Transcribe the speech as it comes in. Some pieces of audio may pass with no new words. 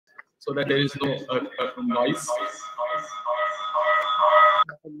so that there is no noise.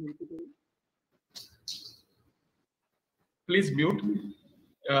 Please mute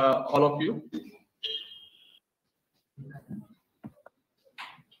all of you.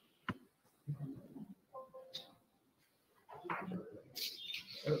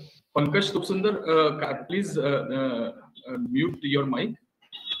 Pankaj Tupsundar, please mute your mic.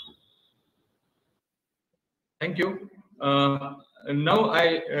 Thank you. Now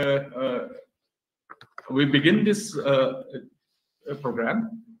we begin this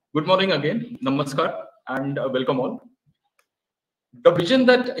program. Good morning again, namaskar, and welcome all. The vision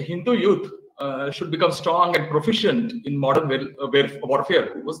that Hindu youth should become strong and proficient in modern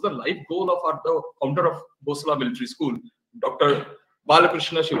warfare was the life goal of the founder of Bhosla Military School, Dr.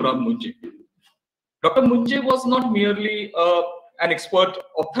 Balakrishna Shivaram Munje. Dr. Munje was not merely an expert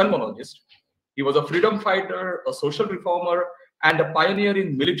ophthalmologist. He was a freedom fighter, a social reformer, and a pioneer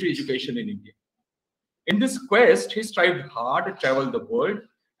in military education in India. In this quest, he strived hard, traveled the world,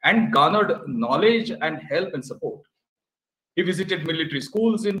 and garnered knowledge and help and support. He visited military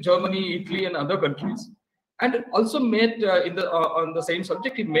schools in Germany, Italy, and other countries, and also met on the same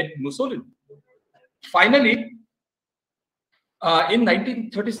subject. He met Mussolini. Finally, in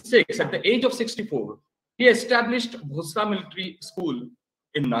 1936, at the age of 64, he established Bhosla Military School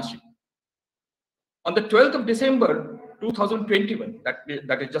in Nashik. On the 12th of December 2021,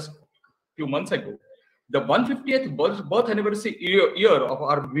 that is just a few months ago, the 150th birth anniversary year of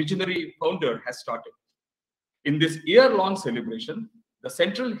our visionary founder has started. In this year-long celebration, the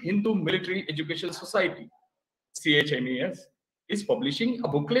Central Hindu Military Education Society, CHMES, is publishing a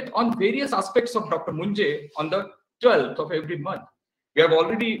booklet on various aspects of Dr. Munje on the 12th of every month. We have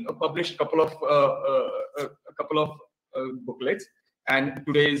already published a couple of booklets, and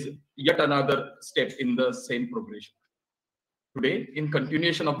today is yet another step in the same progression. Today, in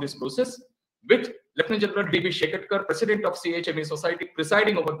continuation of this process, with Lieutenant General D.B. Shekatkar, President of CHME Society,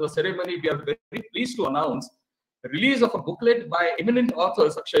 presiding over the ceremony, we are very pleased to announce the release of a booklet by eminent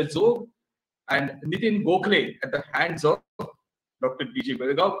authors Akshay Zog and Nitin Gokhale at the hands of Dr. D.G.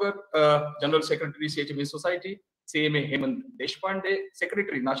 Belgaonkar, General Secretary, CHME Society, CMA Hemant Deshpande,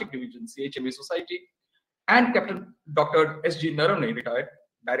 Secretary, Nashik Division, CHME Society, and Captain Dr. S.G. Naravane, retired,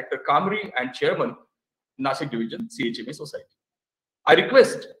 Director Kamri and Chairman, Nashik Division, CHME Society. I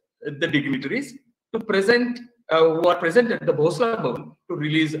request the dignitaries to present, who are present at the Bhosla Bhavan, to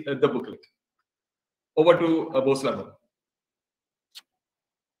release the booklet. Over to Bhosla Bhavan.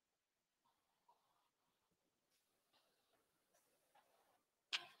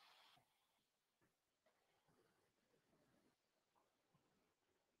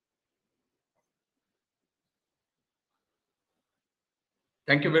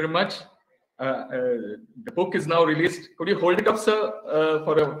 Thank you very much. The book is now released. Could you hold it up, sir,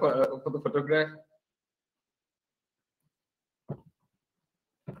 for the photograph?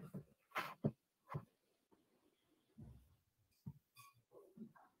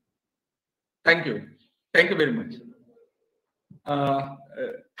 Thank you. Thank you very much.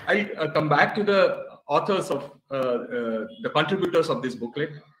 I'll come back to the authors of the contributors of this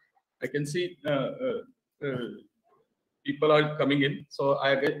booklet. I can see people are coming in, so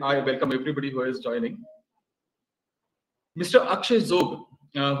I welcome everybody who is joining. Mr. Akshay Zog,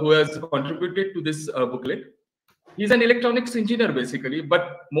 who has contributed to this booklet, he's an electronics engineer basically,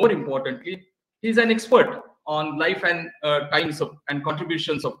 but more importantly, he's an expert on life and times of and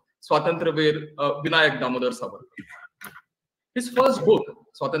contributions of Swatantra Veer Vinayak Damodar Savarkar. His first book,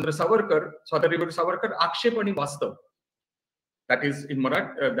 Swatantra Veer Savarkar, Akshep Ani Vastav, that is in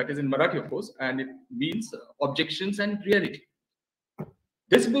Marathi, of course, and it means objections and reality.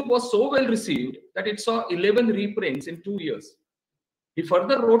 This book was so well received that it saw 11 reprints in 2 years. He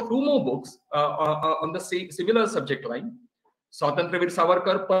further wrote 2 more books on the similar subject line, Swatantra Veer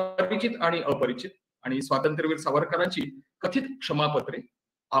Savarkar Parichit आणि अपरिचित आणि स्वातंत्र्यवीर सावरकरांची कथित क्षमापत्रे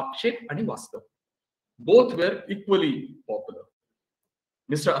आक्षेप आणि वास्तव. Both were equally popular.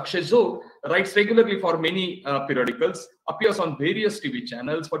 Mr. Akshay Zog writes regularly for many periodicals, appears on various TV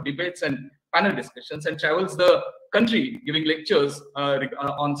channels for debates and panel discussions, and travels the country giving lectures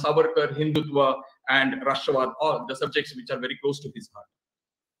on Savarkar, Hindutva, and Rashtravad, all the subjects which are very close to his heart.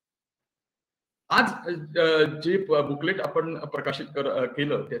 आज जे booklet आपण प्रकाशित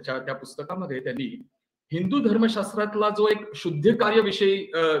केलं त्या पुस्तकामध्ये त्यांनी हिंदू धर्मशास्त्रातला जो एक शुद्ध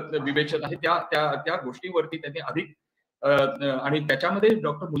कार्यविषयी विवेचन आहे त्या गोष्टीवरती त्यांनी अधिक आणि त्याच्यामध्ये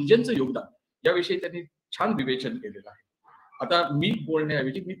डॉक्टर मुंजेंचं योगदान याविषयी त्यांनी छान विवेचन केलेलं आहे. आता मी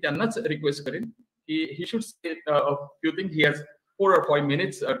बोलण्याऐवजी मी त्यांनाच रिक्वेस्ट करेन की he should say a few things. He has 4 or 5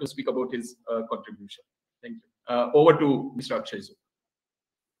 minutes to speak about his contribution. Thank you. Over to Mr. Akshay Zog.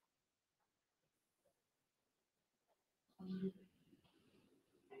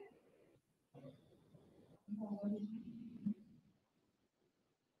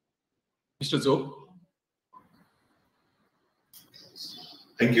 Mr. Zoe.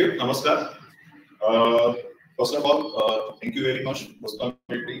 Thank you. Namaskar. First of all, thank you very much, Boston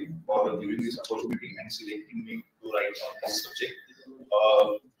Committee, for giving this opportunity and selecting me to write on this subject.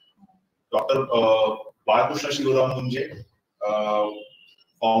 Dr. Balakrishna Shivaram Munje,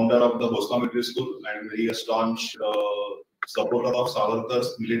 founder of the Boston Military School, and he is staunch supporter of Savarkar's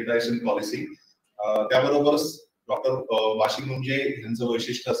militarization policy. त्याबरोबरच doctor Vashi Moonje यांचं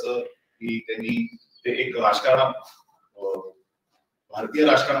वैशिष्ट्य असं की त्यांनी ते एक भारतीय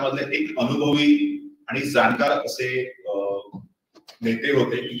राजकारणामधले एक अनुभवी आणि जाणकार असे नेते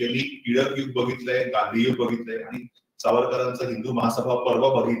होते की त्यांनी टिळक युग बघितलंय, गांधी युग बघितलंय आणि सावरकरांचं हिंदू महासभा पर्व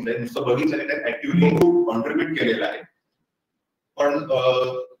बघितलंय. नुसतं बघितलंय, त्यात ऍक्टिव्हली खूप कॉन्ट्रीब्युट केलेलं आहे. पण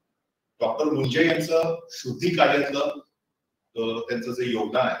डॉक्टर मुंजे यांचं शुद्धी कार्यातलं त्यांचं जे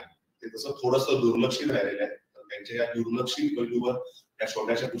योगदान आहे ते तसं थोडंसं दुर्लक्षित राहिलेलं आहे. त्यांच्या या दुर्लक्षित पैलूवर या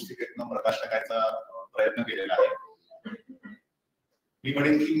छोट्याशा पुस्तिकेतनं प्रकाश टाकायचा प्रयत्न केलेला आहे. मी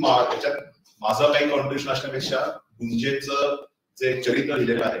म्हणेन की त्याच्यात माझं काही कॉन्ट्रिब्युशन असण्यापेक्षा मुंजेचं जे चरित्र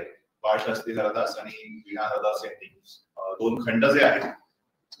लिहिलेलं आहे बाळशास्त्री हरदास आणि वीणा हरदास यांनी 2 खंड जे आहेत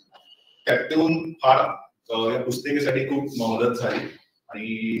त्यातून फार या पुस्तिकेसाठी खूप मदत झाली.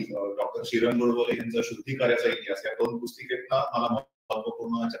 आणि डॉक्टर श्रीरंग गोडबोले यांचा शुद्धी कार्याचा इतिहास या 2 पुस्तिकेतनं मला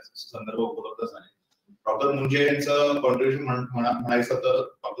महत्वपूर्ण संदर्भ उपलब्ध झाले. डॉक्टर मुंजे यांचं कॉन्ट्रिब्युशन म्हणायचं तर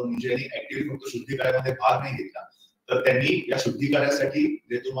डॉक्टर मुंजे यांनी ऍक्टिव्हली फक्त शुद्धी कार्यामध्ये भाग नाही घेतला, तर त्यांनी या शुद्धी कार्यासाठी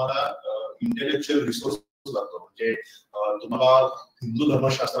जे तुम्हाला इंटेलेक्च्युअल रिसोर्स लागतो, म्हणजे तुम्हाला हिंदू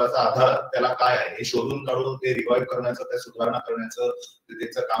धर्मशास्त्राचा आधार त्याला काय आहे हे शोधून काढून ते रिवाइव्ह करण्याचं, त्या सुधारणा करण्याचं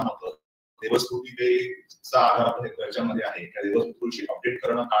त्यांचं काम होतं. देवस्फूर्तीचा आधार आपण त्याच्यामध्ये आहे, त्या देवस्फूर्तीशी अपडेट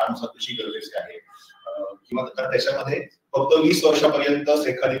करणं काळानुसार कशी गरजेचे आहे, किंवा त्याच्यामध्ये फक्त 20 वर्षापर्यंत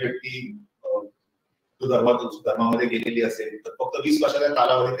एखादी व्यक्ती धर्मामध्ये गेलेली असेल तर फक्त 20 वर्षाचा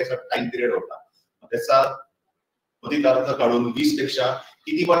कालावधी त्याचा टाइम पिरियड होता. त्याचा अधिकार्थ काढून 20 पेक्षा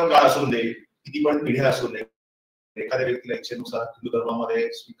किती पण काळ असून दे, किती पण पिढ्या असून दे, एखाद्या व्यक्तीला इच्छेनुसार हिंदू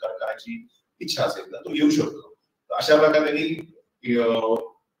धर्मामध्ये स्वीकार करायची इच्छा असेल तर तो येऊ शकतो. अशा प्रकारे त्यांनी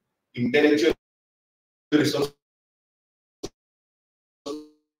इंटेलेक्च्युअल रिसोर्स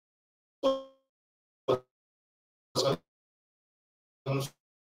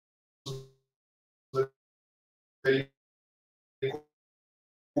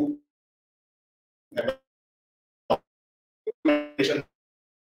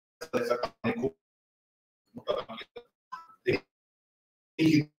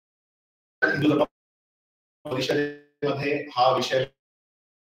परिषदेमध्ये हा विषय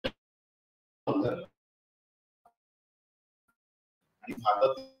आणि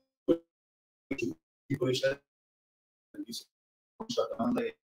भारतात परिषद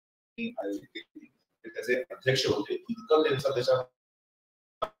आयोजित केली, त्याचे अध्यक्ष होते. इतकं त्यांचा त्याच्या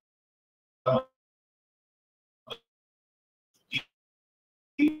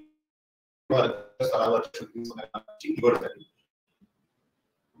स्तरावर निवड झाली.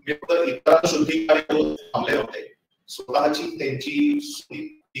 इतर शुद्धी कार्य थांबले होते. स्वतःची त्यांची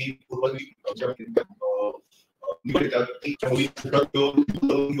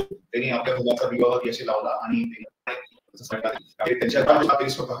त्यांनी आपल्या मुलाचा विवाह यशी लावला आणि त्यांच्या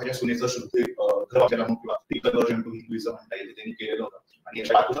स्वतःच्या सुनेचं शुद्धी कन्वर्जन टू हिंदुइझम म्हणता येईल त्यांनी केलेलं होतं. आणि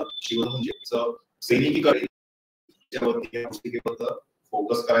याच्या शिव म्हणजे सैनिकीकरण यावरती पुस्तिकेबद्दल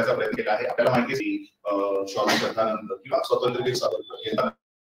फोकस करायचा प्रयत्न केला आहे. आपल्याला माहिती आहे की स्वामी श्रद्धानंद किंवा स्वातंत्र्यवीर सावरकर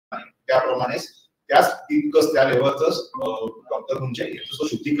त्याप्रमाणेच त्याच तितकंच त्या लेवलच डॉक्टर मुंजे यांचं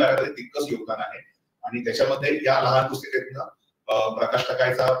शुद्धी कार्यामध्ये तितकंच योगदान आहे. आणि त्याच्यामध्ये या लहान पुस्तिकेतनं प्रकाश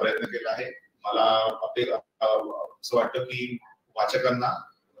टाकायचा प्रयत्न केला आहे. मला असं वाटतं की वाचकांना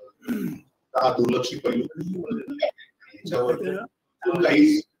हा दुर्लक्षित पैलू याच्यावर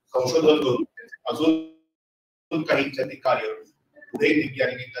काही संशोधन करून अजून काही कार्य पुढे या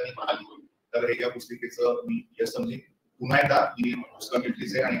निमित्ताने म्हणाली होईल तर या पुस्तिकेचं मी यश समजेन. पुन्हा एकदा मी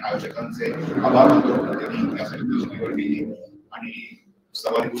कमिटीचे आणि आयोजकांचे आभार मानतो. त्यांनी यासाठी निवड केली आणि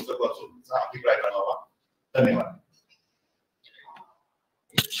सवारी पुस्तक वाचून अभिप्राय कळवावा. धन्यवाद.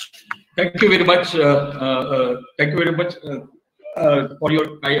 Thank you very much. Thank you very much for your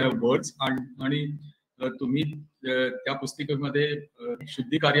words. आणि तुम्ही त्या पुस्तिकेमध्ये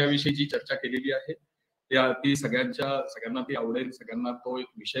शुद्धी कार्याविषयी जी चर्चा केलेली आहे ती सगळ्यांना ती आवडेल, सगळ्यांना तो एक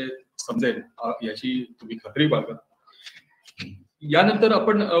विषय समजेल याची तुम्ही खात्री बाळगा. यानंतर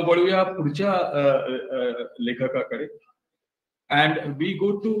आपण वळूया पुढच्या लेखकाकडे. And we go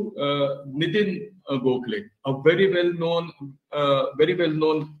to Nitin Gokhale, a very well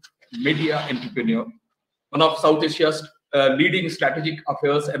known media entrepreneur, one of South Asia's leading strategic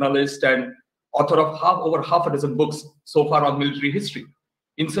affairs analysts and author of over half a dozen books so far on military history,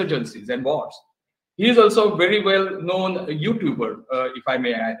 insurgencies, and wars. He is also a very well-known YouTuber, if I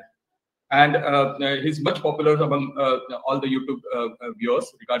may add. And he's much popular among all the YouTube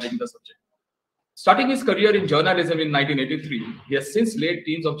viewers regarding the subject. Starting his career in journalism in 1983, he has since led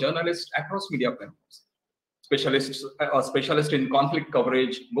teams of journalists across media platforms. A specialist in conflict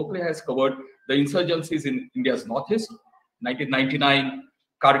coverage, Gokhale has covered the insurgencies in India's northeast, 1999,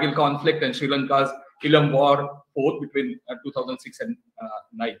 Kargil conflict and Sri Lanka's Ilam War, both between 2006 and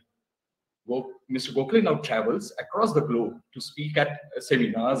 9. Mr. Gokhale now travels across the globe to speak at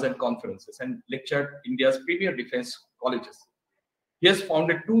seminars and conferences and lecture at India's premier defense colleges. He has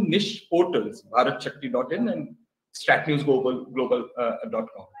founded two niche portals, BharatShakti.in and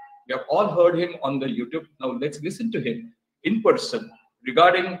StatNewsGlobal.com. We have all heard him on the YouTube. Now let's listen to him in person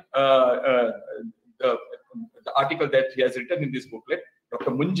regarding the article that he has written in this booklet,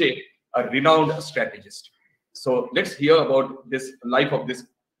 Dr. Munje, a renowned strategist. So let's hear about this life of this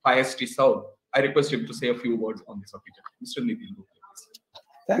feisty soul. I request him to say a few words on this occasion. Mr. Nitin Gokhale.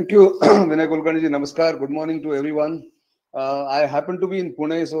 Thank you, Vinay Kulkarni ji. Namaskar. Good morning to everyone. I happen to be in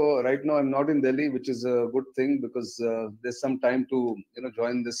Pune, so right now I'm not in Delhi, which is a good thing because there's some time to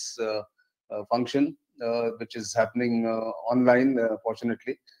join this function, which is happening online,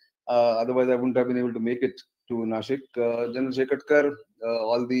 fortunately. Otherwise, I wouldn't have been able to make it to Nashik. General Shekatkar,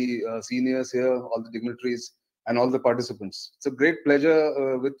 all the seniors here, all the dignitaries, and all the participants. It's a great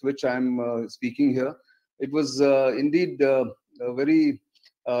pleasure with which I'm speaking here. It was indeed very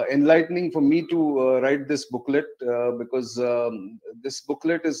enlightening for me to write this booklet because this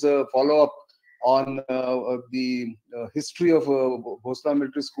booklet is a follow-up on the history of Bhosla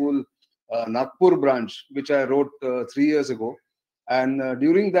Military School Nagpur branch, which I wrote 3 years ago. And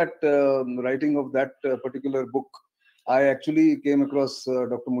during that writing of that particular book, I actually came across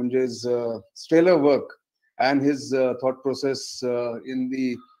Dr. Munje's stellar work and his thought process in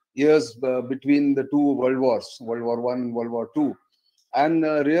the years between the two world wars, World War I and World War II, and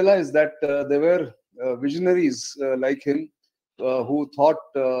realized that there were visionaries like him who thought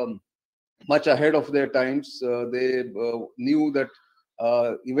much ahead of their times. They knew that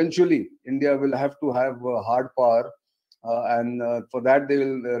eventually India will have to have hard power, and for that they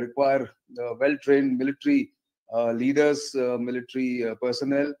will require well-trained military leaders, military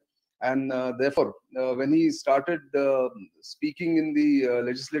personnel. And therefore, when he started speaking in the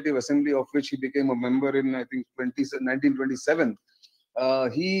Legislative Assembly, of which he became a member in, I think, 1927,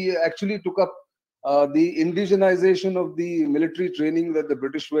 he actually took up the indigenization of the military training that the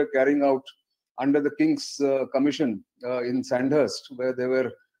British were carrying out under the King's Commission in Sandhurst, where there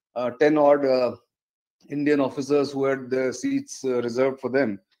were 10 odd Indian officers who had their seats reserved for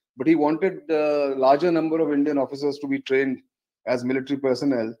them. But he wanted a larger number of Indian officers to be trained as military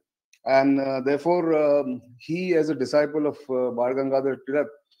personnel. And therefore, he, as a disciple of Bal Gangadhar Tilak,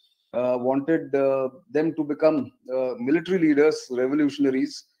 wanted them to become military leaders,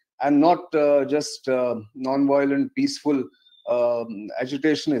 revolutionaries, and not just non-violent, peaceful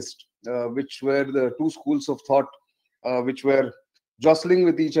agitationists, which were the two schools of thought which were jostling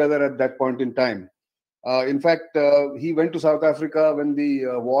with each other at that point in time. In fact, he went to South Africa when the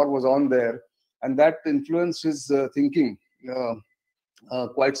war was on there, and that influenced his thinking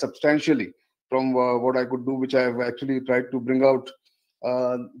quite substantially from what I could do, which I have actually tried to bring out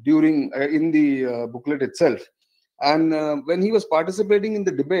during in the booklet itself. And when he was participating in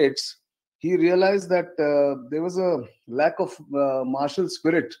the debates, he realized that there was a lack of martial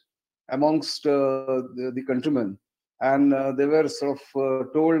spirit amongst the countrymen, and they were sort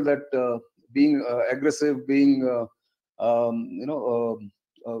of told that being aggressive, being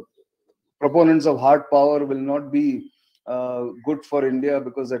proponents of hard power will not be good for India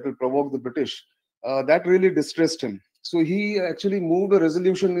because that will provoke the British. That really distressed him. So he actually moved a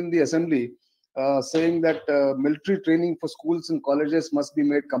resolution in the assembly saying that military training for schools and colleges must be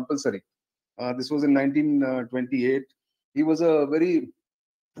made compulsory. This was in 1928. He was a very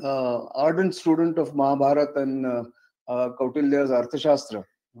ardent student of Mahabharata and Kautilya's Arthashastra,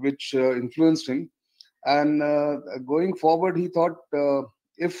 which influenced him. And going forward, he thought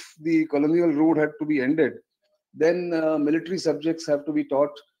if the colonial rule had to be ended, then military subjects have to be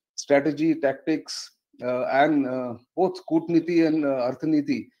taught, strategy, tactics, and both Kutniti and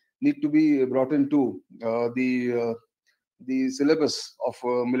Arthaniti need to be brought into the syllabus of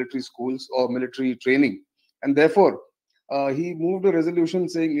military schools or military training. And therefore, he moved a resolution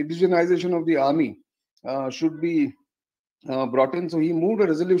saying indigenization of the army should be brought in. So he moved a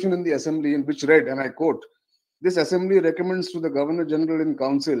resolution in the assembly in which read, and I quote, "This assembly recommends to the Governor General in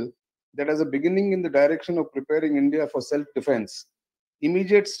Council that as a beginning in the direction of preparing India for self-defense,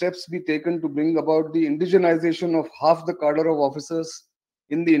 immediate steps be taken to bring about the indigenization of half the cadre of officers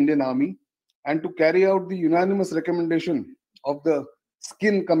in the Indian Army, and to carry out the unanimous recommendation of the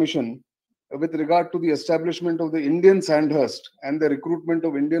Skin Commission with regard to the establishment of the Indian Sandhurst and the recruitment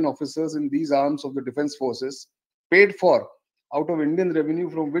of Indian officers in these arms of the defense forces, paid for out of Indian revenue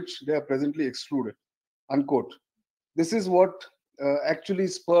from which they are presently excluded. Unquote. This is what actually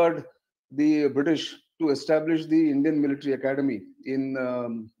spurred the British to establish the Indian Military Academy in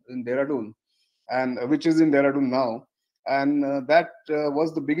Dehradun, and which is in Dehradun now, and that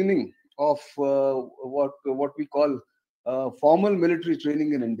was the beginning of what we call formal military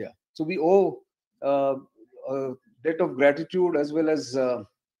training in India. So we owe a debt of gratitude as well as a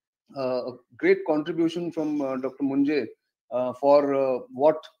great contribution from Dr. Munje for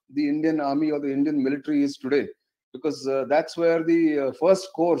what the Indian Army or the Indian military is today, because that's where the first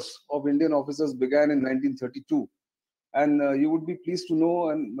course of Indian officers began in 1932. And you would be pleased to know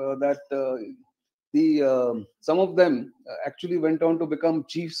that some of them actually went on to become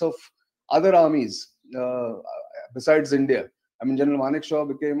chiefs of other armies besides India. I mean, General Manekshaw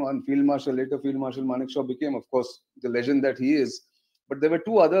became on Field Marshal, later Field Marshal Manekshaw became, of course, the legend that he is. But there were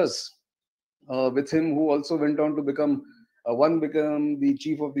two others with him who also went on to become, one became the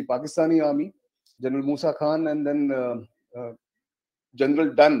chief of the Pakistani army, General Musa Khan, and then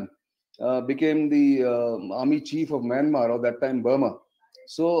General Dunn became the army chief of Myanmar, or that time Burma.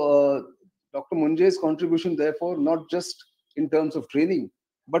 So Dr. Munje's contribution, therefore, not just in terms of training,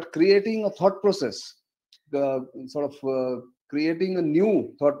 but creating a thought process, creating a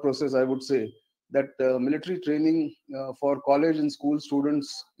new thought process, I would say, that military training for college and school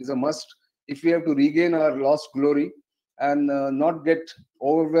students is a must if we have to regain our lost glory and not get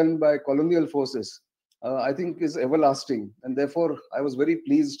overwhelmed by colonial forces, I think is everlasting. And therefore, I was very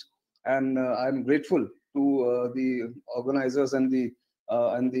pleased and I'm grateful to the organizers and the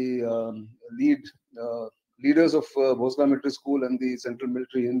leaders of Bhosla Military School and the Central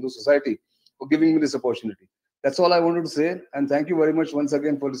Military Hindu Society for giving me this opportunity. That's all I wanted to say. And thank you very much once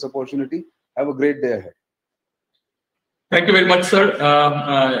again for this opportunity. Have a great day ahead. Thank you very much, sir.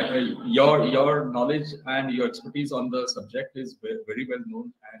 Your knowledge and your expertise on the subject is very well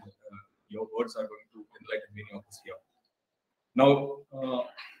known, and your words are going to enlighten many of us here. Now,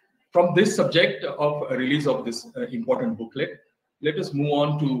 from this subject of release of this important booklet, let us move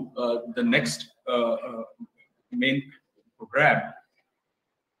on to the next main program.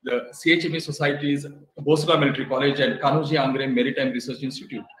 The CHME Society's Bhosla Military College and Kanoji Angre Maritime Research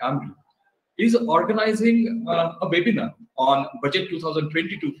Institute, KAMRI, is organizing a webinar on Budget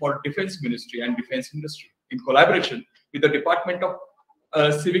 2022 for Defense Ministry and Defense Industry in collaboration with the Department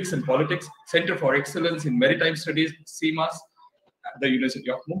of Civics and Politics, Center for Excellence in Maritime Studies, CMAS, at the University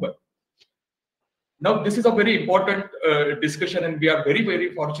of Mumbai. Now, this is a very important discussion, and we are very,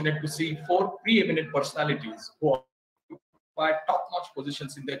 very fortunate to see four preeminent personalities who occupy top-notch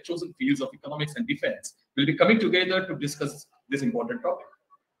positions in their chosen fields of economics and defense will be coming together to discuss this important topic.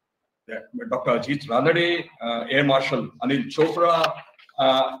 Dr. Ajit Ranade, Air Marshal Anil Chopra,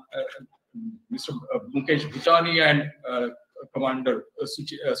 Mr. Mukesh Bhutani, and Commander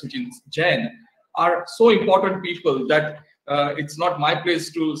Suchin Jain are so important people that it's not my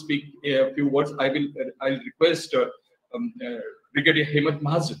place to speak a few words. I'll request Brigadier Hemant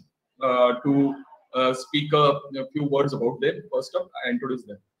Mahajan to speak a few words about them. First up, I introduce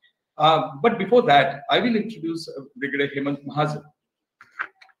them. But before that, I will introduce Brigadier Hemant Mahajan.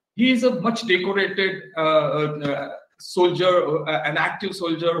 He is a much decorated soldier, an active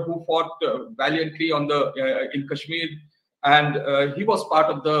soldier who fought valiantly in Kashmir, and he was part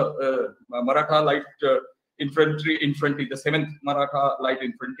of the Maratha Light Infantry, the 7th Maratha Light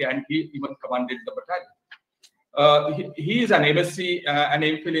Infantry, and he even commanded the battalion. He is an MSc, an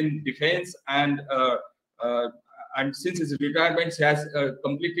MPhil in defense, and since his retirement, he has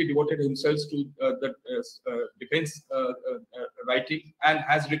completely devoted himself to the defense writing, and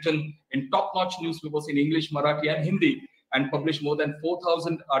has written in top-notch newspapers in English, Marathi, and Hindi, and published more than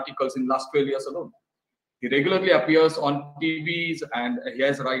 4,000 articles in last 12 years alone. He regularly appears on TVs, and he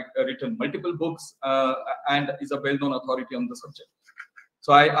has written multiple books and is a well-known authority on the subject.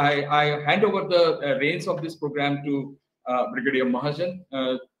 So I hand over the reins of this program to Brigadier Mahajan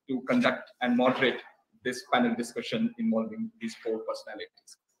to conduct and moderate this panel discussion involving these four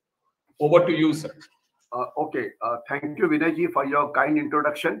personalities. Over to you, sir. Okay. Thank you, Vinayji, for your kind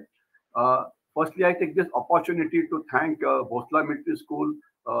introduction. Firstly, I take this opportunity to thank Bhosla Military School,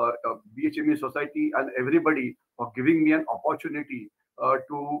 BHME Society, and everybody for giving me an opportunity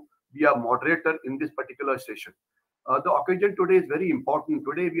to be a moderator in this particular session. The occasion today is very important.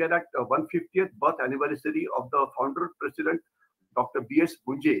 Today we are at 150th birth anniversary of the founder president Dr. B.S.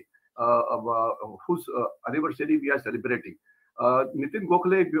 Munje, whose anniversary we are celebrating. Nitin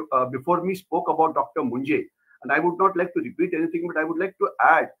Gokhale before me spoke about Dr. Munje, and I would not like to repeat anything, but I would like to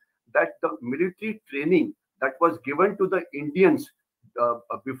add that the military training that was given to the Indians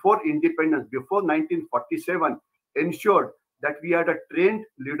before independence, before 1947, ensured that we had a trained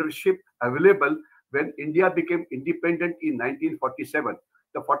leadership available when India became independent in 1947.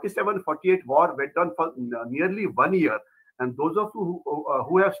 The 47-48 war went on for nearly 1 year, and those of you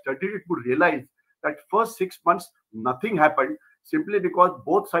who have studied it would realize that first 6 months nothing happened simply because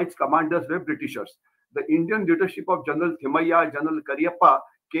both sides commanders were Britishers. The Indian leadership of General Thimayya, General Cariappa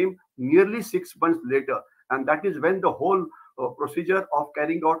came nearly 6 months later, and that is when the whole procedure of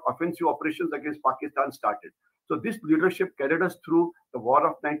carrying out offensive operations against Pakistan started. So this leadership carried us through the war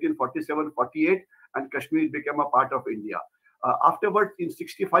of 1947-48, and Kashmir became a part of India. Afterwards, in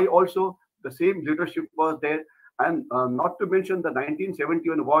 65 also, the same leadership was there. And not to mention the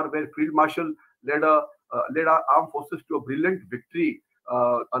 1971 war, where Field Marshal led our armed forces to a brilliant victory,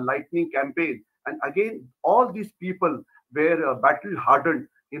 a lightning campaign. And again, all these people were battle hardened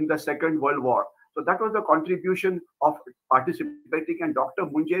in the Second World War. So that was the contribution of participating. And Dr.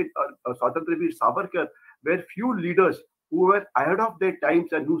 Munje, Swatantraveer Savarkar, were few leaders who were ahead of their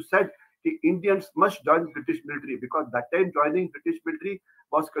times and who said the Indians must join British military, because that time joining British military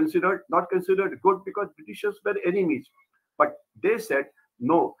was not considered good because Britishers were enemies. But they said,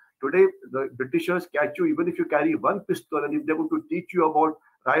 no, today the Britishers catch you even if you carry one pistol, and if they're going to teach you about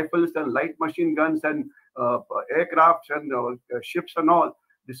rifles and light machine guns and aircrafts and ships and all,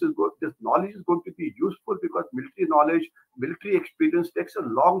 this knowledge is going to be useful, because military knowledge, military experience takes a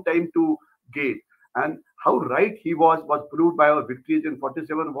long time to gain. And how right he was proved by our victories in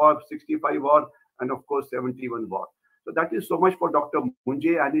 47 war, 65 war, and of course 71 war. So that is so much for Dr.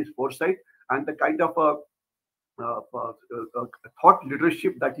 Munje and his foresight and the kind of thought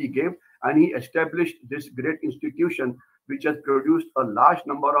leadership that he gave, and he established this great institution which has produced a large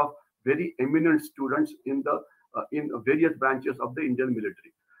number of very eminent students in various branches of the Indian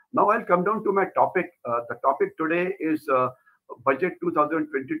military. Now I'll come down to my topic. The topic today is Budget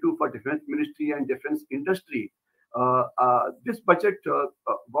 2022 for Defense Ministry and Defense Industry. This budget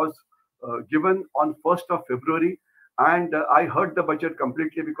was given on 1st of February, and I heard the budget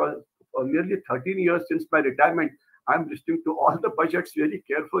completely because for nearly 13 years since my retirement, I'm listening to all the budgets very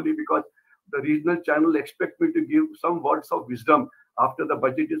carefully, because the regional channel expect me to give some words of wisdom after the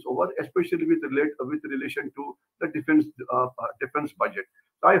budget is over, especially with relation to the defense budget.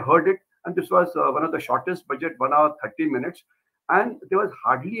 So I heard it, and this was one of the shortest budget, 1 hour 30 minutes, and there was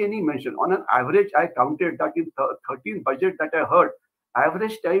hardly any mention. On an average, I counted that in 13 budget that I heard,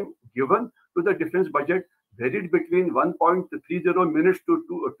 average time given to the defense budget varied between 1.30 minutes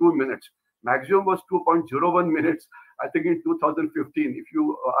to 2 minutes. Maximum was 2.01 minutes, I think, in 2015, if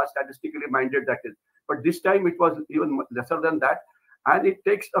you are statistically minded, that is. But this time it was even lesser than that. And it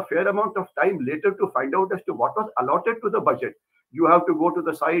takes a fair amount of time later to find out as to what was allotted to the budget. You have to go to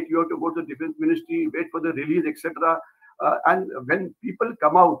the site, you have to go to the defense ministry, wait for the release, etc. And when people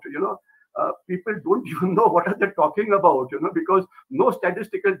come out, people don't even know what are they talking about, because no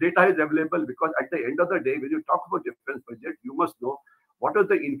statistical data is available. Because at the end of the day, when you talk about defense budget, you must know what was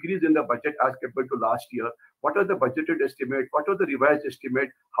the increase in the budget as compared to last year, what are the budgeted estimate, what are the revised estimate,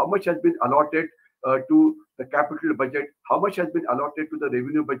 how much has been allotted to the capital budget, how much has been allotted to the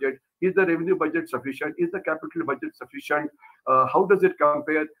revenue budget, is the revenue budget sufficient, is the capital budget sufficient, how does it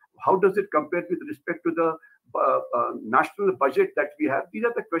compare with respect to the national budget that we have. These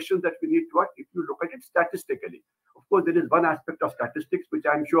are the questions that we need to ask if you look at it statistically. Of course, there is one aspect of statistics which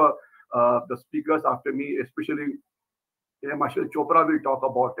I'm sure the speakers after me, especially Marshal Chopra, will talk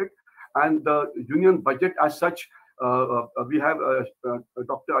about it. And the union budget as such, we have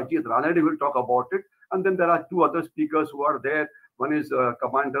Dr. Ajit Ranade will talk about it. And then there are two other speakers who are there. One is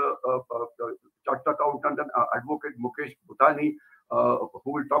Commander Chartered Accountant and Advocate Mukesh Bhutani,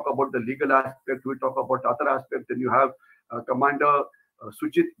 who will talk about the legal aspect, who will talk about other aspects. Then you have Commander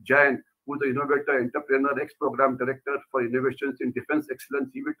Suchit Jain, who is the innovator, entrepreneur, ex-program director for innovations in defense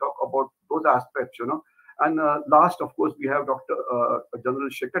excellence. He will talk about those aspects, And last, of course, we have Dr. General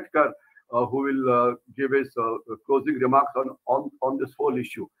Shekatkar, who will give his closing remarks on this whole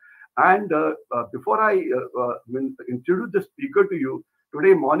issue. And before I introduce the speaker to you,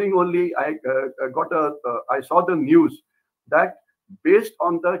 today morning only I saw the news that based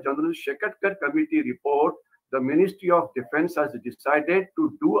on the General Shekatkar committee report, the Ministry of Defense has decided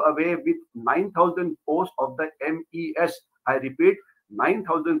to do away with 9,000 posts of the MES. I repeat,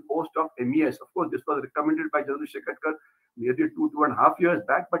 9,000 posts of MES. Of course, this was recommended by General Shekatkar. nearly 2.5 years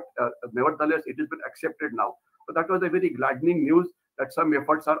back, but nevertheless, it has been accepted now. So that was a very gladdening news that some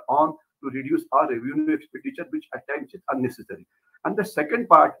efforts are on to reduce our revenue expenditure, which at times is unnecessary. And the second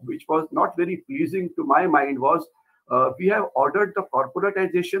part, which was not very pleasing to my mind, was we have ordered the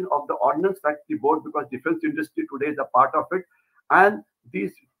corporatization of the Ordnance Factory Board, because defense industry today is a part of it. And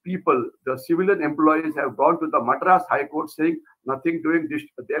these people, the civilian employees, have gone to the Madras High Court saying nothing doing this.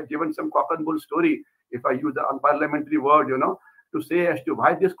 They have given some cock and bull story, if I use the unparliamentary word, to say as to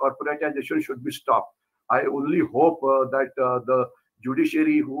why this corporatization should be stopped. I only hope that the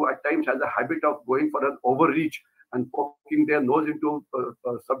judiciary, who at times has a habit of going for an overreach and poking their nose into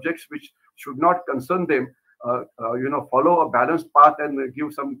subjects which should not concern them, follow a balanced path and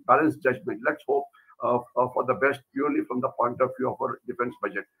give some balanced judgment. Let's hope for the best, purely from the point of view of our defense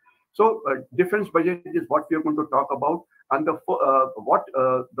budget. So defense budget is what we are going to talk about, and what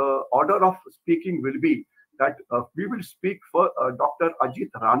the order of speaking will be that we will speak for Dr.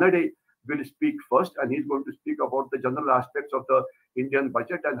 Ajit Ranade will speak first, and he's going to speak about the general aspects of the Indian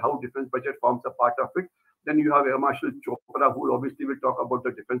budget and how defense budget forms a part of it. Then you have Air Marshal Chopra, who obviously will talk about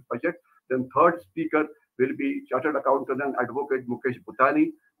the defense budget. Then third speaker will be Chartered Accountant and Advocate Mukesh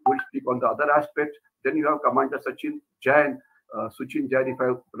Bhutani, who will speak on the other aspects. Then you have Commander Sachin Jain, if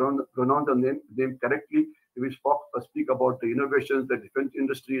I pronounce the name correctly. He will speak about the innovations, the defense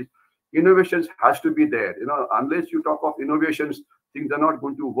industries. Innovations has to be there. Unless you talk of innovations, things are not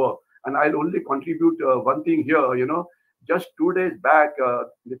going to work. And I'll only contribute one thing here. Just 2 days back,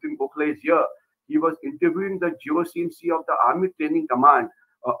 Nitin Gokhale is here. He was interviewing the GOCMC of the Army Training Command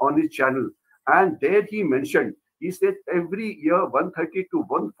on his channel. And there he mentioned, he said every year 130 to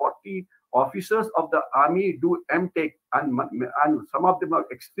 140 officers of the army do MTech, and some of them are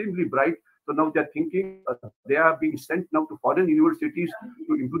extremely bright. So now they're thinking they are being sent now to foreign universities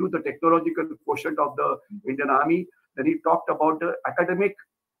to improve the technological quotient of the Indian Army. Then he talked about the academic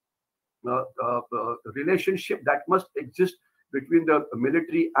relationship that must exist between the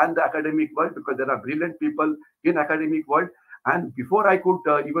military and the academic world, because there are brilliant people in academic world. And before I could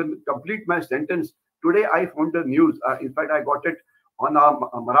even complete my sentence, today I found the news. In fact, I got it on our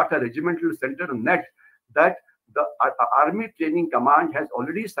Maratha Regimental Center net, that the Army Training Command has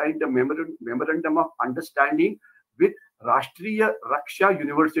already signed a memorandum of understanding with Rashtriya Raksha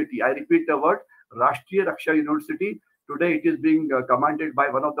University. I repeat the word, Rashtriya Raksha University. Today it is being commanded by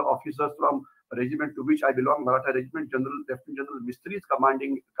one of the officers from a regiment to which I belong, Maratha Regiment. Lieutenant General Mistry is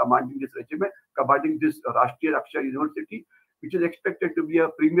commanding this regiment, commanding this Rashtriya Raksha University, which is expected to be a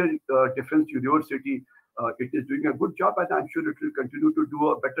premier defense university. It is doing a good job, and I'm sure it will continue to do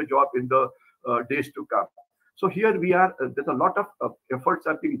a better job in the days to come. So here we are. There's a lot of efforts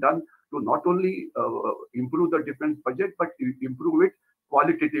are being done to not only improve the defense budget, but improve it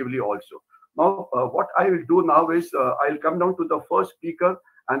qualitatively also. Now, what I will do now is I'll come down to the first speaker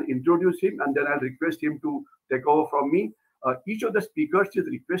and introduce him, and then I'll request him to take over from me. Each of the speakers is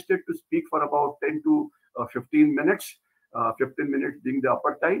requested to speak for about 10 to 15 minutes, 15 minutes being the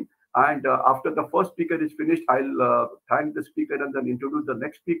upper time. And after the first speaker is finished, I'll thank the speaker and then introduce the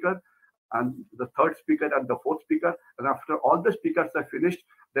next speaker, and the third speaker and the fourth speaker. And after all the speakers are finished,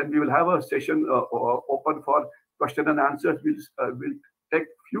 then we will have a session open for question and answers. We'll take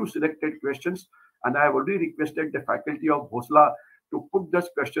few selected questions, and I have already requested the faculty of Bhosla to put those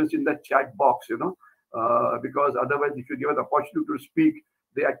questions in the chat box, because otherwise, if you give an opportunity to speak,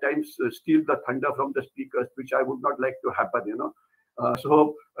 they at times steal the thunder from the speakers, which I would not like to happen,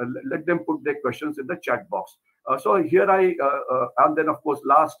 So let them put their questions in the chat box. So here and then of course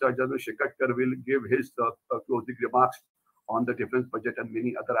last, General Shekatkar will give his closing remarks on the defense budget and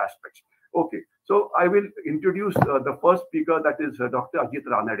many other aspects. Okay, so I will introduce the first speaker, that is Dr. Ajit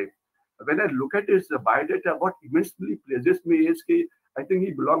Ranade. When I look at his biodata, what immensely pleases me is I think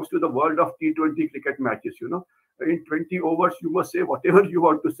he belongs to the world of T20 cricket matches. In 20 overs, you must say whatever you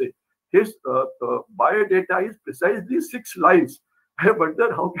want to say. His biodata is precisely 6 lines. I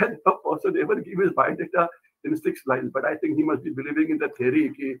wonder how can a person ever give his biodata in 6 lines. But I think he must be believing in the theory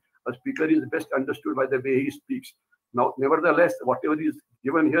that a speaker is best understood by the way he speaks. Now, nevertheless, whatever is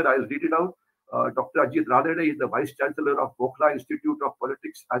given here, I'll read it out. Dr. Ajit Ranade is the Vice Chancellor of Gokhale Institute of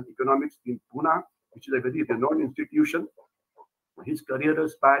Politics and Economics in Pune, which is a very renowned institution. His career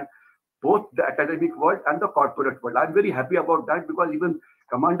has spanned both the academic world and the corporate world. I'm very happy about that, because even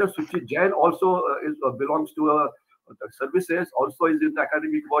Commander Sachin Jain also belongs to the services, also is in the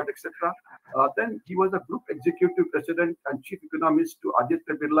academic world, etc. Then he was a group executive president and chief economist to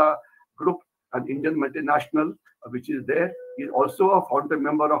Aditya Birla Group, an Indian multinational, which is there. He is also a founder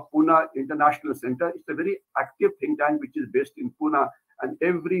member of Pune International Center. It's a very active think tank which is based in Pune, and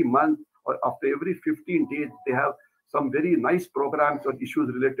every month or after every 15 days, they have some very nice programs on issues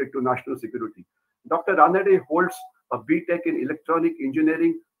related to national security. Dr. Ranade holds a BTech in Electronic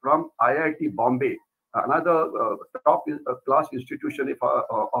Engineering from IIT Bombay, another top class institution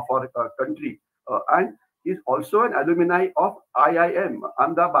of our country, and is also an alumni of IIM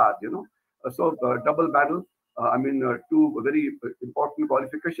Ahmedabad. So double barrel. Two very important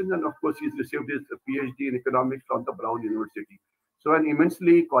qualifications, and of course, he's received his PhD in economics from the Brown University. So, an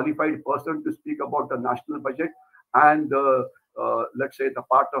immensely qualified person to speak about the national budget and let's say the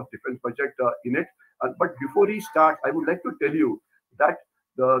part of defense budget in it. But before he starts, I would like to tell you that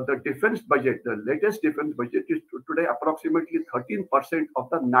the defense budget, the latest defense budget, is today approximately 13% of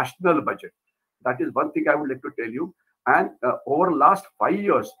the national budget. That is one thing I would like to tell you. And over the last 5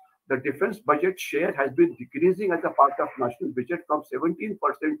 years, the defense budget share has been decreasing as a part of national budget from 17%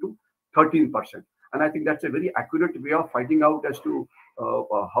 to 13%. And I think that's a very accurate way of finding out as to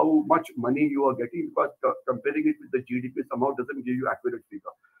how much money you are getting, because comparing it with the GDP somehow doesn't give you accurate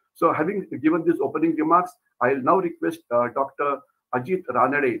figure. So having given these opening remarks, I'll now request Dr. Ajit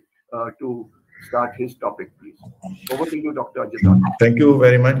Ranade to start his topic, please. Over to you, Dr. Ajit Ranade. Thank you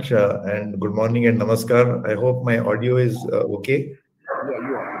very much, and good morning and namaskar. I hope my audio is okay. Yeah,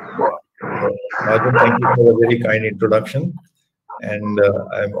 you are. Rajan, thank you for a very kind introduction. And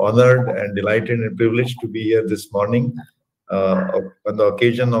I'm honored and delighted and privileged to be here this morning on the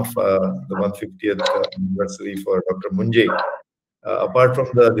occasion of the 150th anniversary for Dr. Munje. Apart from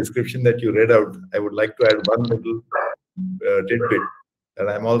the description that you read out, I would like to add one little tidbit. And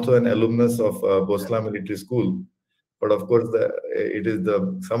I'm also an alumnus of Bhosla Military School. But of course, it is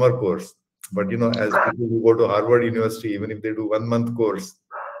the summer course. But as people who go to Harvard University, even if they do 1 month course,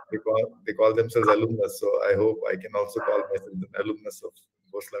 they call themselves alumnus. So I hope I can also call myself an alumnus of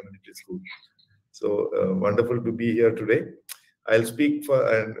Bhosla Military School. So wonderful to be here today. I'll speak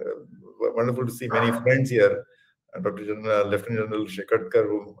and wonderful to see many friends here. Dr. General, Lieutenant General Shekatkar,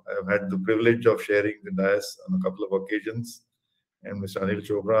 whom I've had the privilege of sharing the dais on a couple of occasions, and Mr. Anil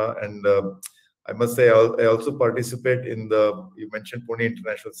Chopra. And I must say, I also participate in you mentioned Pune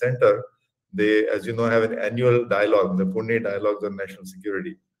International Center. They, as you know, have an annual dialogue, the Pune Dialogues on National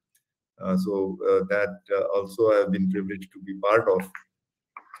Security. That also I have been privileged to be part of.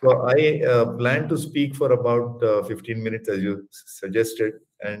 So I plan to speak for about 15 minutes, as you suggested.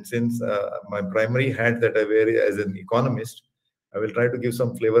 And since my primary hat that I wear as an economist, I will try to give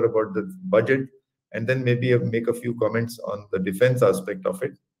some flavor about the budget, and then maybe make a few comments on the defense aspect of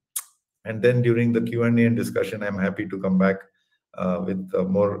it. And then during the Q&A and discussion, I'm happy to come back with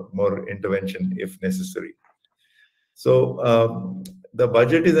more intervention if necessary. So the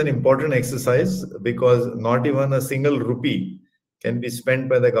budget is an important exercise because not even a single rupee can be spent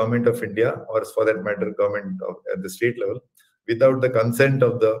by the government of India, or for that matter, government at the state level, without the consent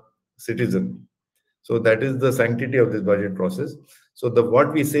of the citizen. So that is the sanctity of this budget process. So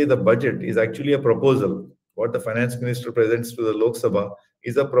what we say the budget is actually a proposal. What the finance minister presents to the Lok Sabha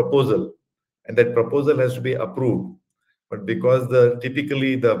is a proposal, and that proposal has to be approved. But because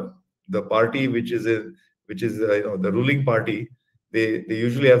typically the party which is the ruling party, they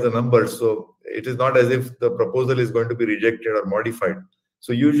usually have the numbers, so it is not as if the proposal is going to be rejected or modified.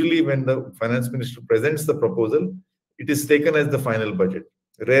 So usually when the finance minister presents the proposal, it is taken as the final budget.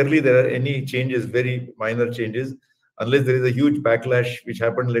 Rarely there are any changes, very minor changes, unless there is a huge backlash, which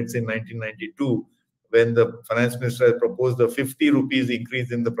happened, let's say, in 1992, when the finance minister had proposed a 50 rupees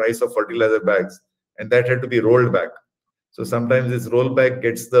increase in the price of fertilizer bags, and that had to be rolled back. So sometimes this rollback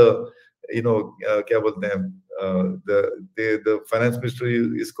gets the finance minister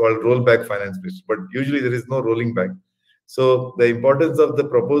is called rollback finance minister, but usually there is no rolling back. So the importance of the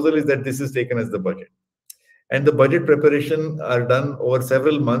proposal is that this is taken as the budget. And the budget preparation are done over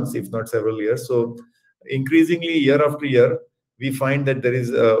several months, if not several years. So increasingly, year after year, we find that there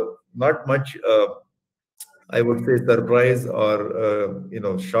is not much, I would say, surprise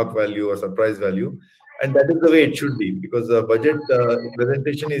or shock value or surprise value. And that is the way it should be, because the budget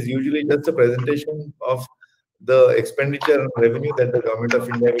presentation is usually just a presentation of the expenditure and revenue that the government of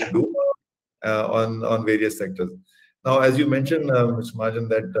India will do on various sectors. Now, as you mentioned, Mr. Mahajan,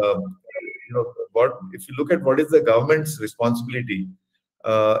 that if you look at what is the government's responsibility,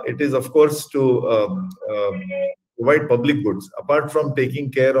 it is, of course, to provide public goods. Apart from taking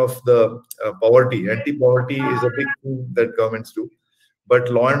care of the poverty, anti-poverty is a big thing that governments do.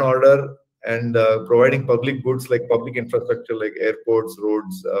 But law and order and providing public goods like public infrastructure, like airports,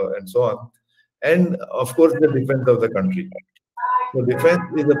 roads, and so on. And of course, the defense of the country. So defense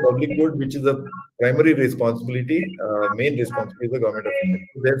is a public good, which is a primary responsibility, main responsibility of the government of India.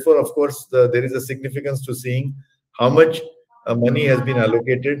 Therefore, of course, there is a significance to seeing how much money has been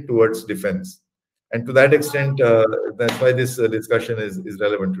allocated towards defense. And to that extent, that's why this discussion is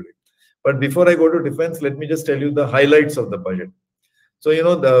relevant today. But before I go to defense, let me just tell you the highlights of the budget. So,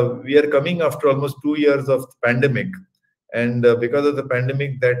 we are coming after almost 2 years of pandemic. And because of the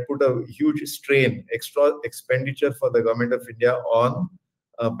pandemic, that put a huge strain, extra expenditure for the government of India on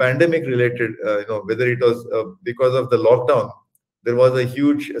pandemic related, whether it was because of the lockdown, there was a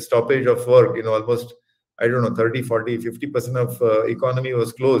huge stoppage of work, almost, I don't know, 30, 40, 50% of economy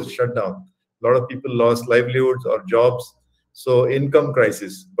was closed, shut down. A lot of people lost livelihoods or jobs. So income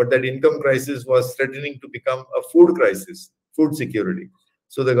crisis, but that income crisis was threatening to become a food crisis, food security.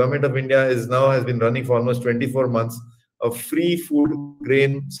 So the government of India has been running for almost 24 months a free food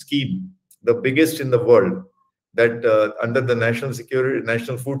grain scheme, the biggest in the world, that under the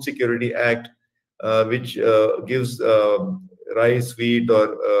National Food Security Act, which gives rice, wheat,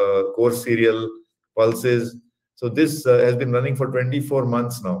 or coarse cereal, pulses. So this has been running for 24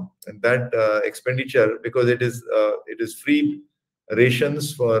 months now, and that expenditure, because it is free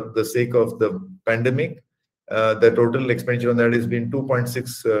rations for the sake of the pandemic, the total expenditure on that has been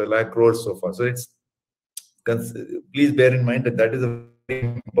 2.6 lakh crores so far. So please bear in mind that is a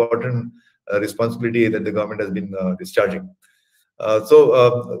very important responsibility that the government has been discharging.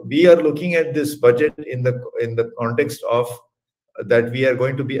 So we are looking at this budget in the context of that we are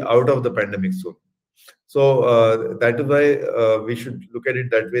going to be out of the pandemic soon. So that is why we should look at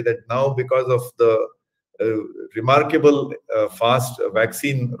it that way, that now because of the remarkable fast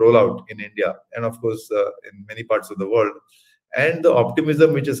vaccine rollout in India, and of course in many parts of the world, and the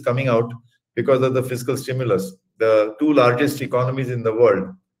optimism which is coming out because of the fiscal stimulus, the two largest economies in the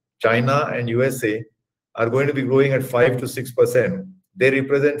world, China and USA, are going to be growing at 5 to 6%. They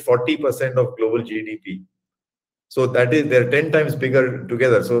represent 40% of global GDP. So that is, they're 10 times bigger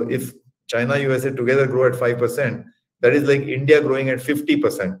together. So if China, USA together grow at 5%, that is like India growing at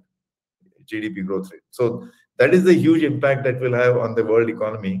 50% GDP growth rate. So that is the huge impact that will have on the world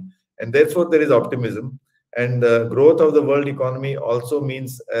economy. And therefore, there is optimism. And the growth of the world economy also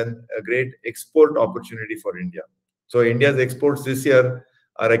means a great export opportunity for India. So India's exports this year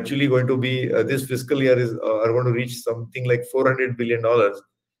are actually going to be, this fiscal year are going to reach something like $400 billion,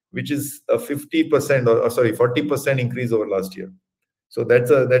 which is a 50% or 40% increase over last year. So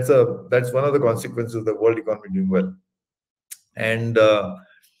that's one of the consequences of the world economy doing well. And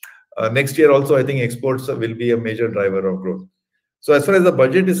next year also, I think exports will be a major driver of growth. So as far as the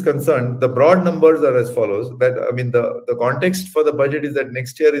budget is concerned, the broad numbers are as follows. The context for the budget is that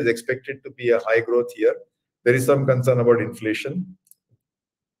next year is expected to be a high growth year. There is some concern about inflation.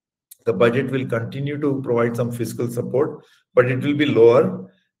 The budget will continue to provide some fiscal support, but it will be lower.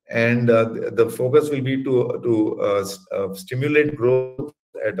 And the focus will be to stimulate growth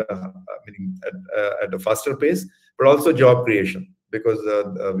at a faster pace, but also job creation, because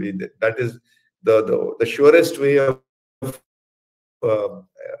that is the surest way of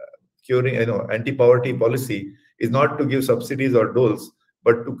curing, anti-poverty policy is not to give subsidies or doles,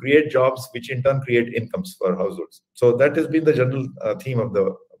 but to create jobs, which in turn create incomes for households. So that has been the general theme of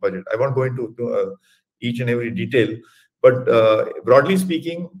the budget. I won't go into each and every detail, but broadly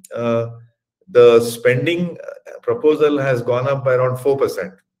speaking, the spending proposal has gone up by around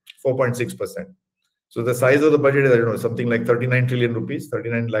 4%, 4.6%. So the size of the budget is, I don't know, something like 39 trillion rupees,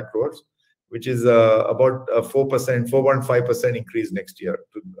 39 lakh crores, which is about a 4%, 4.5% increase next year.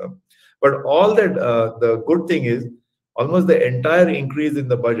 But all that, the good thing is, almost the entire increase in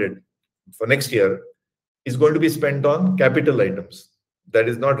the budget for next year is going to be spent on capital items. That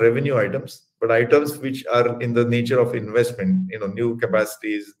is not revenue items, but items which are in the nature of investment, new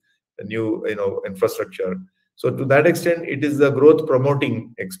capacities, new, infrastructure. So to that extent, it is the growth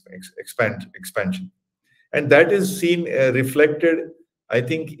promoting expansion. And that is seen reflected, I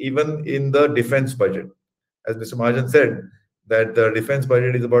think, even in the defense budget. As Mr. Mahajan said, that the defense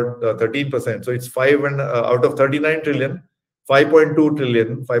budget is about 13%. So it's out of 39 trillion, 5.2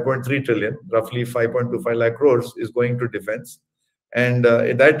 trillion, 5.3 trillion, roughly 5.25 lakh crores is going to defense. And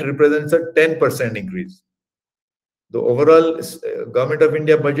that represents a 10% increase. The overall Government of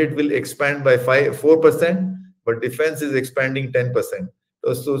India budget will expand by 4%, but defense is expanding 10%.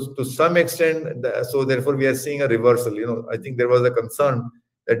 So to some extent, so therefore we are seeing a reversal. I think there was a concern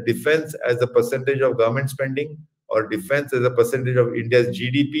that defense as a percentage of government spending or defense as a percentage of India's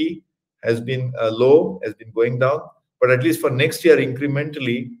GDP has been low, has been going down. But at least for next year,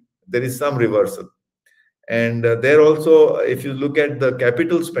 incrementally, there is some reversal. And there also, if you look at the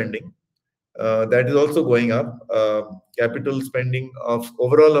capital spending, that is also going up. Capital spending of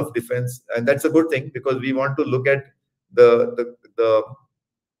overall of defense, and that's a good thing, because we want to look at the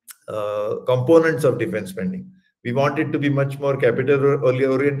components of defense spending. We want it to be much more capital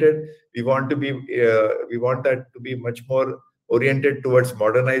oriented. We want that to be much more oriented towards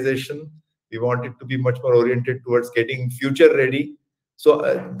modernization. We want it to be much more oriented towards getting future ready. So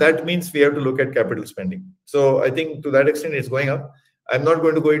that means we have to look at capital spending. So I think to that extent it's going up. I'm not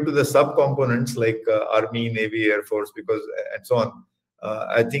going to go into the sub-components like Army, Navy, Air Force, because and so on.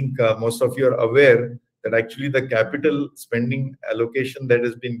 I think most of you are aware that actually the capital spending allocation that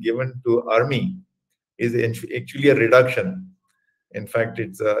has been given to Army is actually a reduction. In fact,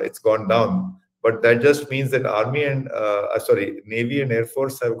 it's gone down. But that just means that Army and Navy and Air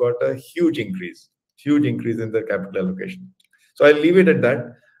Force have got a huge increase in their capital allocation. So I'll leave it at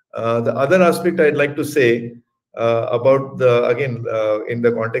that. The other aspect I'd like to say about in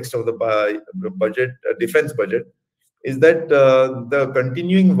the context of the budget, defense budget, is that the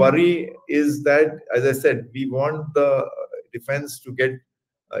continuing worry is that, as I said, we want the defense to get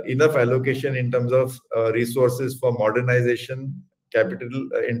enough allocation in terms of resources for modernization, capital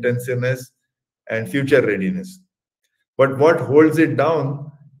intensiveness, and future readiness. But what holds it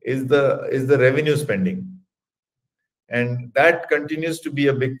down is the revenue spending. And that continues to be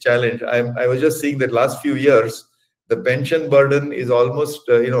a big challenge. I was just seeing that last few years, the pension burden is almost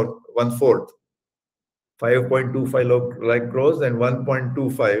 1/4, 5.25 lakh crores, and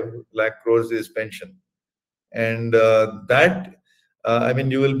 1.25 lakh crores is pension. And you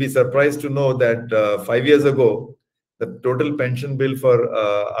will be surprised to know that 5 years ago, the total pension bill for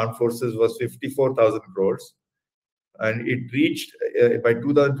armed forces was 54,000 crores. And it reached, by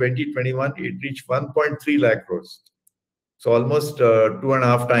 2020-21, it reached 1.3 lakh crores. So almost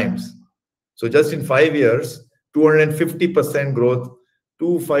 2.5 times. So just in 5 years, 250% growth,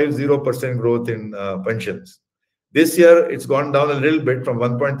 250% growth in pensions. This year, it's gone down a little bit from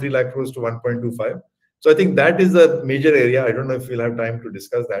 1.3 lakh crores to 1.25. So I think that is a major area. I don't know if we'll have time to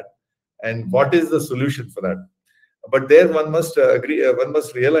discuss that. And what is the solution for that? But there one must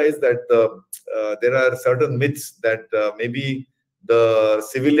realize that there are certain myths that maybe the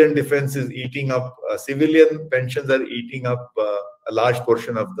civilian defense is eating up, civilian pensions are eating up a large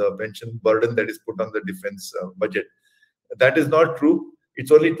portion of the pension burden that is put on the defense budget. That is not true.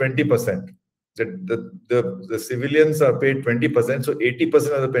 It's only 20%. The civilians are paid 20%, so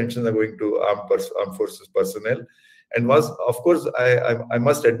 80% of the pensions are going to armed forces personnel. And of course, I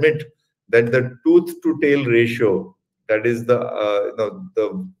must admit that the tooth to tail ratio, that is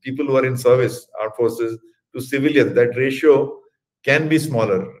the people who are in service, armed forces to civilians, that ratio can be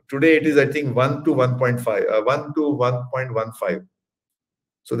smaller. Today it is, I think, 1 to 1.5, 1 to 1.15.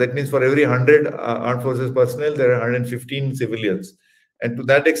 So that means for every 100 armed forces personnel, there are 115 civilians. And to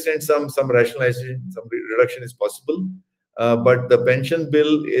that extent, some rationalization, some reduction is possible. But the pension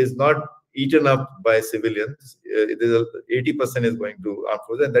bill is not eaten up by civilians. 80% is going to armed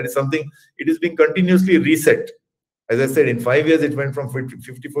forces, and that is something, it is being continuously reset. As I said, in 5 years, it went from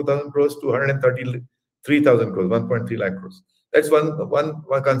 54,000 crores to 133,000 crores, 1.3 lakh crores. That's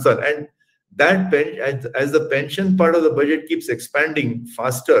one concern. And that as the pension part of the budget keeps expanding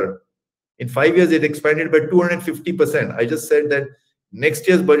faster, in 5 years, it expanded by 250%. I just said that next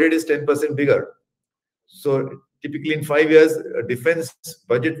year's budget is 10% bigger. So typically in 5 years, defense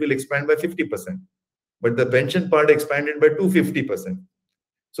budget will expand by 50%. But the pension part expanded by 250%.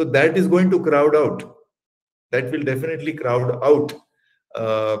 So that is going to crowd out. That will definitely crowd out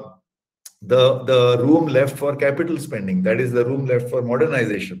the room left for capital spending. That is the room left for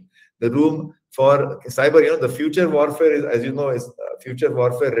modernization. The room for cyber, the future warfare is, as you know, is future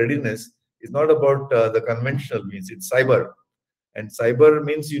warfare readiness is not about the conventional means. It's cyber. And cyber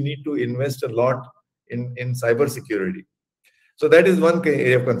means you need to invest a lot in cyber security. So that is one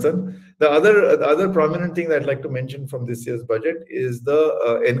area of concern. The other prominent thing that I'd like to mention from this year's budget is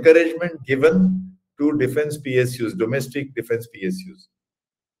the encouragement given to defense PSUs, domestic defense PSUs.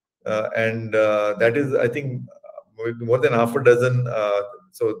 And that is, I think, more than half a dozen.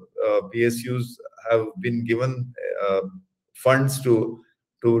 PSUs have been given funds to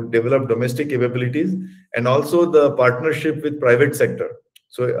develop domestic capabilities, and also the partnership with private sector.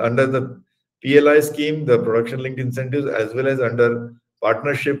 So under the PLI scheme, the production linked incentives, as well as under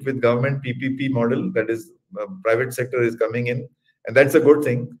partnership with government PPP model, that is private sector is coming in, and that's a good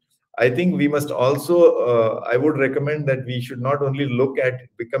thing. I think we must also, I would recommend that we should not only look at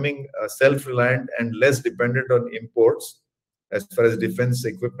becoming self-reliant and less dependent on imports as far as defense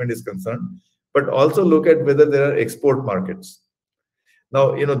equipment is concerned, but also look at whether there are export markets.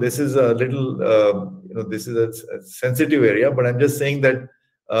 Now, this is a little, this is a sensitive area, but I'm just saying that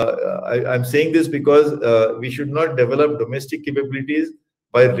I'm saying this because we should not develop domestic capabilities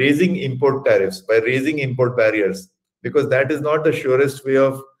by raising import tariffs, by raising import barriers, because that is not the surest way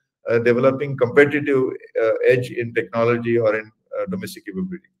of developing competitive edge in technology or in domestic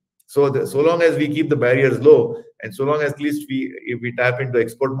capability. So, so long as we keep the barriers low, and so long as at least if we tap into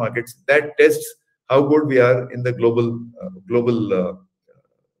export markets, that tests how good we are in the global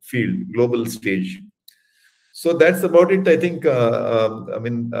field, global stage. So that's about it. I think.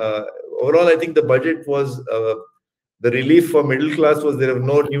 Overall, I think the budget was the relief for middle class was there were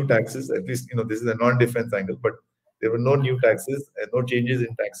no new taxes. At least this is a non-defense angle, but there were no new taxes and no changes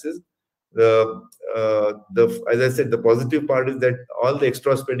in taxes. As I said, the positive part is that all the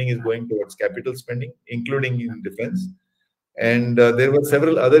extra spending is going towards capital spending, including in defense. And there were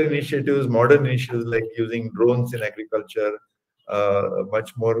several other initiatives, modern initiatives like using drones in agriculture,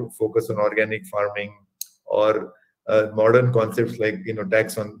 much more focus on organic farming, or modern concepts like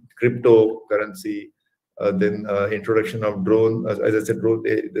tax on cryptocurrency, then introduction of drone, as I said,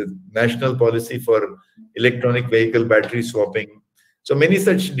 the national policy for electronic vehicle battery swapping. So many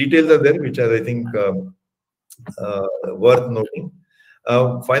such details are there, which are, I think, worth noting.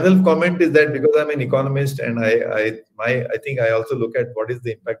 Final comment is that because I'm an economist and I think I also look at what is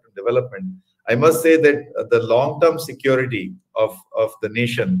the impact on development. I must say that the long-term security of the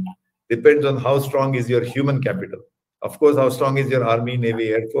nation depends on how strong is your human capital. Of course, how strong is your army, navy,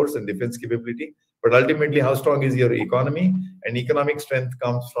 air force, and defense capability, but ultimately how strong is your economy, and economic strength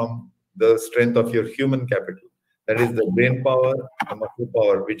comes from the strength of your human capital. That is the brain power, the muscle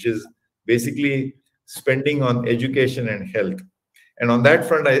power, which is basically spending on education and health. And on that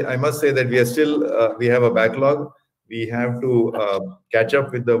front, I must say that we are still, we have a backlog. We have to catch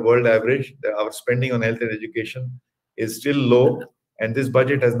up with the world average. Our spending on health and education is still low, and this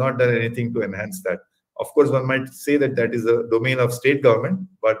budget has not done anything to enhance that. Of course, one might say that that is a domain of state government,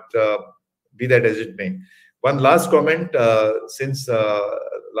 but be that as it may. One last comment, since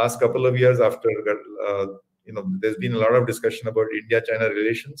last couple of years after, there's been a lot of discussion about India-China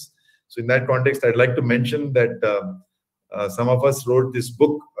relations. So in that context, I'd like to mention that some of us wrote this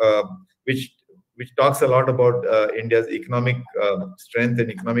book, which talks a lot about India's economic strength and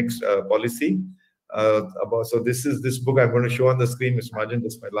economic policy. So this book I'm going to show on the screen, Mr. Majan,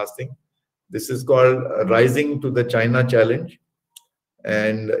 this is my last thing. This is called Rising to the China Challenge,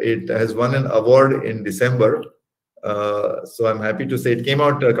 and it has won an award in December. So I'm happy to say it came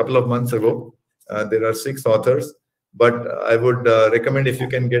out a couple of months ago. There are 6 authors, but I would recommend if you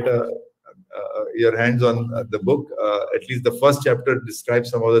can get your hands on the book. At least the first chapter describes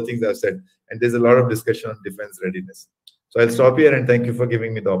some of the things I've said, and there's a lot of discussion on defense readiness. So I'll stop here and thank you for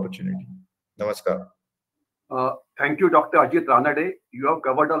giving me the opportunity. Namaskar. Thank you, Dr. Ajit Ranade. You have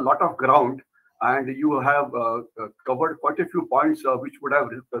covered a lot of ground, and you have covered quite a few points which would have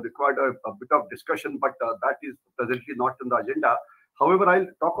required a bit of discussion, but that is presently not on the agenda. However, I'll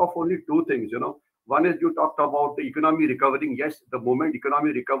talk of only 2 things. One is you talked about the economy recovering. Yes, the moment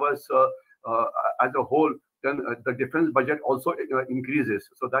economy recovers as a whole, then the defense budget also increases.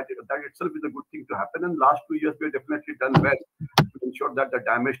 So that itself is a good thing to happen. And last 2 years, we have definitely done well to ensure that the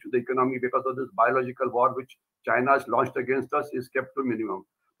damage to the economy because of this biological war which China has launched against us is kept to minimum.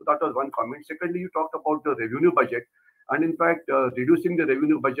 So that was one comment. Secondly, you talked about the revenue budget. And in fact, reducing the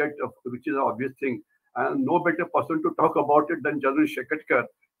revenue budget, which is an obvious thing, and no better person to talk about it than General Shekhar.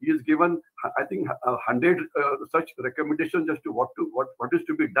 He has given, I think, 100 such recommendations as to what is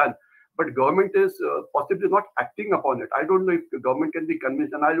to be done. But government is possibly not acting upon it. I don't know if the government can be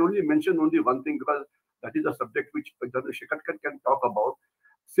convinced. And I'll only mention only one thing because that is a subject which General Shekhar can talk about.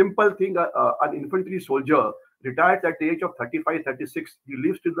 Simple thing, an infantry soldier retired at the age of 35, 36. He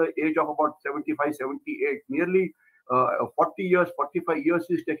lives to the age of about 75, 78. Nearly 40 years, 45 years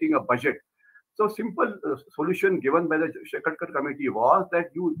he's taking a budget. So simple solution given by the Shekhar committee was that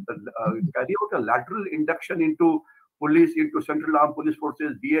you carry out a lateral induction into police, into Central Armed Police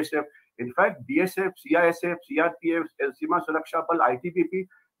Forces, BSF. In fact, BSF, CISF, CRPF, Seema Suraksha Bal, ITBP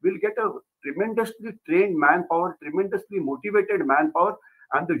will get a tremendously trained manpower, tremendously motivated manpower,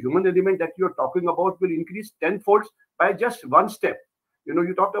 and the human element that you're talking about will increase tenfold by just one step.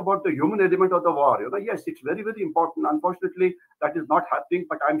 You talked about the human element of the war. Yes, it's very, very important. Unfortunately, that is not happening,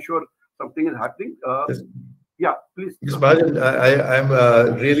 but I'm sure something is happening. Yes. Yeah, please. Mr. Majan,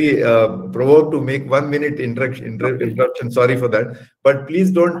 I'm really provoked to make 1 minute interruption. Sorry for that. But please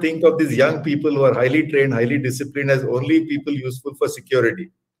don't think of these young people who are highly trained, highly disciplined as only people useful for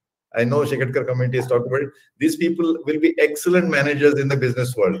security. I know Shekhar committee has talked about it. These people will be excellent managers in the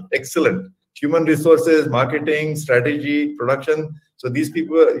business world. Excellent. Human resources, marketing, strategy, production. So these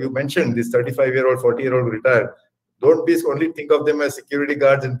people, you mentioned, this 35-year-old, 40-year-old retired. Don't please only think of them as security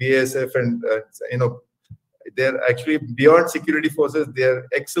guards and BASF and, they're actually beyond security forces. They're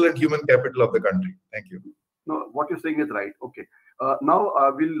excellent human capital of the country. Thank you. No, what you're saying is right. Okay. Now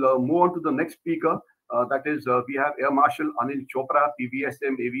we'll move on to the next speaker. That is, we have Air Marshal Anil Chopra,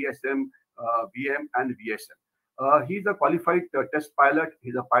 PVSM, AVSM, VM, and VSM. He's a qualified test pilot.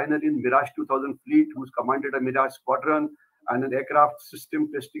 He's a pioneer in Mirage 2000 fleet, who's commanded a Mirage squadron and an aircraft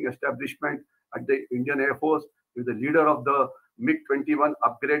system testing establishment at the Indian Air Force. He's the leader of the MiG-21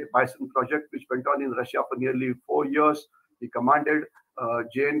 upgrade Bison project, which went on in Russia for nearly 4 years. He commanded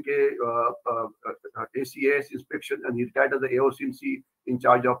J&K ACAS inspection, and he retired as the AOC in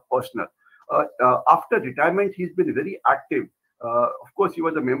charge of personnel. After retirement, he's been very active. Of course, he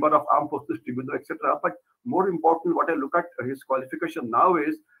was a member of Armed Forces Tribunal, etc. But more important, what I look at his qualification now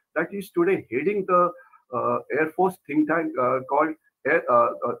is that he's today heading the Air Force think tank called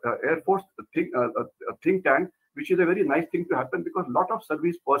Air Force think tank, which is a very nice thing to happen, because a lot of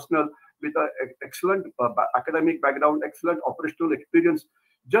service personnel with an excellent academic background, excellent operational experience,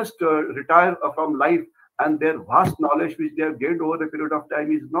 just retire from life, and their vast knowledge which they have gained over a period of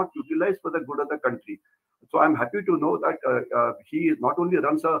time is not utilized for the good of the country. So I'm happy to know that he not only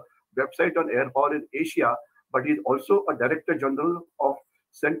runs a website on air power in Asia, but he's also a Director General of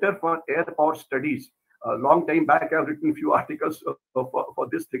Center for Air Power Studies. A long time back, I've written a few articles for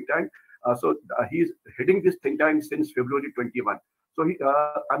this think tank. So he's heading this think tank since February 21. So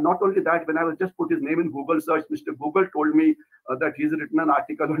and not only that, when I was just put his name in Google search, Mr. Google told me that he's written an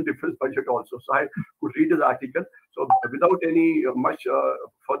article on defense budget also. So I could read his article. So without any much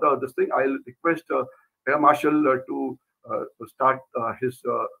further this thing, I'll request Air Marshal to start his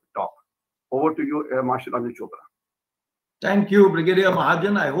talk. Over to you, Air Marshal Anil Chopra. Thank you, Brigadier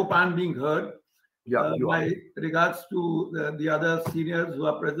Mahajan. I hope I'm being heard. Yeah, my regards to the other seniors who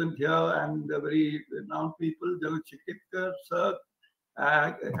are present here and the very renowned people, General Chikitker, sir,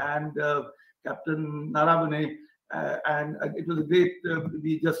 and Captain Naravane. And it was great.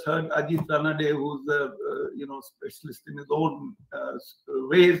 We just heard Ajit Ranade, who's a specialist in his own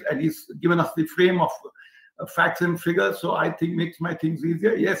ways, and he's given us the frame of facts and figures. So I think makes my things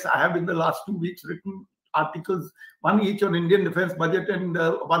easier. Yes, I have in the last 2 weeks written articles, one each on Indian defense budget and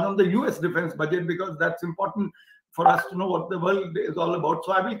one on the US defense budget, because that's important for us to know what the world is all about.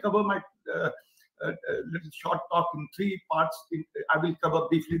 So I will cover my little short talk in 3 parts. I will cover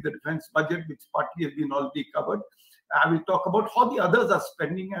briefly the defense budget, which partly has been already covered. I will talk about how the others are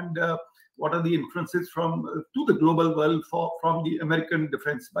spending and what are the inferences to the global world from the American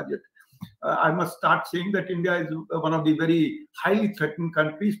defense budget. I must start saying that India is one of the very highly threatened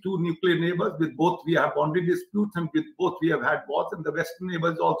countries, 2 nuclear neighbors. With both we have boundary disputes, and with both we have had wars, and the Western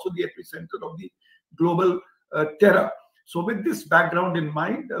neighbor is also the epicenter of the global terror. So with this background in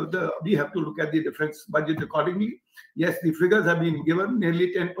mind, we have to look at the defense budget accordingly. Yes, the figures have been given,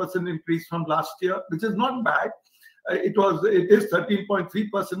 nearly 10% increase from last year, which is not bad. It is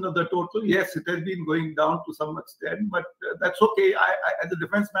 13.3% of the total. Yes, it has been going down to some extent, but that's okay. As a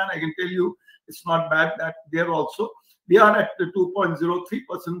defense man, I can tell you it's not bad that there also. We are at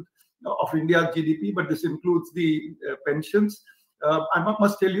 2.03% of India's GDP, but this includes the pensions. I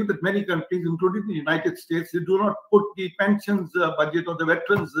must tell you that many countries, including the United States, they do not put the pensions budget or the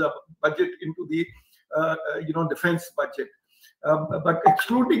veterans budget into the defense budget. But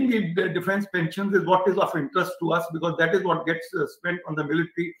excluding the defense pensions is what is of interest to us, because that is what gets spent on the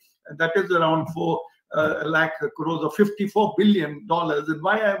military. And that is around 4 lakh crores or $54 billion. And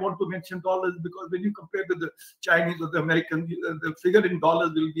why I want to mention dollars, because when you compare with the Chinese or the Americans, the figure in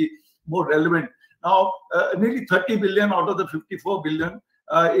dollars will be more relevant. Now, nearly 30 billion out of the 54 billion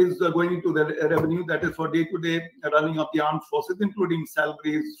is going into the revenue that is for day-to-day running of the armed forces, including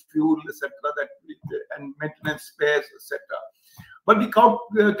salaries, fuel, etc., and maintenance spares, etc. But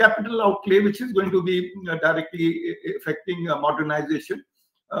the capital outlay, which is going to be directly affecting modernization,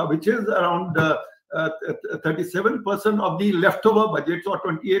 which is around 37% of the leftover budget, or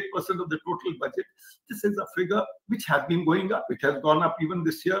 28% of the total budget. This is a figure which has been going up. It has gone up even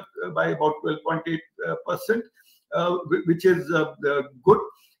this year by about 12.8%, which is good.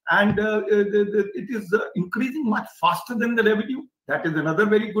 And it is increasing much faster than the revenue. That is another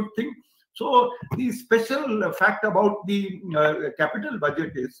very good thing. So the special fact about the capital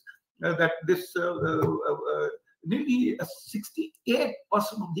budget is that this nearly 68%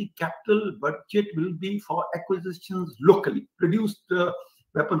 of the capital budget will be for acquisitions locally produced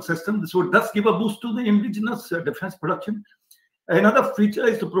weapon systems. So it does give a boost to the indigenous defense production. Another feature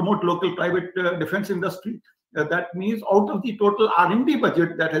is to promote local private defense industry. That means out of the total R&D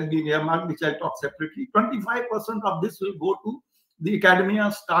budget that has been earmarked, which I'll talk separately, 25% of this will go to the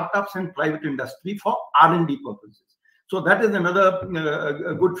academia, startups, and private industry for R&D purposes. So that is another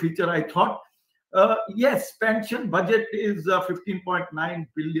good feature, I thought. Yes, pension budget is 15.9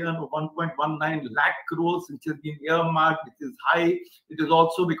 billion or 1.19 lakh crores, which has been earmarked, which is high. It is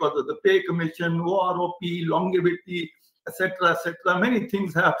also because of the pay commission, OROP, longevity, etc., etc. Many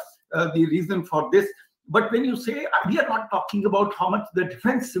things have the reason for this. But when you say, we are not talking about how much the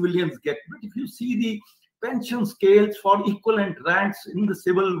defense civilians get, but if you see the pension scales for equivalent ranks in the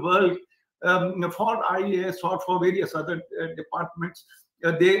civil world, for IAS or for various other departments,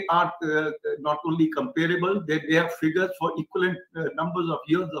 they are not only comparable, they have figures for equivalent numbers of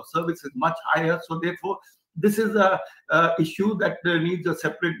years of service is much higher. So therefore, this is a issue that needs a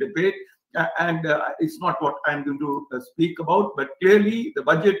separate debate. And it's not what I'm going to speak about, but clearly the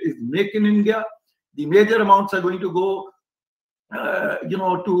budget is Make in India. The major amounts are going to go,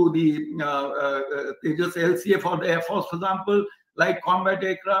 to the Tejas LCA for the Air Force, for example, like combat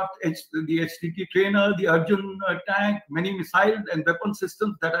aircraft, the HTT trainer, the Arjun tank, many missiles and weapon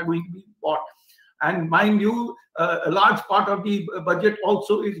systems that are going to be bought. And mind you, a large part of the budget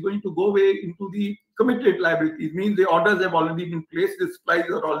also is going to go away into the committed liabilities. Means the orders have already been placed, the supplies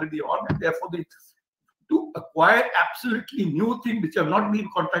are already on, and therefore to acquire absolutely new things which have not been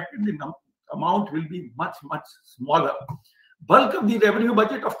contracted, the amount will be much, much smaller. Bulk of the revenue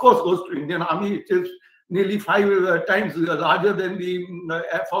budget, of course, goes to Indian Army. It is nearly 5 times larger than the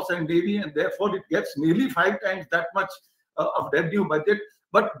Air Force and Navy, and therefore it gets nearly 5 times that much of revenue budget.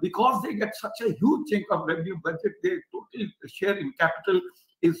 But because they get such a huge chunk of revenue budget, their total share in capital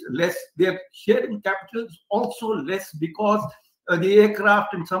is less. Their share in capital is also less because the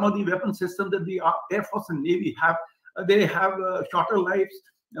aircraft and some of the weapon systems that the Air Force and Navy have, they have shorter lives.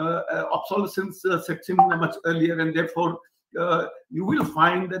 Obsolescence sets in much earlier, and therefore you will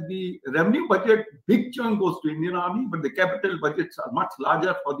find that the revenue budget, big chunk goes to Indian Army, but the capital budgets are much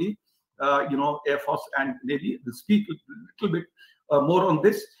larger for the Air Force and Navy. We'll speak a little bit more on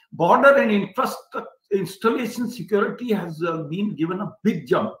this. Border and infrastructure installation security has been given a big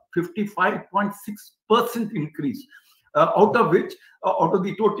jump, 55.6% increase, out of which, out of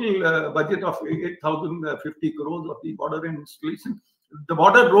the total budget of 8,050 crores of the border and installation, the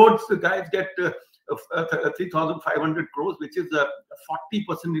border roads, the guys get 3,500 crores, which is a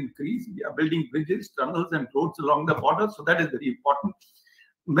 40% increase. We are building bridges, tunnels, and roads along the border, so that is very important.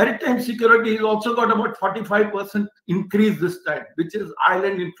 Maritime security has also got about 45% increase this time, which is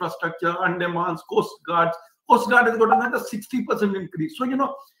island infrastructure, Andamans, Coast Guards. Coast Guard has got another 60% increase. So,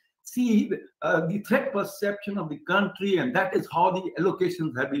 see the threat perception of the country, and that is how the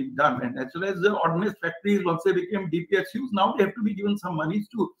allocations have been done. And as well as the ordnance factories, once they became DPSUs, now they have to be given some money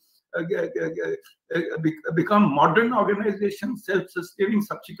to become modern organizations, self-sustaining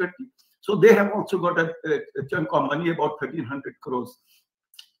subsequently. So they have also got a chunk of money, about 1,300 crores.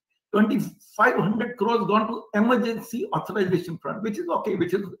 2,500 crores gone to emergency authorization fund, which is okay,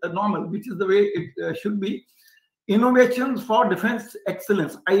 which is normal, which is the way it should be. Innovations for Defense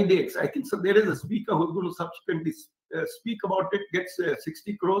Excellence, IDEX. I think so. There is a speaker who is going to subsequently speak about it, gets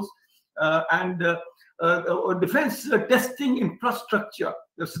 60 crores. Defense testing infrastructure,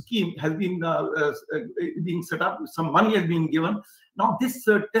 the scheme has been being set up. Some money has been given. Now this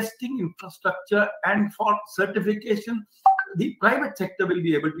testing infrastructure and for certification, the private sector will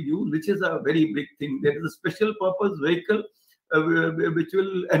be able to use, which is a very big thing. There is a special purpose vehicle which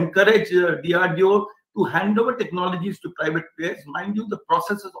will encourage DRDO to hand over technologies to private players. Mind you, the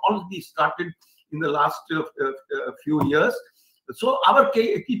process has already started in the last few years. So our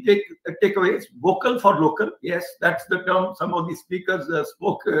key takeaways: vocal for local. Yes, that's the term some of the speakers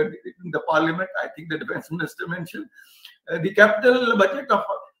spoke in the parliament. I think the defense minister mentioned. The capital budget of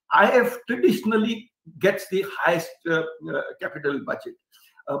IF traditionally gets the highest capital budget.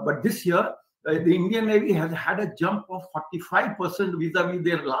 But this year, the Indian Navy has had a jump of 45% vis-a-vis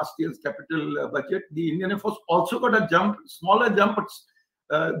their last year's capital budget. The Indian Air Force also got a jump, smaller jump, but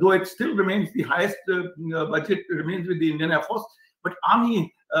though it still remains the highest budget remains with the Indian Air Force. But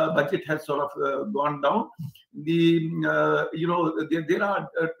Army budget has sort of gone down. There are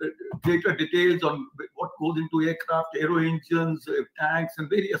greater details on what goes into aircraft, aero engines, tanks, and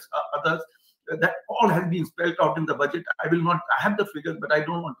various others. That all has been spelled out in the budget. I will not, I have the figures, but I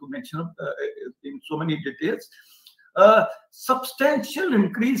don't want to mention them in so many details. Substantial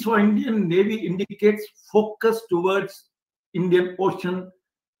increase for Indian Navy indicates focus towards Indian Ocean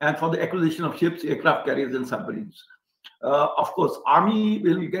and for the acquisition of ships, aircraft carriers, and submarines. Of course, Army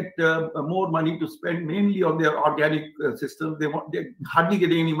will get more money to spend mainly on their organic systems. They're hardly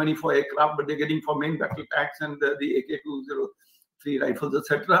getting any money for aircraft, but they're getting for main battle tanks and the AK-203 rifles,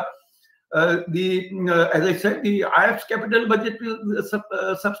 etc. As I said, the IF's capital budget will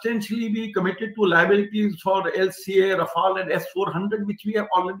substantially be committed to liabilities for LCA, Rafale, and S-400, which we have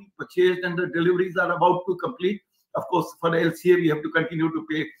already purchased, and the deliveries are about to complete. Of course, for the LCA, we have to continue to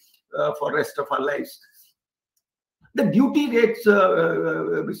pay for the rest of our lives. The duty rates,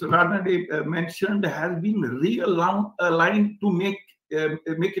 Mr. Ranade mentioned, has been realigned to make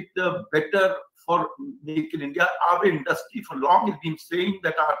it better for Make in India. Our industry for long has been saying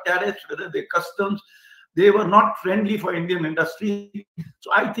that our tariffs, whether they're customs, they were not friendly for Indian industry.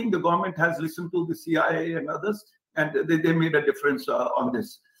 So I think the government has listened to the CIA and others, and they made a difference on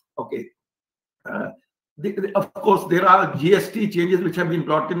this. Okay. Of course, there are GST changes which have been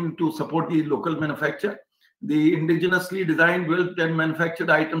brought in to support the local manufacture. The indigenously designed, built, and manufactured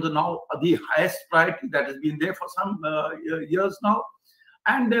items are now the highest priority that has been there for some years now.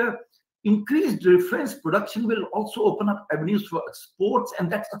 And increased defense production will also open up avenues for exports,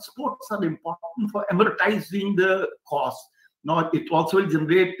 and that exports are important for amortizing the cost. Now, it also will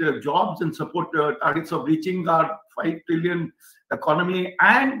generate jobs and support targets of reaching our 5 trillion economy,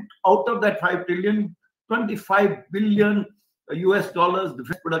 and out of that 5 trillion, 25 billion US dollars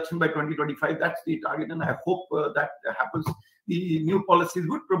defense production by 2025. That's the target, and I hope that happens. The new policies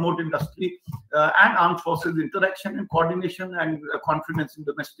would promote industry and armed forces interaction and coordination and confidence in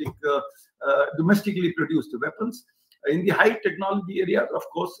domestically produced weapons. In the high technology areas, of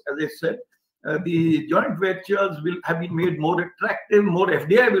course, as I said, the joint ventures will have been made more attractive. More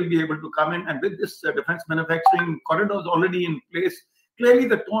FDI will be able to come in, and with this defense manufacturing corridors already in place, clearly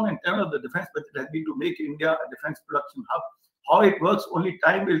the tone and tenor of the defense budget has been to make India a defense production hub. How it works, only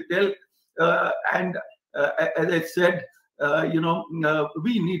time will tell. And as I said,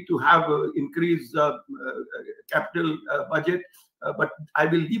 we need to have increased capital budget, but I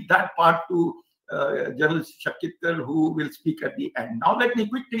will leave that part to General Shakitkar, who will speak at the end. Now, let me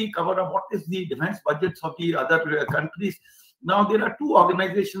quickly cover up what is the defense budgets of the other countries. Now, there are two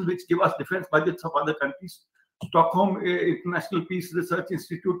organizations which give us defense budgets of other countries: Stockholm International Peace Research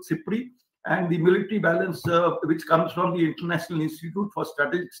Institute, SIPRI, and the military balance, which comes from the International Institute for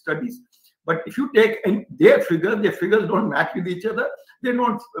Strategic Studies. But if you take their figures don't match with each other. They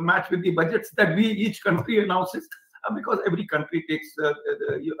don't match with the budgets that each country announces, because every country takes,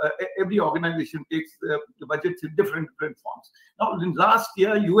 every organization takes the budgets in different forms. Now, in last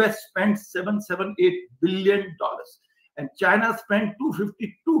year, US spent $778 billion, and China spent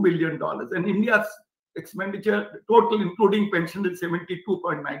 $252 billion, and India's expenditure total including pension is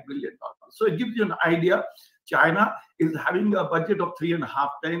 $72.9 billion. So it gives you an idea. China is having a budget of 3.5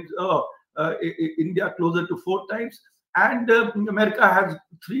 times, India closer to 4 times, and America has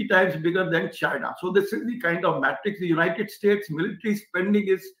 3 times bigger than China. So this is the kind of matrix. The United States military spending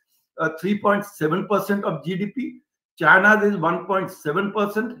is 3.7% of GDP. China's is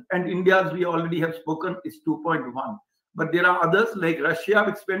 1.7%, and India's, we already have spoken, is 2.1%. But there are others like Russia,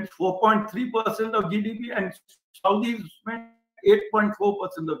 which spends 4.3% of GDP, and Saudis spend 8.4%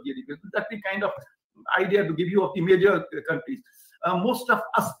 of GDP. So that's the kind of idea to give you of the major countries. Most of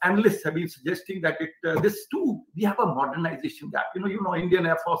us analysts have been suggesting that this too, we have a modernization gap. Indian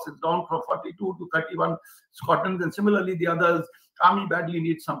Air Force is down from 42 to 31 squadrons, and similarly the others. Army badly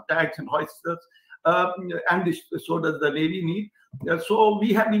needs some tanks and hoisters, and so does the Navy need. So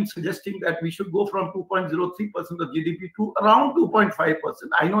we have been suggesting that we should go from 2.03% of GDP to around 2.5%.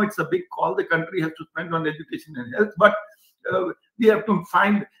 I know it's a big call. The country has to spend on education and health, but we have to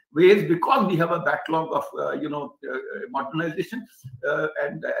find ways, because we have a backlog of modernization,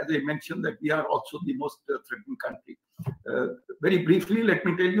 and as I mentioned, that we are also the most threatened country. Very briefly, let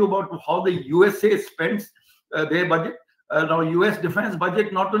me tell you about how the USA spends their budget. Now, US defense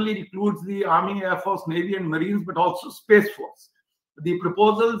budget not only includes the Army, Air Force, Navy, and Marines, but also Space Force. The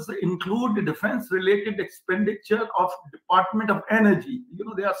proposals include the defense-related expenditure of Department of Energy.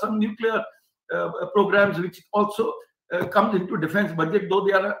 There are some nuclear programs which also comes into defense budget, though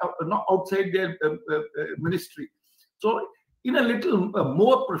they are not outside their ministry. So, in a little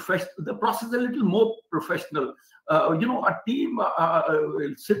more professional, the process is a little more professional. A team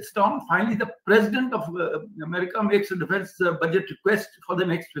sits down. Finally, the president of America makes a defense budget request for the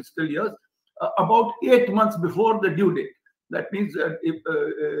next fiscal year about 8 months before the due date. That means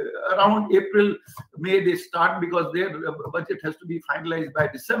around April, May they start, because their budget has to be finalized by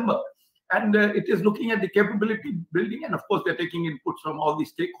December. And it is looking at the capability building, and of course they're taking inputs from all the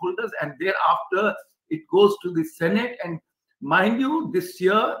stakeholders, and thereafter it goes to the Senate. And mind you, this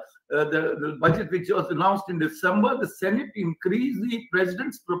year, the budget which was announced in December, the Senate increased the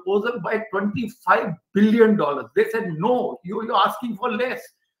president's proposal by $25 billion. They said, no, you're asking for less,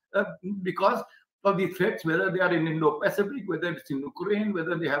 because of the threats, whether they are in Indo-Pacific, whether it's in Ukraine,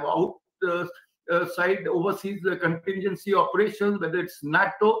 whether they have side, overseas contingency operations, whether it's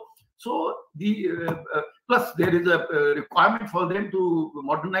NATO. So plus there is a requirement for them to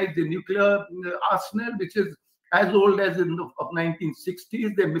modernize the nuclear arsenal, which is as old as of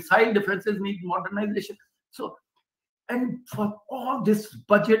 1960s. Their missile defenses need modernization. So, and for all this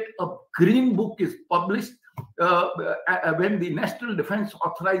budget, a green book is published when the National Defense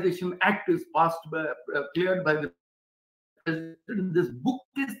Authorization Act is passed, cleared by the president. This book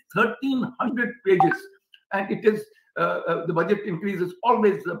is 1,300 pages, and it is the budget increase is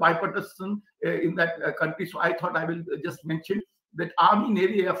always bipartisan in that country. So I thought I will just mention that Army,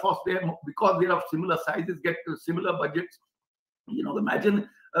 Navy, Air Force, because they are of similar sizes, get similar budgets. You know, imagine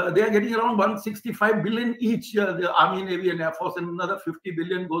they are getting around 165 billion each, the Army, Navy, and Air Force, and another 50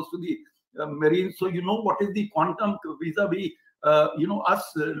 billion goes to the Marines. So you know what is the quantum vis-a-vis, you know,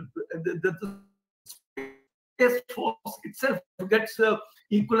 us. The Space Force itself gets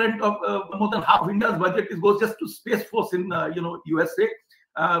equivalent of more than half India's budget goes just to Space Force in you know, USA.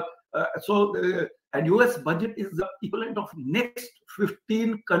 And US budget is the equivalent of next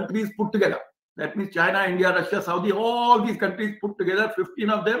 15 countries put together. That means China, India, Russia, Saudi, all these countries put together, 15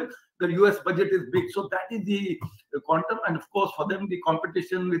 of them, the US budget is big. So that is the quantum. And of course, for them, the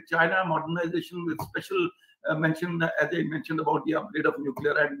competition with China, modernization with special mention, as I mentioned about the upgrade of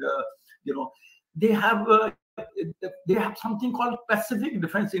nuclear, and you know, they have something called Pacific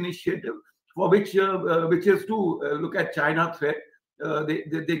Defense Initiative, for which is to look at China threat.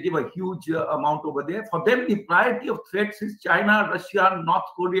 They give a huge amount over there. For them, the priority of threats is China, Russia, North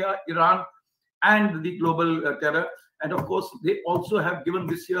Korea, Iran, and the global terror. And of course, they also have given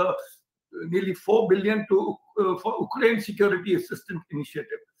this year nearly 4 billion to for Ukraine Security Assistance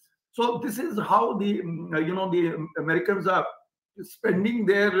Initiative. So this is how the you know, the Americans are spending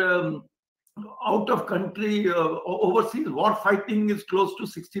their out of country overseas war fighting is close to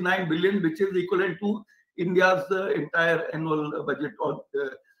 69 billion, which is equivalent to India's entire annual budget, or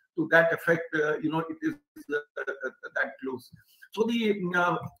to that effect. You know, it is that close. So the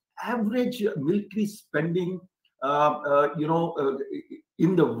average military spending, you know,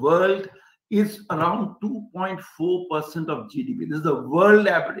 in the world is around 2.4% of GDP. This is the world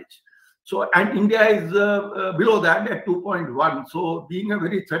average. So, and India is below that at 2.1. So, being a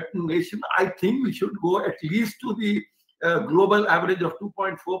very threatened nation, I think we should go at least to the global average of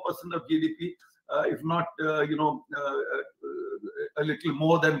 2.4% of GDP, if not, you know, a little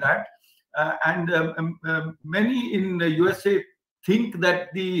more than that. Many in the USA think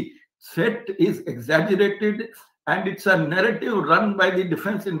that the threat is exaggerated, and it's a narrative run by the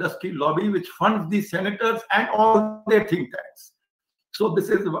defense industry lobby, which funds the senators and all their think tanks. So this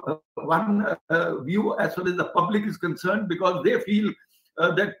is one view as far as the public is concerned, because they feel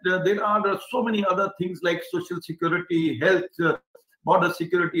that there are so many other things like social security, health, border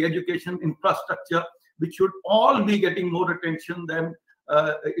security, education, infrastructure, which should all be getting more attention than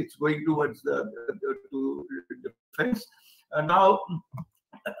it's going towards to defense. Now,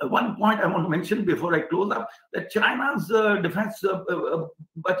 one point I want to mention before I close up, that China's defense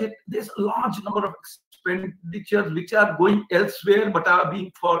budget, there's a large number of expenditures which are going elsewhere but are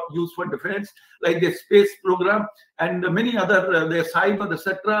being used for defense, like the space program and many other, their cyber,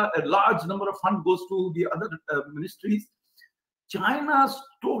 etc. A large number of funds goes to the other ministries. China's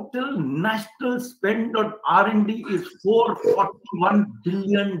total national spend on R&D is $441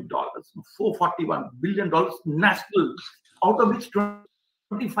 billion. $441 billion national, out of which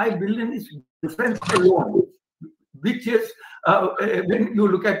 25 billion is defense alone, which is when you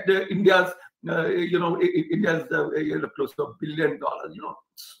look at India's, you know, India's close to $1 billion. You know,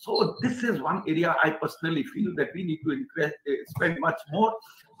 so this is one area I personally feel that we need to spend much more.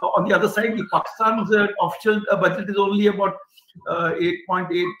 On the other side, the Pakistan's official budget is only about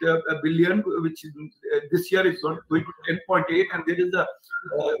 8.8 billion, which this year is going to 10.8, and there is a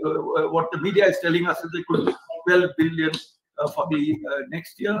what the media is telling us is it could be 12 billion for the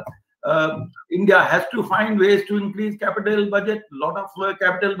next year. India has to find ways to increase capital budget. A lot of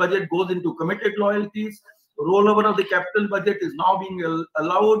capital budget goes into committed loyalties. Rollover of the capital budget is now being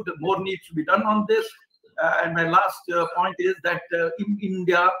allowed. More needs to be done on this. And my last point is that in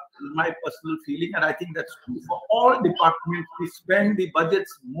India, my personal feeling, and I think that's true for all departments, we spend the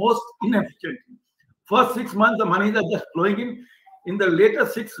budgets most inefficiently. First 6 months, the monies are just flowing in. In the later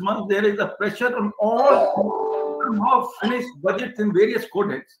 6 months, there is a pressure on all somehow finished budgets in various code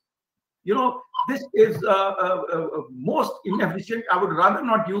heads. You know, this is most inefficient. I would rather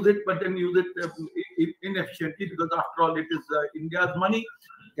not use it, but then use it inefficiently, because after all, it is India's money.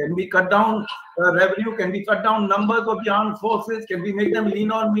 Can we cut down revenue? Can we cut down numbers of the armed forces? Can we make them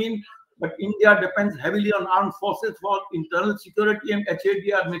lean or mean? But India depends heavily on armed forces for internal security and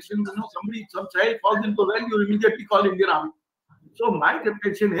HADR missions. You know, some child falls into well, you immediately call Indian Army. So my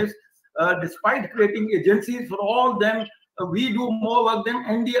contention is, despite creating agencies for all them, we do more work than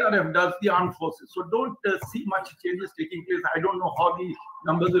NDRF does, the armed forces. So don't see much changes taking place. I don't know how the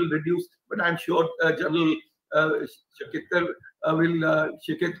numbers will reduce, but I'm sure General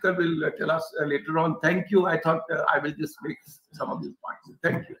Shekhar will tell us later on. Thank you. I thought I will just make some of these points.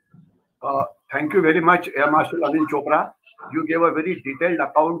 Thank you. Thank you very much, Air Marshal Anil Chopra. You gave a very detailed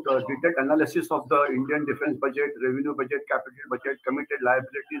account, detailed analysis of the Indian defense budget, revenue budget, capital budget, committed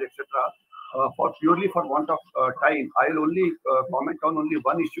liabilities, etc. Purely for want of time, I'll only comment on only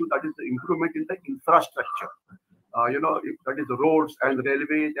one issue, that is the improvement in the infrastructure. That is roads and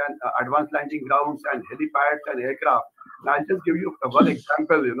railways and advanced landing grounds and helipads and aircraft. And I'll just give you one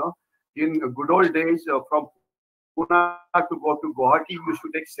example. In good old days, from Pune to go to Guwahati used to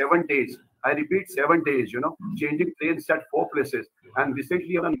take 7 days. I repeat, 7 days, changing trains at 4 places. And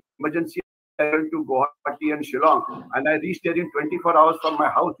recently on an emergency, I went to Guwahati and Shillong, and I reached there in 24 hours from my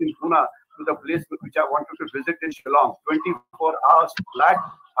house in Pune to the place which I wanted to visit in Shillong. 24 hours flat,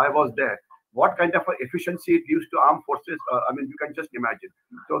 I was there. What kind of efficiency it gives to armed forces, you can just imagine.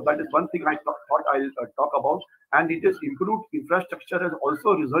 So that is one thing I thought I'll talk about. And it is improved infrastructure has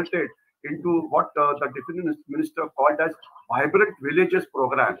also resulted into what the Defense Minister called as Vibrant Villages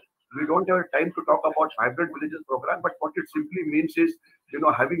program. We don't have time to talk about Vibrant Villages program, but what it simply means is,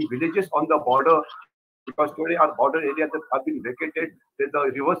 having villages on the border, because today our border areas have been vacated. There's a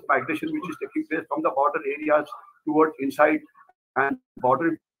reverse migration which is taking place from the border areas towards inside, and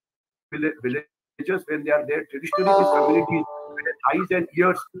border villages, when they are there, traditionally these communities were the eyes and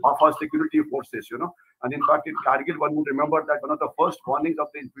ears of our security forces, And in fact, in Kargil, one would remember that one of the first warnings of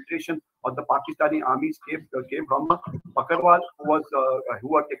the infiltration of the Pakistani armies came from Bakarwal,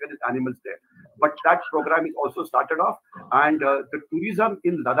 who had taken his animals there. But that program is also started off, and the tourism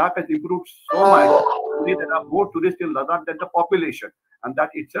in Ladakh has improved so much. There are more tourists in Ladakh than the population, and that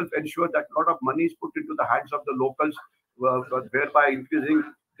itself ensures that a lot of money is put into the hands of the locals, thereby increasing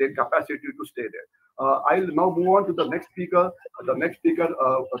their capacity to stay there. I'll now move on to the next speaker. The next speaker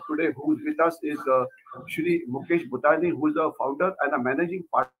today who is with us is Shri Mukesh Bhutani, who is a founder and a managing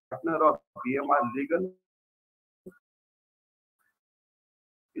partner of BMR Legal.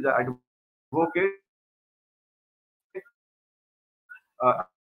 He's an advocate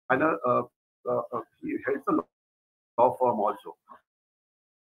and he heads a law firm also.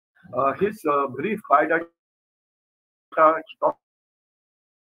 His brief biodata talks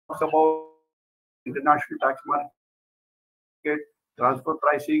about international tax market, transfer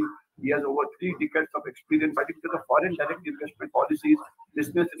pricing. He has over 3 decades of experience fighting to the foreign direct investment policies,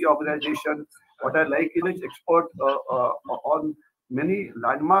 business reorganization. What I like is his expert on many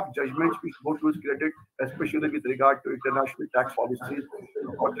landmark judgments which go to his credit, especially with regard to international tax policies,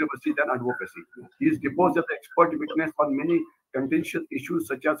 controversies, and advocacy. He is deposed as an expert witness on many contentious issues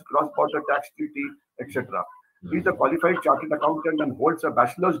such as cross-border tax treaty, etc. He is a qualified chartered accountant and holds a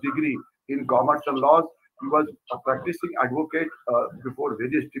bachelor's degree in commerce and laws. He was a practicing advocate before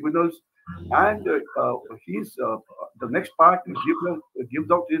various tribunals, and the next part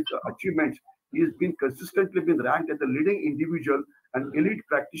gives out his achievements. He has been consistently ranked as a leading individual, an elite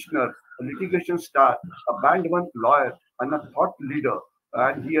practitioner, a litigation star, a band one lawyer, and a thought leader.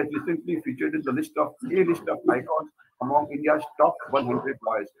 And he has recently featured in the list of icons among India's top 100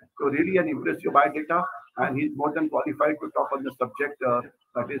 lawyers. So really an impressive biodata, and he's more than qualified to talk on the subject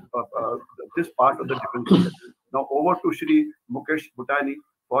that is this part of the defense. Now over to Shri Mukesh Bhutani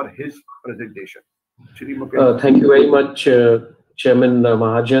for his presentation. Shri Mukesh. Thank you very much, Chairman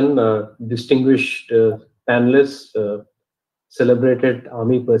Mahajan, distinguished panelists, celebrated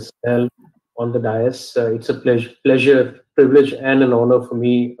army personnel on the dais. It's a pleasure, privilege, and an honor for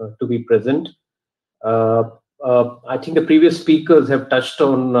me to be present. I think the previous speakers have touched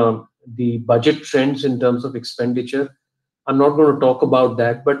on the budget trends in terms of expenditure. I'm not going to talk about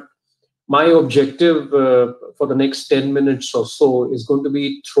that, but my objective for the next 10 minutes or so is going to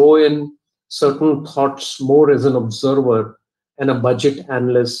be throw in certain thoughts more as an observer and a budget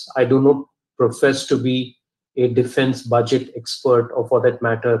analyst. I do not profess to be a defense budget expert, or for that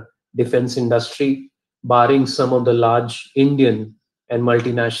matter, defense industry, barring some of the large Indian and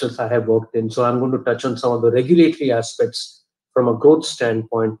multinationals I have worked in. So I'm going to touch on some of the regulatory aspects from a growth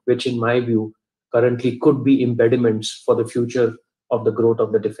standpoint, which in my view currently could be impediments for the future of the growth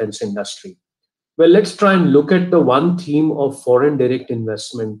of the defense industry. Well, let's try and look at the one theme of foreign direct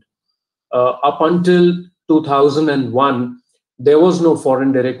investment. Up until 2001, there was no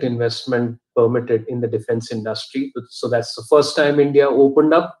foreign direct investment permitted in the defense industry. So that's the first time India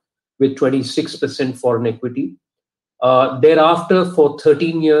opened up with 26% foreign equity. Thereafter, for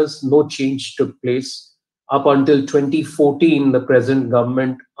 13 years, no change took place. Up until 2014, the present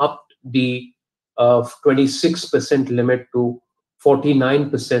government upped the 26% limit to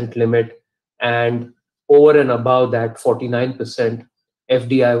 49% limit, and over and above that 49%,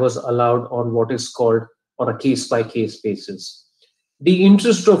 FDI was allowed on what is called on a case-by-case basis. The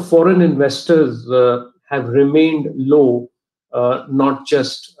interest of foreign investors have remained low, not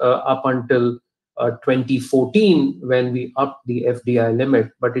just up until 2014 when we upped the FDI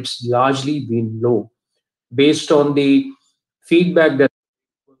limit, but it's largely been low. Based on the feedback that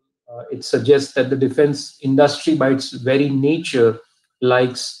it suggests that the defense industry by its very nature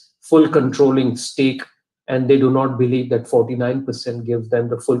likes full controlling stake, and they do not believe that 49% gives them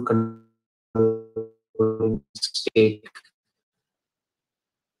the full controlling stake.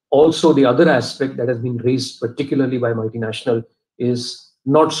 Also, the other aspect that has been raised particularly by multinational is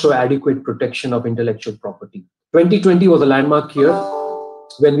not so adequate protection of intellectual property. 2020 was a landmark year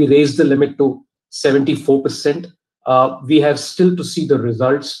when we raised the limit to 74%. We have still to see the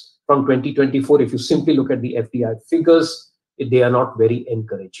results from 2024. If you simply look at the FDI figures, they are not very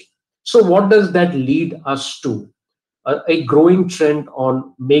encouraging. So what does that lead us to? A growing trend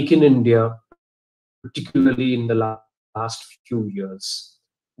on Make in India, particularly in the last few years.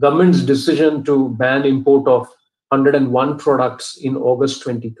 Government's decision to ban import of 101 products in August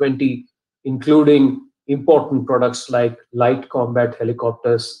 2020, including important products like light combat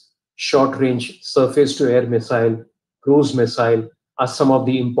helicopters, short-range surface-to-air missile, cruise missile, are some of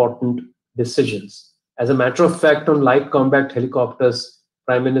the important decisions. As a matter of fact, on light combat helicopters,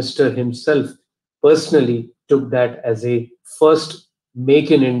 Prime Minister himself personally took that as a first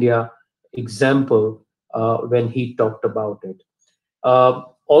Make in India example when he talked about it.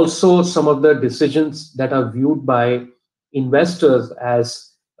 Also, some of the decisions that are viewed by investors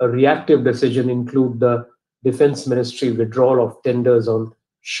as a reactive decision include the Defense Ministry withdrawal of tenders on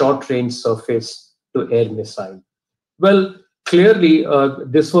short-range surface-to-air missile. Well, clearly,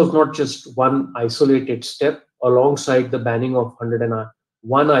 this was not just one isolated step. Alongside the banning of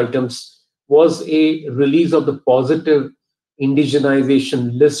 101 items was a release of the positive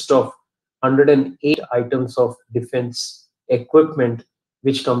indigenization list of 108 items of defense equipment,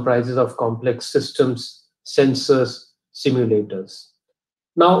 which comprises of complex systems, sensors, simulators.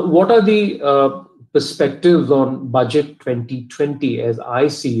 Now, what are the perspectives on Budget 2020 as I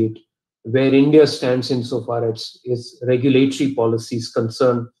see it, where India stands insofar as its regulatory policy is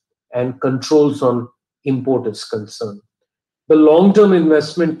concerned and controls on import is concerned? The long-term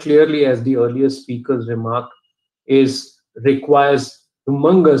investment, clearly, as the earlier speakers remarked, requires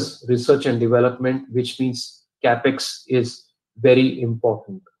humongous research and development, which means CapEx is very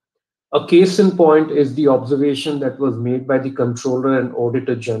important. A case in point is the observation that was made by the Controller and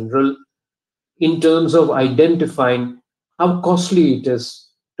Auditor General in terms of identifying how costly it is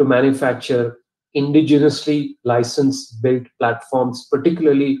to manufacture indigenously licensed built platforms,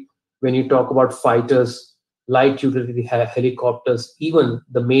 particularly when you talk about fighters, light utility helicopters, even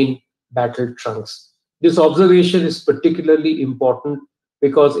the main battle trunks. This observation is particularly important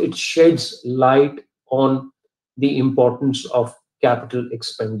because it sheds light on the importance of capital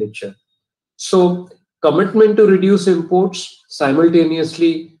expenditure. So, commitment to reduce imports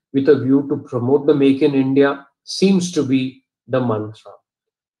simultaneously with a view to promote the Make in India seems to be the mantra.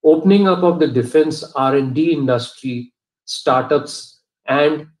 Opening up of the defense R&D industry, startups,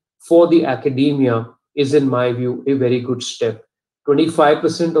 and for the academia is, in my view, a very good step.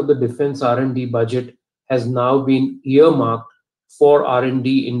 25% of the defense R&D budget has now been earmarked for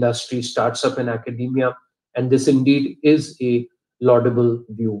R&D industry, starts up in academia, and this indeed is a laudable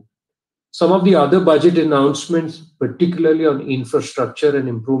view. Some of the other budget announcements, particularly on infrastructure and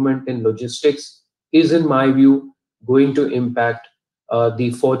improvement in logistics, is, in my view, going to impact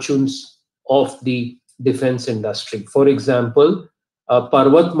the fortunes of the defense industry. For example,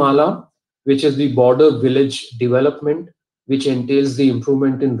 Parvatmala, which is the border village development, which entails the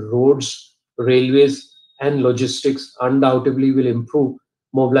improvement in roads, railways, and logistics, undoubtedly will improve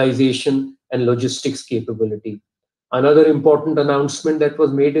mobilization and logistics capability. Another important announcement that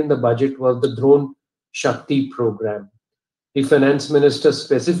was made in the budget was the Drone Shakti program. The finance minister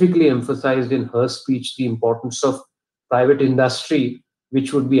specifically emphasized in her speech the importance of private industry,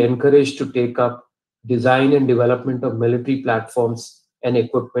 which would be encouraged to take up design and development of military platforms and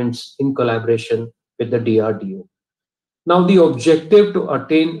equipments in collaboration with the DRDO. Now, the objective to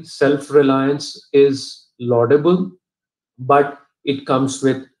attain self-reliance is laudable, but it comes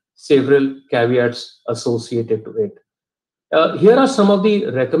with several caveats associated to it. Here are some of the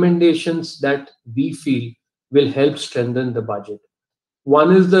recommendations that we feel will help strengthen the budget.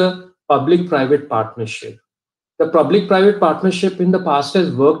 One is the public-private partnership. The public-private partnership in the past has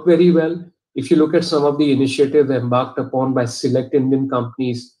worked very well. If you look at some of the initiatives embarked upon by select Indian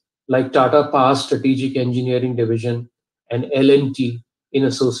companies like Tata Power Strategic Engineering Division and L&T in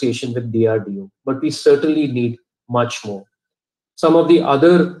association with DRDO, but we certainly need much more. Some of the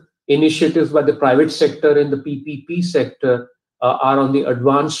other initiatives by the private sector in the PPP sector are on the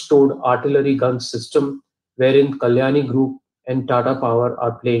Advanced Towed Artillery Gun System, wherein Kalyani Group and Tata Power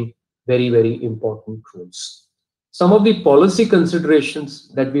are playing very, very important roles. Some of the policy considerations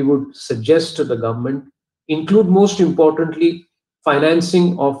that we would suggest to the government include, most importantly,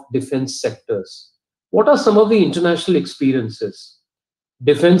 financing of defense sectors. What are some of the international experiences?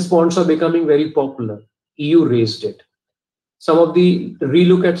 Defense bonds are becoming very popular. EU raised it.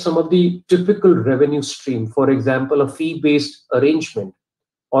 Relook at some of the typical revenue stream, for example, a fee-based arrangement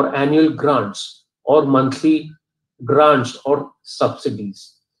or annual grants or monthly grants or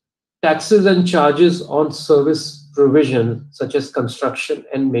subsidies. Taxes and charges on service provision such as construction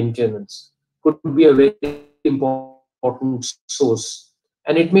and maintenance could be a very important source,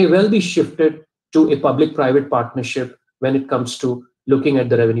 and it may well be shifted to a public-private partnership when it comes to looking at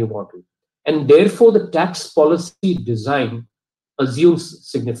the revenue model. And therefore, the tax policy design assumes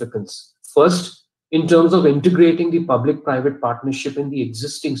significance. First, in terms of integrating the public-private partnership in the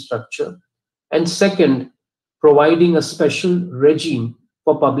existing structure, and second, providing a special regime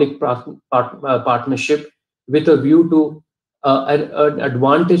for public partnership with a view to an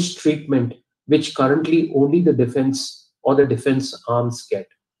advantage treatment which currently only the defense or the defense arms get.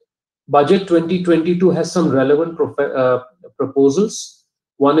 Budget 2022 has some relevant proposals.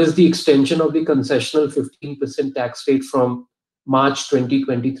 One is the extension of the concessional 15% tax rate from March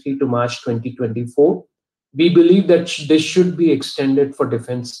 2023 to March 2024. We believe that this should be extended for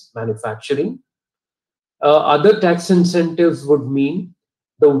defense manufacturing. Other tax incentives would mean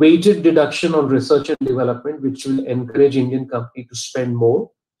the weighted deduction on research and development, which will encourage Indian companies to spend more.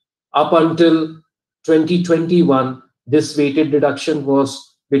 Up until 2021, this weighted deduction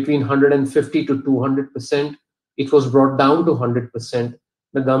was between 150 to 200%. It was brought down to 100%.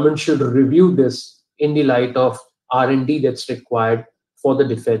 The government should review this in the light of R&D that's required for the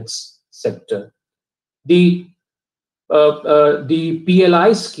defense sector. The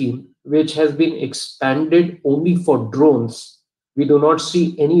PLI scheme, which has been expanded only for drones, we do not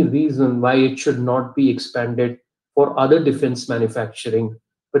see any reason why it should not be expanded for other defense manufacturing,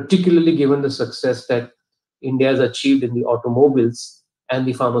 particularly given the success that India has achieved in the automobiles and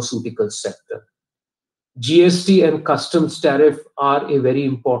the pharmaceutical sector. GST and customs tariff are a very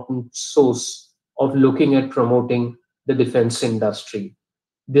important source of looking at promoting the defense industry.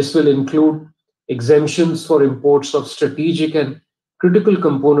 This will include exemptions for imports of strategic and critical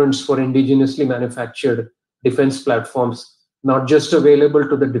components for indigenously manufactured defense platforms, not just available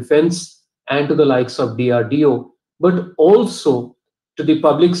to the defense and to the likes of DRDO, but also to the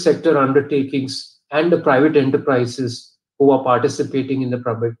public sector undertakings and the private enterprises who are participating in the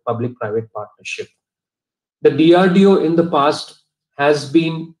public-private partnership. The DRDO in the past has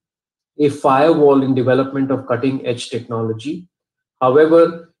been a firewall in development of cutting-edge technology.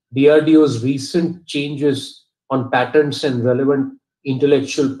 However, DRDO's recent changes on patents and relevant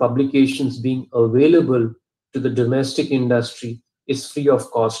intellectual publications being available to the domestic industry is free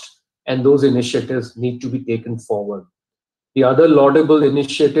of cost, and those initiatives need to be taken forward. The other laudable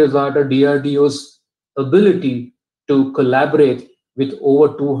initiatives are the DRDO's ability to collaborate with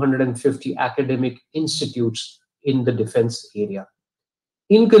over 250 academic institutes in the defense area.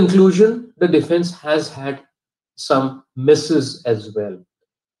 In conclusion, the defense has had some misses as well.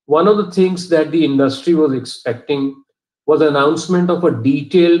 One of the things that the industry was expecting was announcement of a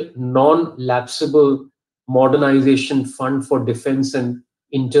detailed, non-lapsable modernization fund for defense and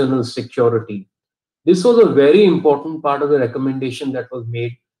internal security. This was a very important part of the recommendation that was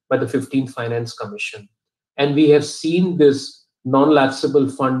made by the 15th Finance Commission. And we have seen this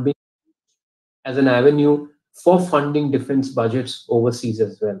non-lapsable fund being as an avenue for funding defense budgets overseas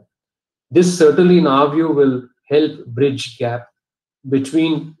as well. This certainly, in our view, will help bridge gap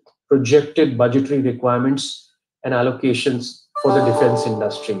between projected budgetary requirements and allocations for the defense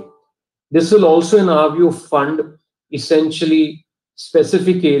industry. This will also, in our view, fund essentially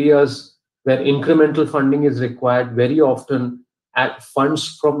specific areas where incremental funding is required. Very often,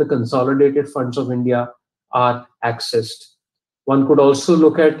 funds from the consolidated funds of India are accessed. One could also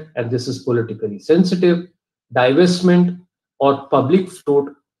look at, and this is politically sensitive, divestment or public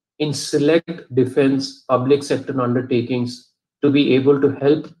float in select defense public sector undertakings to be able to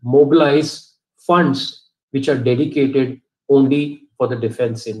help mobilize funds which are dedicated only for the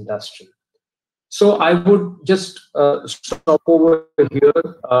defense industry. So I would just stop over here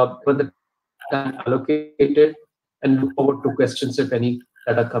for the time allocated and look forward to questions, if any,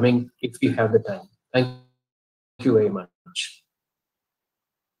 that are coming if we have the time. Thank you very much.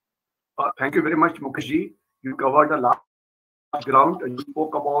 Thank you very much, Mukeshji. You covered a large ground. You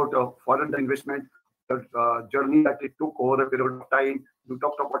spoke about foreign investment, the journey that it took over a period of time. You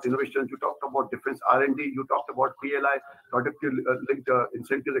talked about innovations. You talked about defense R&D. You talked about PLI, productive linked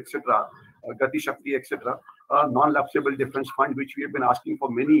incentives, etc., Gati Shakti, etc., non-lapsable defense fund, which we have been asking for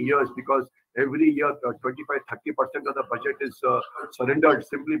many years, because every year 25-30% of the budget is surrendered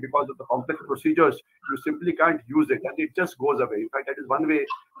simply because of the complex procedures. You simply can't use it, and it just goes away. In fact, that is one way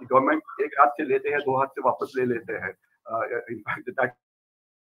the government एक हाथ से लेते हैं, दो हाथ से वापस ले लेते हैं. In fact, that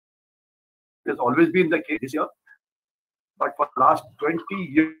has always been the case this year, but for the last 20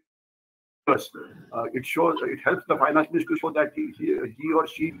 years, it shows, it helps the finance minister to show that he or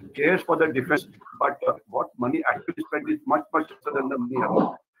she cares for the defense, but what money actually spent is much less than the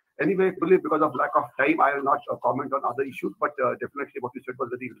money. Anyway, fully because of lack of time, I will not comment on other issues, but definitely what you said was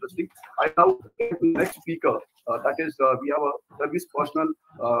very interesting. I now get the next speaker. That is, we have a service personnel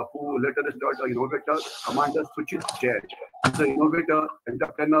who later is called an innovator, Commander Suchit Jain. He's an innovator,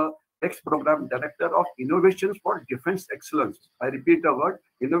 entrepreneur, ex-program director of Innovations for Defense Excellence. I repeat the word,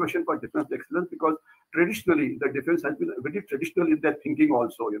 Innovation for Defense Excellence, because traditionally the defense has been very traditional in their thinking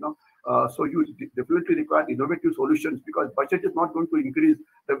also, you know. So you definitely require innovative solutions, because budget is not going to increase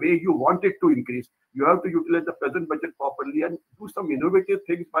the way you want it to increase. You have to utilize the present budget properly and do some innovative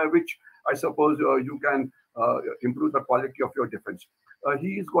things by which I suppose you can improve the quality of your defense.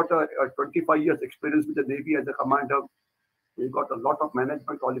 He's got a 25 years experience with the Navy as a commander. He got a lot of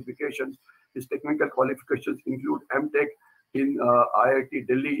management qualifications. His technical qualifications include MTech in IIT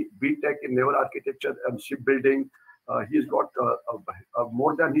Delhi, BTech in Naval Architecture and Shipbuilding. He's got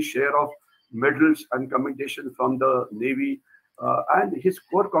more than his share of medals and commendations from the Navy. And his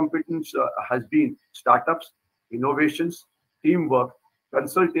core competence has been startups, innovations, teamwork,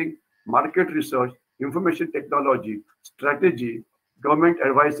 consulting, market research, information technology, strategy, government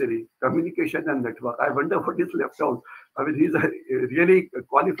advisory, communication and network. I wonder what is left out. I mean, he's a really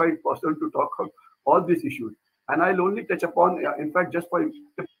qualified person to talk about all these issues. And I'll only touch upon, in fact, just for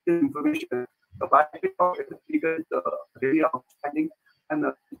information, the package of the speaker is really outstanding, and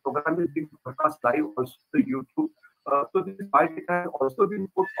the program is being broadcast live on the YouTube. So this package has also been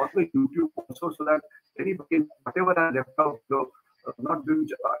put on the YouTube also, so that anybody, whatever I left out, not doing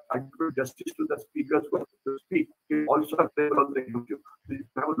justice to the speakers who speak, also available on the YouTube. So you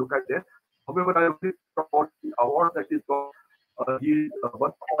can have a look at that. However, I will talk about the award that is got. He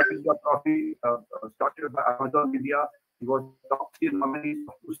one award got trophy started by Amazon India. He was top 3 nominees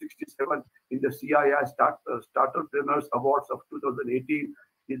of 267 in the CII Starterpreneurs Awards of 2018.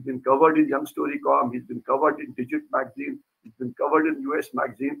 He's been covered in Young Storycom. He's been covered in Digit Magazine. He's been covered in US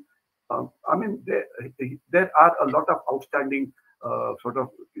Magazine. I mean, there are a lot of outstanding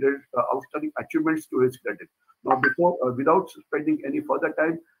outstanding achievements to his credit. Now, without spending any further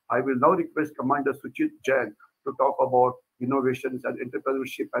time, I will now request Commander Suchit Jain to talk about innovations and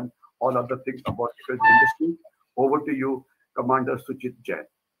entrepreneurship and all other things about defense industry. Over to you, Commander Suchit Jain.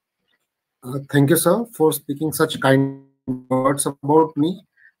 Thank you, sir, for speaking such kind words about me.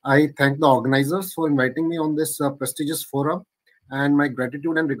 I thank the organizers for inviting me on this prestigious forum, and my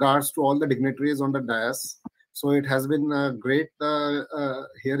gratitude and regards to all the dignitaries on the dais. So it has been great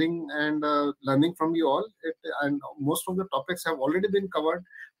hearing and learning from you all. And most of the topics have already been covered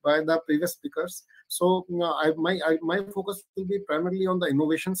by the previous speakers. So my focus will be primarily on the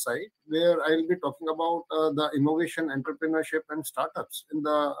innovation side, where I will be talking about the innovation, entrepreneurship, and startups in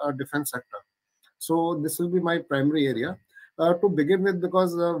the defense sector. So this will be my primary area. To begin with,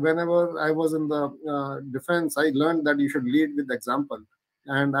 because whenever I was in the defense, I learned that you should lead with example.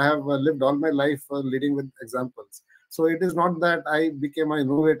 And I have lived all my life leading with examples. So it is not that I became an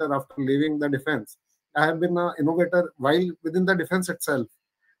innovator after leaving the defense. I have been an innovator while within the defense itself.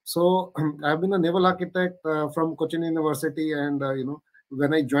 So I have been a naval architect from Cochin University, and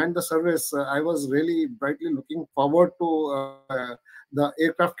when I joined the service, I was really brightly looking forward to the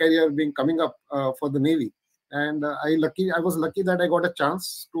aircraft carrier being coming up for the Navy. And I was lucky that I got a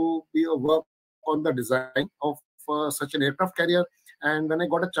chance to work on the design of such an aircraft carrier. And when I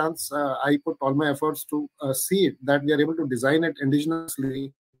got a chance, I put all my efforts to see it, that we are able to design it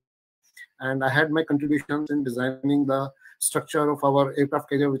indigenously. And I had my contributions in designing the structure of our aircraft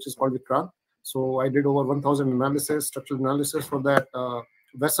carrier, which is called Vikrant. So I did over 1,000 structural analysis for that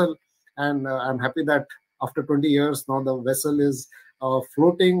vessel. And I'm happy that after 20 years now, the vessel is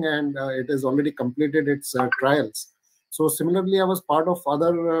floating, and it has already completed its trials. So similarly, I was part of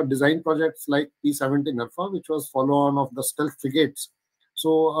other design projects like P-17 Alpha, which was follow-on of the stealth frigates.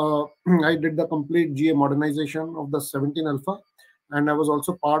 So I did the complete GA modernization of the 17 Alpha, and I was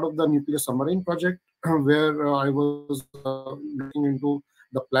also part of the nuclear submarine project, where I was looking into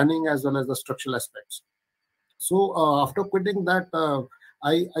the planning as well as the structural aspects. So after quitting that,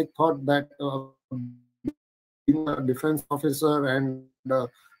 I thought that being a defense officer and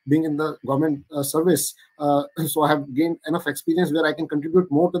being in the government service, so I have gained enough experience where I can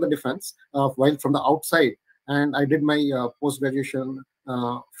contribute more to the defense while from the outside. And I did my post-graduation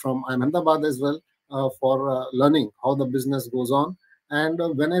from Ahmedabad as well for learning how the business goes on. And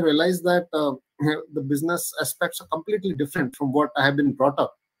when I realized that the business aspects are completely different from what I have been brought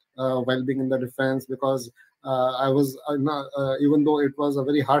up while being in the defense, because I was, even though it was a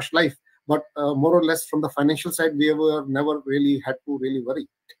very harsh life, but more or less from the financial side, we were never really had to really worry,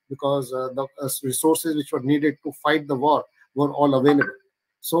 because the resources which were needed to fight the war were all available.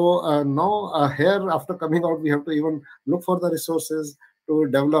 So now here, after coming out, we have to even look for the resources to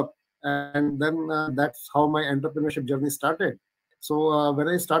develop. And then that's how my entrepreneurship journey started. So when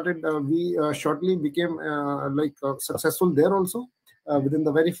I started, we shortly became successful there also. Within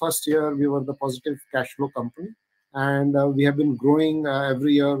the very first year, we were the positive cash flow company, and we have been growing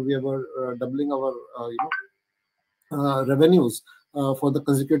every year. We were doubling our revenues for the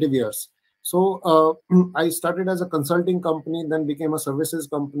consecutive years. So I started as a consulting company, then became a services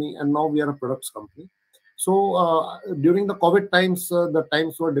company, and now we are a products company. So during the COVID times, the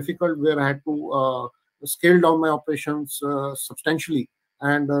times were difficult where I had to scale down my operations substantially,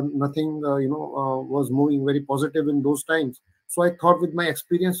 and nothing was moving very positive in those times. So I thought, with my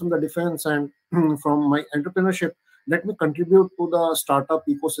experience from the defense and from my entrepreneurship, let me contribute to the startup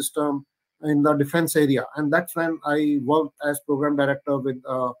ecosystem in the defense area. And that's when I worked as program director with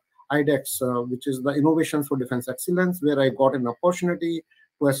IDEX, which is the Innovations for Defense Excellence, where I got an opportunity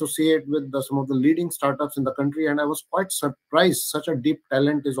to associate with some of the leading startups in the country. And I was quite surprised such a deep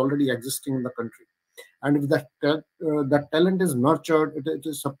talent is already existing in the country. And if that talent is nurtured, it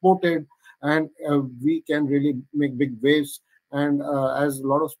is supported, and we can really make big waves. And as a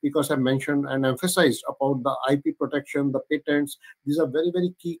lot of speakers have mentioned and emphasized about the IP protection, the patents, these are very,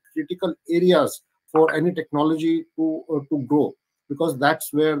 very key critical areas for any technology to grow, because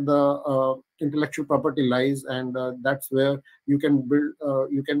that's where the intellectual property lies, and that's where you can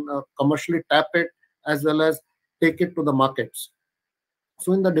build, you can commercially tap it as well as take it to the markets.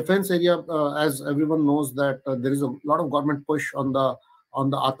 So in the defense area, as everyone knows, that there is a lot of government push on the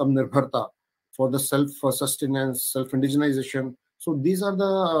Atmanirbharta for the self-sustenance, self-indigenization. So these are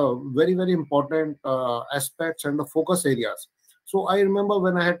the very, very important aspects and the focus areas. So I remember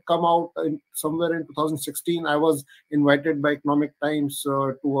when I had come out somewhere in 2016, I was invited by Economic Times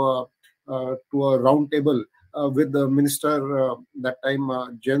to a round table with the minister that time,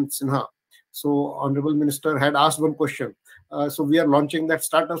 Jayant Sinha. So Honorable Minister had asked one question. So we are launching that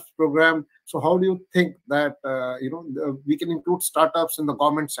startups program. So how do you think that we can include startups in the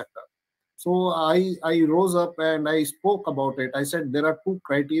government sector? So I rose up and I spoke about it. I said there are two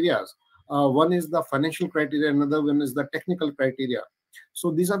criteria. One is the financial criteria, another one is the technical criteria.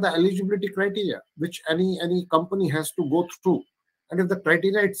 So these are the eligibility criteria which any company has to go through. And if the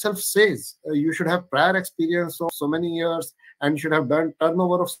criteria itself says you should have prior experience of so many years and you should have done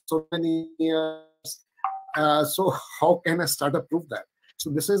turnover of so many years, so how can a startup prove that?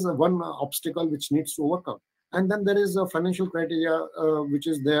 So this is one obstacle which needs to overcome. And then there is a financial criteria which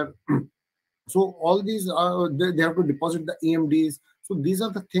is there. So all these are, they have to deposit the EMDs. So these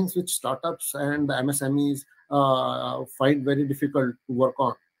are the things which startups and the MSMEs find very difficult to work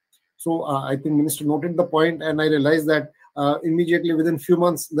on. So I think Minister noted the point, and I realized that immediately within few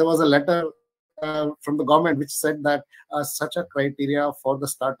months there was a letter from the government which said that such a criteria for the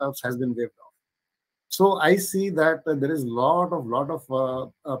startups has been waived off. So I see that there is lot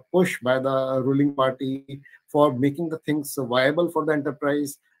of push by the ruling party for making the things viable for the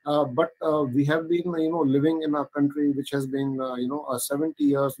enterprise. But we have been, living in a country which has been, 70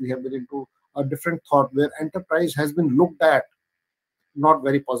 years. We have been into a different thought where enterprise has been looked at not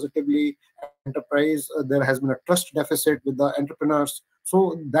very positively. Enterprise, there has been a trust deficit with the entrepreneurs.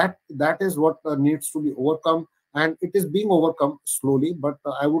 So that is what needs to be overcome, and it is being overcome slowly. But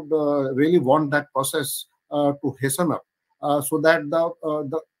I would really want that process to hasten up, so that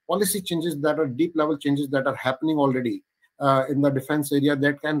the policy changes that are deep level changes that are happening already in the defense area,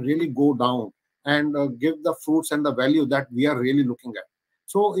 that can really go down and give the fruits and the value that we are really looking at.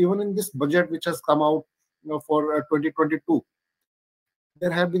 So even in this budget which has come out for 2022, there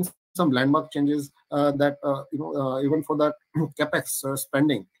have been some landmark changes that even for the capex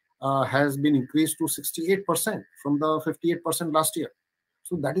spending, has been increased to 68% from the 58% last year.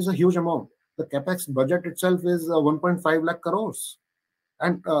 So that is a huge amount. The capex budget itself is 1.5 lakh crores,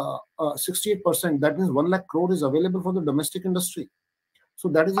 and 68%, that means 1 lakh crore is available for the domestic industry. So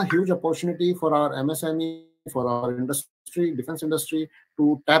that is a huge opportunity for our MSME, for our industry, defense industry,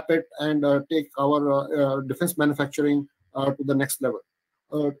 to tap it and take our defense manufacturing to the next level.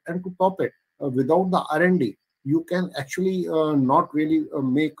 And to top it, without the R&D, you can actually not really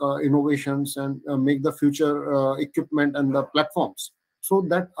make innovations and make the future equipment and the platforms. So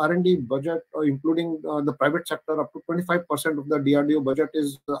that R&D budget, including the private sector, up to 25% of the DRDO budget,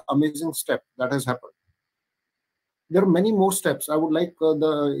 is an amazing step that has happened. There are many more steps. I would like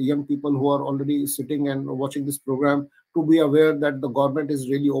the young people who are already sitting and watching this program to be aware that the government is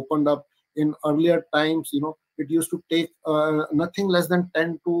really opened up. In earlier times, it used to take nothing less than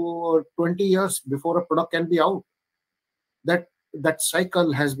 10 to 20 years before a product can be out. That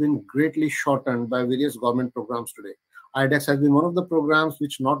cycle has been greatly shortened by various government programs today. IDEX has been one of the programs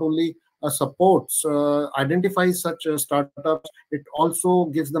which not only supports, identifies such startups, it also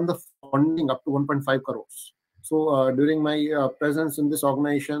gives them the funding up to 1.5 crores. So during my presence in this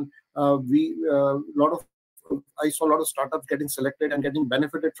organization, I saw a lot of startups getting selected and getting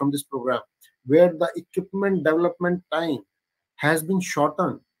benefited from this program, where the equipment development time has been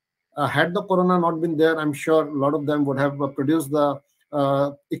shortened. Had the corona not been there, I'm sure a lot of them would have produced the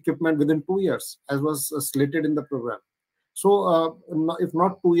equipment within 2 years, as was slated in the program. So if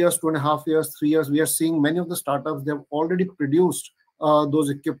not 2 years, 2.5 years, 3 years, we are seeing many of the startups, they have already produced those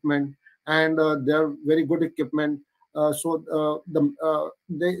equipment, and they are very good equipment. Because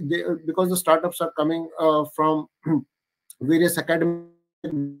the startups are coming from various academic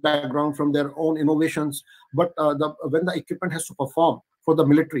background, from their own innovations, but when the equipment has to perform for the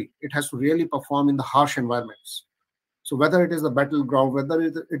military, it has to really perform in the harsh environments. So whether it is the battleground, whether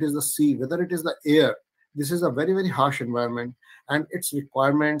it is the sea, whether it is the air, this is a very, very harsh environment, and its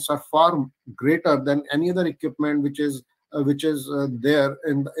requirements are far greater than any other equipment which is there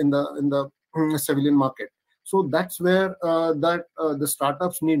in the civilian market. So that's where the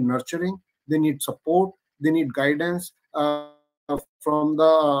startups need nurturing, they need support, they need guidance from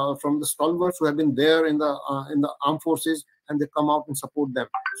the stalwarts who have been there in the armed forces, and they come out and support them.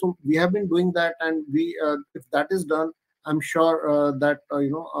 So we have been doing that, and if that is done, I'm sure that a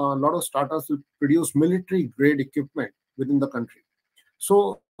lot of startups will produce military grade equipment within the country.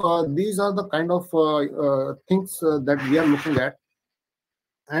 So these are the kind of things that we are looking at,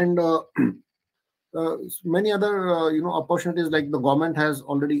 and many other opportunities, like the government has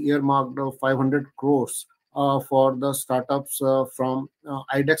already earmarked 500 crores for the startups from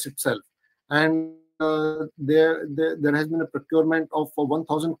IDEX itself, and there has been a procurement of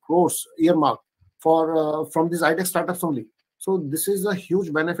 1,000 crores earmarked from these IDEX startups only. So this is a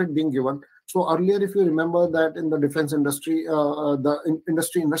huge benefit being given. So earlier, if you remember that in the defense industry, the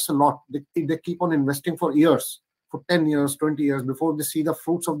industry invests a lot. They keep on investing for years, for 10 years, 20 years before they see the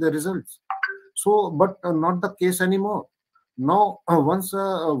fruits of their results. So, but not the case anymore. Now, once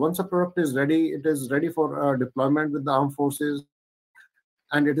a product is ready, it is ready for deployment with the armed forces,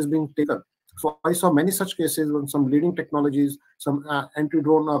 and it is being taken. So I saw many such cases when some leading technologies, some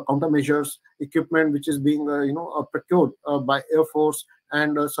anti-drone countermeasures equipment, which is being procured by Air Force,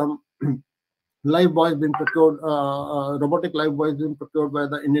 and some live buoys being procured, robotic live buoys being procured by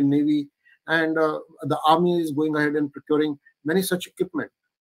the Indian Navy, and the Army is going ahead and procuring many such equipment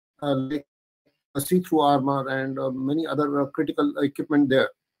like see-through armor and many other critical equipment there,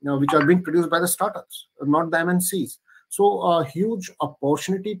 which are being produced by the startups, not the MNCs. So a huge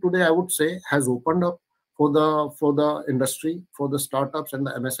opportunity today, I would say, has opened up for the industry, for the startups and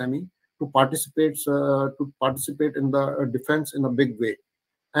the MSME to participate in the defense in a big way.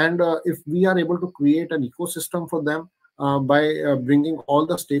 And if we are able to create an ecosystem for them by bringing all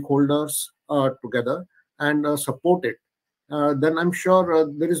the stakeholders together and support it, then I'm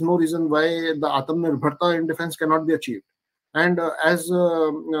sure there is no reason why the Atmanirbharta in defense cannot be achieved. And as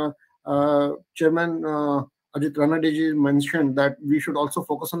Chairman Ajit Ranade mentioned, that we should also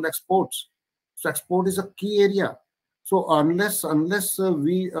focus on the exports. So export is a key area. So unless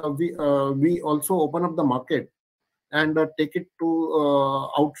we also open up the market and take it to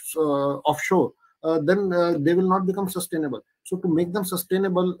offshore, then they will not become sustainable. So to make them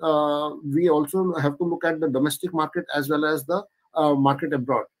sustainable, we also have to look at the domestic market as well as the market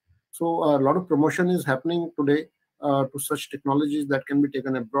abroad. So a lot of promotion is happening today to such technologies that can be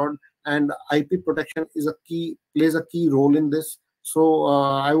taken abroad, and IP protection plays a key role in this. So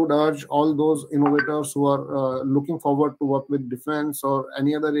I would urge all those innovators who are looking forward to work with defense or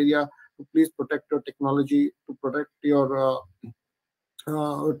any other area to please protect your technology, to protect your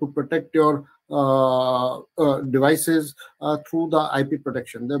to protect your devices through the IP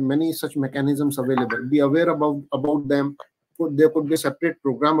protection. There are many such mechanisms available. Be aware about them. There could be a separate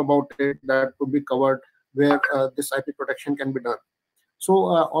program about it that could be covered where this IP protection can be done. So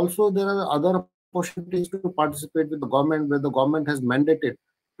also there are other opportunities to participate with the government, where the government has mandated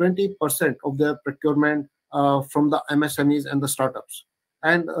 20% of their procurement from the MSMEs and the startups.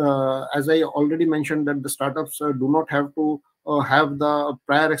 And as I already mentioned, that the startups do not have to have the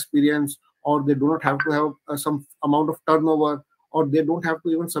prior experience, or they do not have to have some amount of turnover, or they don't have to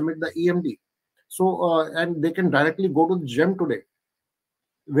even submit the EMD. So and they can directly go to GEM today,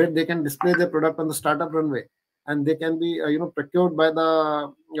 where they can display their product on the startup runway, and they can be procured by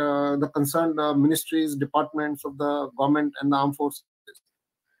the concerned ministries, departments of the government and the armed forces.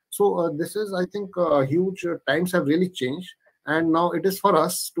 So this is, I think, huge. Times have really changed, and now it is for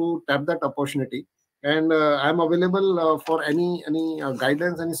us to tap that opportunity. And I'm available for any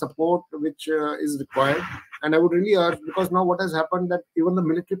guidance, any support which is required. And I would really urge, because now what has happened, that even the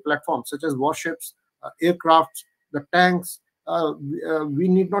military platforms such as warships, aircrafts, the tanks, we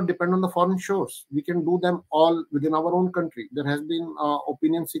need not depend on the foreign shores. We can do them all within our own country. There has been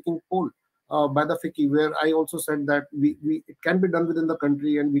opinion-seeking poll by the FICCI, where I also said that it can be done within the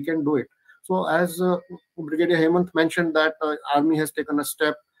country and we can do it. So as Brigadier Hemant mentioned, that Army has taken a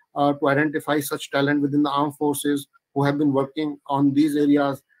step to identify such talent within the armed forces who have been working on these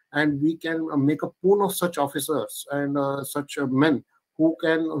areas, and we can make a pool of such officers and such men who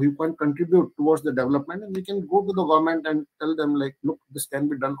can contribute towards the development, and we can go to the government and tell them, like, look, this can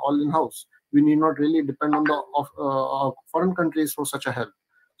be done all in house. We need not really depend on the foreign countries for such a help.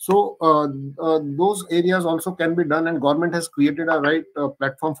 So those areas also can be done, and government has created a right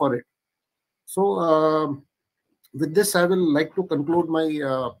platform for it. So with this, I will like to conclude my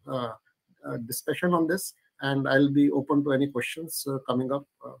discussion on this, and I'll be open to any questions coming up.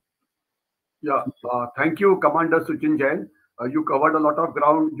 Thank you, Commander Suchin Jain. You covered a lot of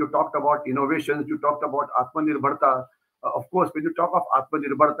ground. You talked about innovations. You talked about Atmanirbharta. Of course, when you talk of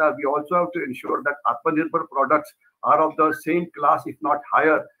Atmanirbharta, we also have to ensure that Atmanirbhar products are of the same class, if not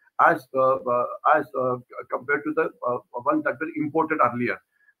higher, as compared to the ones that were imported earlier.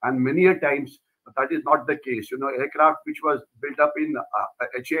 And many a times that is not the case. Aircraft which was built up in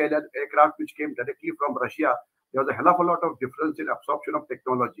HAL and aircraft which came directly from Russia, there was a hell of a lot of difference in absorption of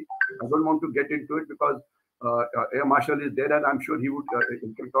technology. I don't want to get into it because Air Marshal is there, and I'm sure he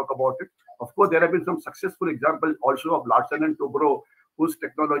can talk about it. Of course, there have been some successful examples also of Larsen and Toubro, whose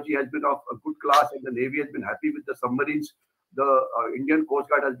technology has been of a good class, and the Navy has been happy with the submarines. The Indian Coast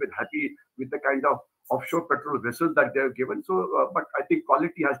Guard has been happy with the kind of offshore patrol vessels that they have given. So, but I think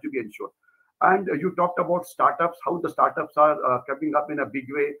quality has to be ensured. And you talked about startups, how the startups are coming up in a big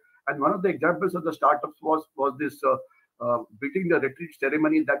way. And one of the examples of the startups was this beating the retreat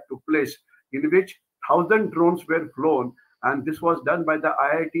ceremony that took place, in which 1,000 drones were flown, and this was done by the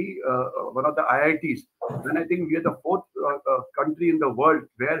IIT, one of the IITs. And I think we are the fourth country in the world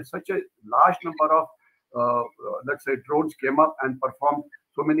where such a large number of, let's say, drones came up and performed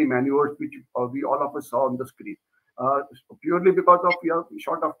so many maneuvers, which we all of us saw on the screen. Purely because of we are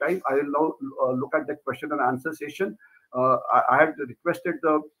short of time, I will now look at the question and answer session. I had requested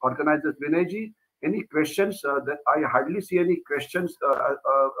the organizers, Vinayji, any questions? That I hardly see any questions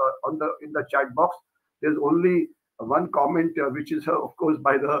in the chat box. There's only one comment, which is of course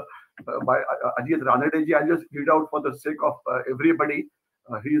by Ajit Ranedeji. I'll just read out for the sake of everybody.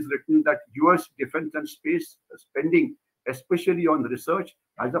 He has written that U.S. defense and space spending, especially on research,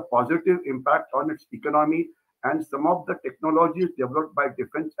 has a positive impact on its economy, and some of the technologies developed by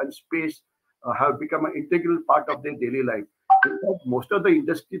defense and space have become an integral part of their daily life. In fact, most of the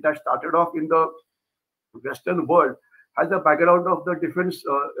industry that started off in the Western world has a background of the defense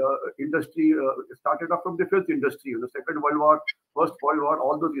industry, started off from defense industry. The Second World War, First World War,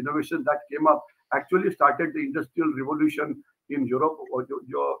 all those innovations that came up actually started the industrial revolution in Europe.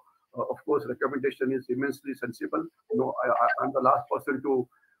 Your, of course, recommendation is immensely sensible. I'm the last person to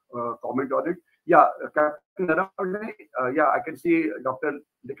comment on it. Yeah, Captain Naravane, yeah, I can see Dr.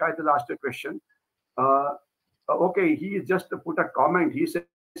 Likayat has asked a question. Okay, he just put a comment. He says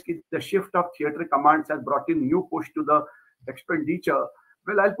the shift of theatre commands has brought in new push to the expenditure.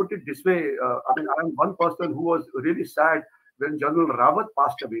 Well, I'll put it this way. I mean, I'm one person who was really sad when General Rawat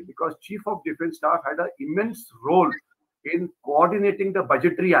passed away, because Chief of Defence Staff had an immense role in coordinating the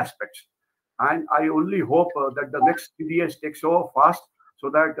budgetary aspects. And I only hope that the next CDS takes over fast, so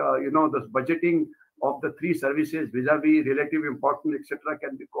that, this budgeting of the three services vis-a-vis relative importance, etc.,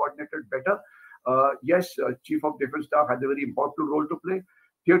 can be coordinated better. Yes, Chief of Defence Staff had a very important role to play.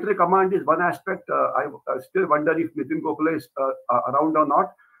 Theatre command is one aspect. I still wonder if Nitin Gokhale is around or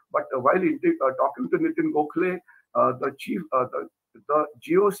not. But while talking to Nitin Gokhale, the chief, the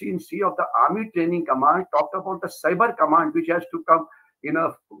GOC in C of the Army Training Command talked about the cyber command, which has to come in a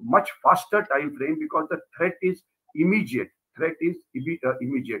much faster time frame because the threat is immediate.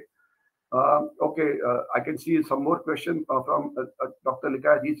 Immediate. Okay, I can see some more questions from Dr.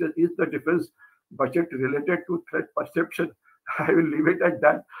 Likayat. He says, is the defense budget related to threat perception? I will leave it at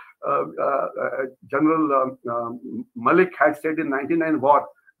that. General Malik had said in 99 war,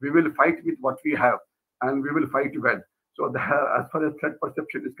 we will fight with what we have and we will fight well. So as far as threat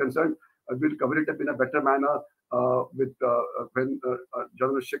perception is concerned, we'll cover it up in a better manner when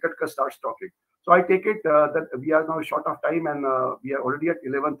General Shekatkar starts talking. So I take it that we are now short of time and we are already at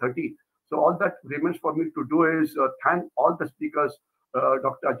 11:30. So all that remains for me to do is thank all the speakers,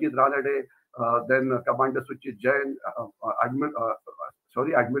 Dr. Ajit Ranade, then Commander Suchit Jain,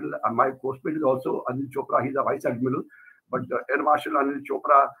 Admiral, my co-mate is also Anil Chopra, he's a Vice Admiral, but Air Marshal Anil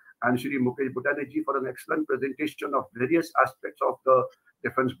Chopra and Shri Mukesh Bhutaneji for an excellent presentation of various aspects of the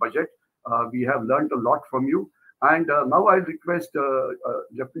defense budget. We have learned a lot from you. And now I request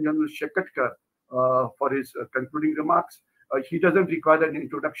Lieutenant General Shekatkar for his concluding remarks. He doesn't require an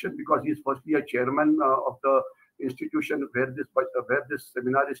introduction because he is firstly a chairman of the institution where this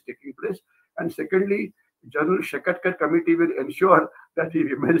seminar is taking place. And secondly, General Shekatkar committee will ensure that he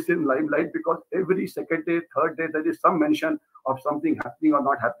remains in limelight because every second day, third day, there is some mention of something happening or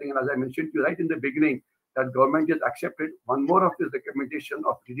not happening. And as I mentioned to you right in the beginning, that government has accepted one more of his recommendation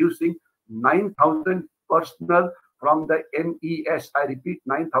of reducing 9,000 personnel from the MES. I repeat,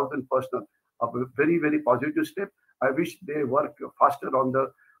 9,000 personnel. A very, very positive step. I wish they work faster on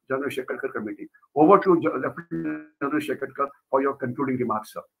the General Shekatkar committee. Over to Lieutenant General Shekatkar for your concluding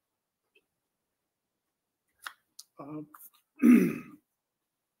remarks, sir.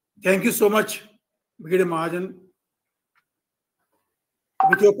 Thank you so much, Brigadier Mahajan.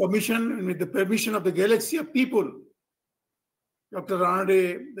 With your permission and with the permission of the galaxy of people, Dr.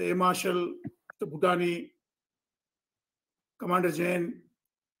 Ranade, the Air Marshal, Mr. Bhutani, Commander Jain,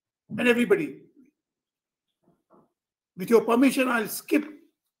 and everybody. With your permission, I'll skip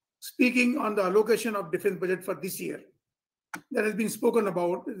speaking on the allocation of defense budget for this year. That has been spoken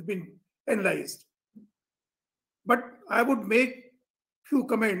about, has been analyzed. But I would make few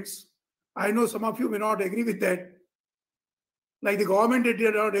comments. I know some of you may not agree with that. Like the government did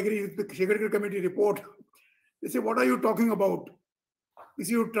not agree with the Shekatkar committee report. They say, what are you talking about? If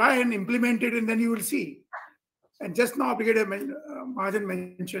you try and implement it and then you will see. And just now, Brigadier Mahajan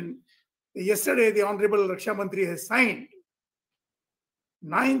mentioned, yesterday the Honorable Raksha Mantri has signed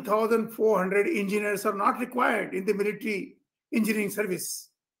 9,400 engineers are not required in the military engineering service.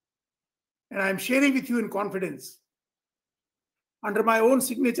 And I'm sharing with you in confidence. Under my own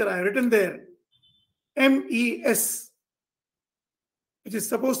signature, I have written there, MES, which is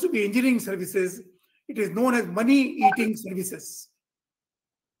supposed to be engineering services. It is known as money-eating services.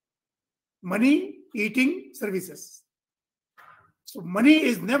 Money-eating services. So money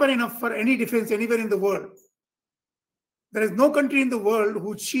is never enough for any defense anywhere in the world. There is no country in the world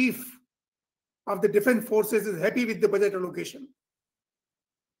whose chief of the defense forces is happy with the budget allocation.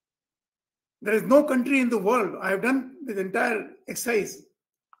 There is no country in the world, I have done this entire exercise,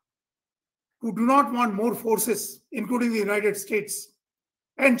 who do not want more forces, including the United States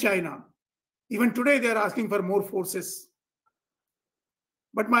and China. Even today, they are asking for more forces.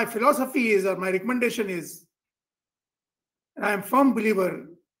 But my philosophy is, or my recommendation is, and I am a firm believer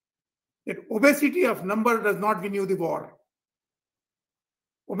that obesity of number does not win you the war.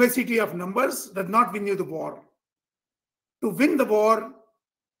 Obesity of numbers does not win you the war. To win the war,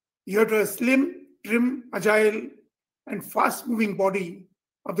 you have to have a slim, trim, agile, and fast-moving body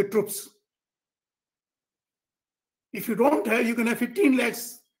of the troops. If you don't have, you can have 15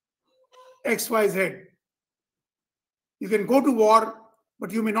 lakhs XYZ. You can go to war,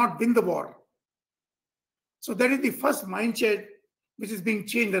 but you may not win the war. So that is the first mindset which is being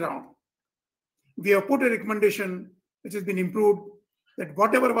changed around. We have put a recommendation which has been improved that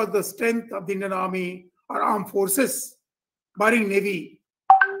whatever was the strength of the Indian Army or armed forces, barring Navy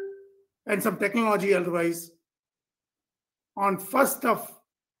and some technology otherwise, on 1st of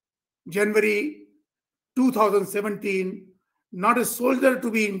January 2017, not a soldier to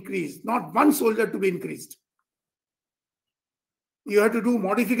be increased, not one soldier to be increased. You have to do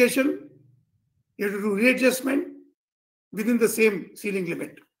modification, you have to do readjustment within the same ceiling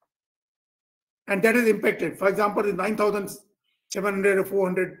limit. And that is impacted. For example, the 9,700 or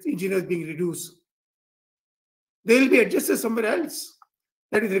 400 engineers being reduced, they will be adjusted somewhere else.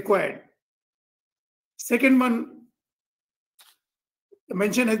 That is required. Second one, a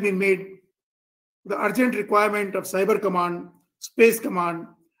mention has been made the urgent requirement of Cyber Command, Space Command,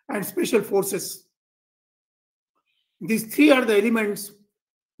 and Special Forces. These three are the elements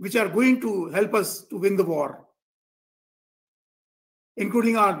which are going to help us to win the war,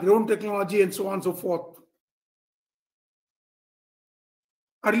 including our drone technology and so on and so forth.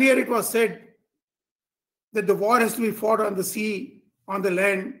 Earlier it was said that the war has to be fought on the sea, on the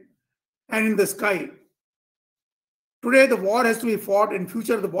land, and in the sky. Today the war has to be fought, in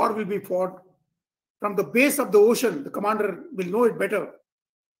future the war will be fought from the base of the ocean. The commander will know it better.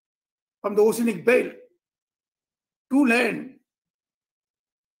 From the oceanic belt to land,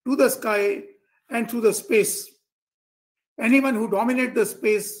 to the sky, and to the space. Anyone who dominates the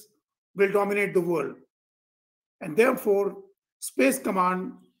space will dominate the world. And therefore, Space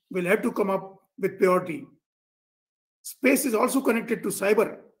Command will have to come up with priority. Space is also connected to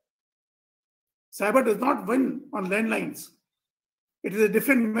cyber. Cyber does not win on landlines. It is a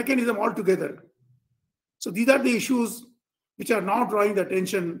different mechanism altogether. So these are the issues which are now drawing the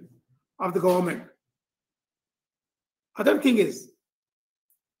attention of the government. Other thing is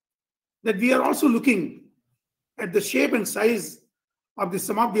that we are also looking at the shape and size of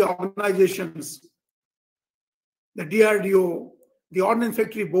some of the organizations, the DRDO, the Ordnance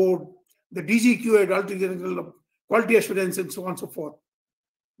Factory Board, the DGQ, Directorate General of Quality Assurance, and so on and so forth.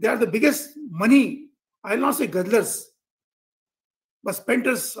 They are the biggest money, I will not say guzzlers, but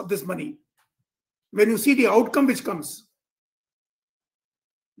spenders of this money. When you see the outcome which comes,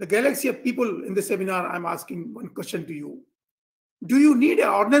 the galaxy of people in the seminar, I'm asking one question to you. Do you need an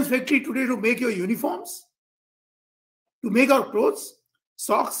ordnance factory today to make your uniforms? To make our clothes,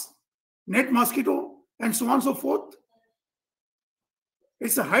 socks, net mosquito, and so on and so forth?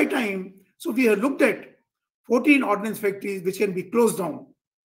 It's a high time. So we have looked at 14 ordnance factories which can be closed down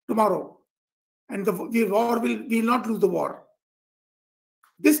tomorrow. And we will not lose the war.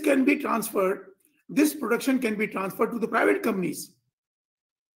 This can be transferred. This production can be transferred to the private companies.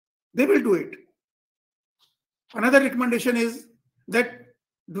 They will do it. Another recommendation is that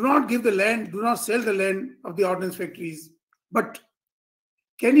do not give the land, do not sell the land of the ordnance factories, but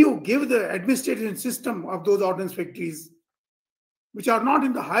can you give the administration system of those ordnance factories, which are not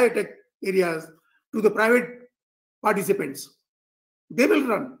in the high tech areas, to the private participants? They will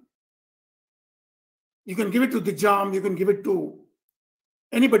run. You can give it to Digjam, you can give it to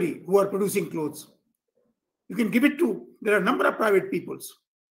anybody who are producing clothes. You can give it to, there are a number of private peoples.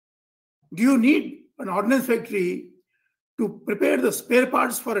 Do you need an ordnance factory to prepare the spare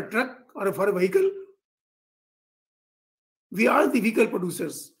parts for a truck or for a vehicle? We are the vehicle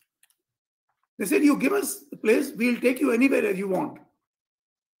producers. They said, you give us the place, we'll take you anywhere you want.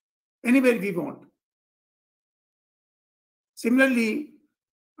 Anywhere we want. Similarly,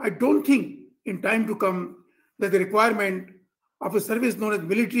 I don't think in time to come that the requirement of a service known as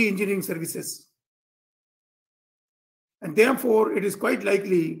military engineering services. And therefore, it is quite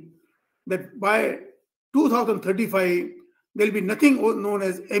likely that by 2035, there will be nothing known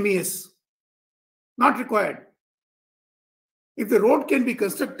as MES. Not required. If the road can be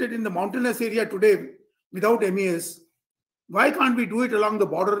constructed in the mountainous area today without MES, why can't we do it along the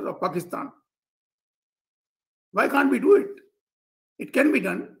border of Pakistan? Why can't we do it? It can be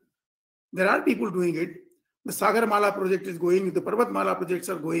done. There are people doing it. The Sagarmala project is going, the Parvatmala projects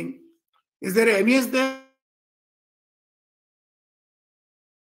are going. Is there a MES there?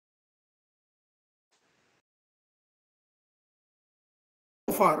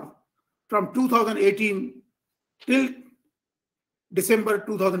 So far, from 2018 till December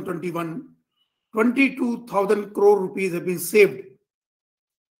 2021, 22,000 crore rupees have been saved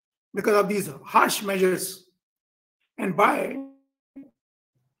because of these harsh measures. And by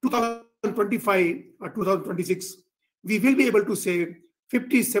 2025 or 2026, we will be able to save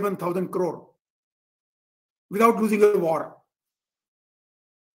 57,000 crore without losing a war.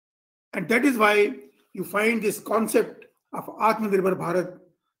 And that is why you find this concept of Atmanirbhar Bharat,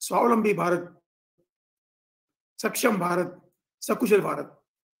 Swavalambi Bharat, Saksham Bharat, Sakushal Bharat.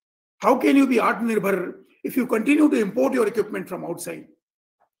 How can you be Atmanirbhar if you continue to import your equipment from outside?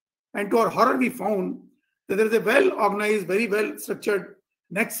 And to our horror, we found that there is a well-organized, very well-structured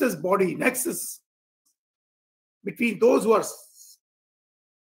nexus between those who are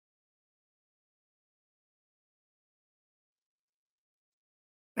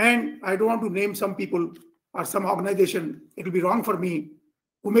and I don't want to name some people or some organization, it will be wrong for me,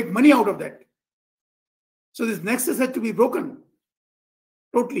 who make money out of that. So this nexus has to be broken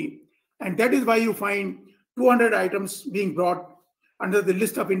totally. And that is why you find 200 items being brought under the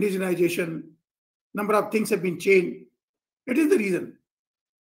list of indigenization. Number of things have been changed. It is the reason.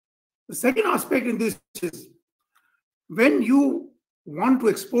 The second aspect in this is when you want to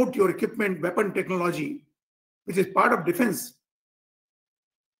export your equipment, weapon technology, which is part of defense,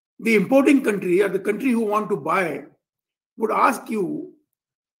 the importing country or the country who want to buy would ask you,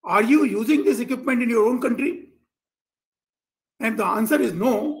 are you using this equipment in your own country? And if the answer is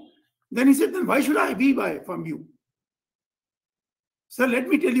no, then he said, then why should I buy from you? Sir, let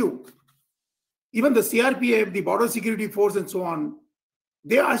me tell you, even the CRPF, the Border Security Force and so on,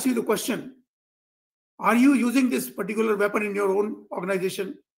 they ask you the question, are you using this particular weapon in your own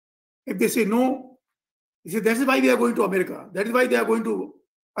organization? If they say no, he said, that is why we are going to America. That is why they are going to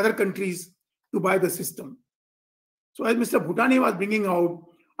other countries to buy the system. So as Mr. Bhutani was bringing out,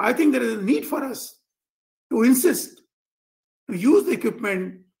 I think there is a need for us to insist to use the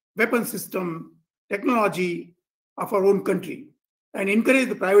equipment, weapon system, technology of our own country and encourage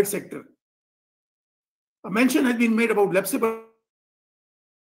the private sector. A mention has been made about Lepsible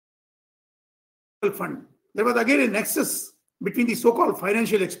Fund. There was again a nexus between the so-called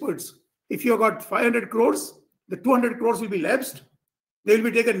financial experts. If you have got 500 crores, the 200 crores will be lapsed. They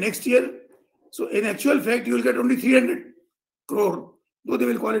will be taken next year. So in actual fact, you will get only 300 crore, though they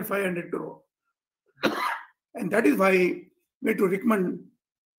will call it 500 crore. And that is why we have to recommend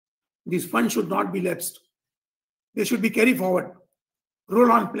these funds should not be lapsed. They should be carried forward,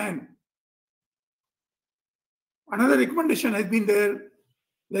 roll-on plan. Another recommendation has been there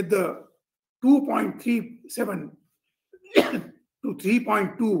that the 2.37 to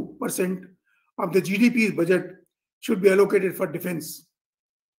 3.2% of the GDP's budget should be allocated for defense.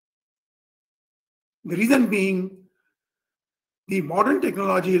 The reason being, the modern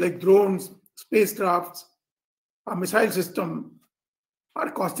technology like drones, spacecrafts, a missile system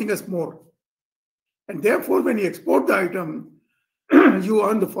are costing us more. And therefore, when you export the item, you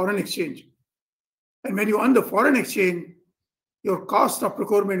earn the foreign exchange. And when you earn the foreign exchange, your cost of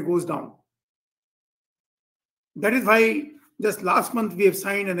procurement goes down. That is why just last month we have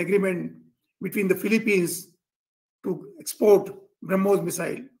signed an agreement between the Philippines to export BrahMos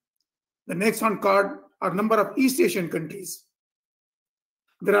missile. The next on card are a number of East Asian countries.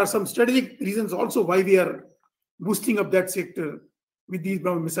 There are some strategic reasons also why we are boosting up that sector with these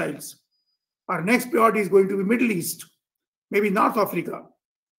BrahMos missiles. Our next priority is going to be Middle East, maybe North Africa,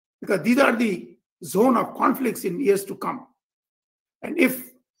 because these are the zone of conflicts in years to come. And if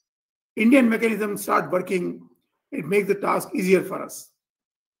Indian mechanisms start working, it makes the task easier for us.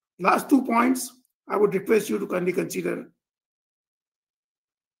 Last 2 points, I would request you to kindly consider.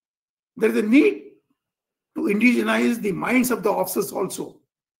 There is a need to indigenize the minds of the officers also,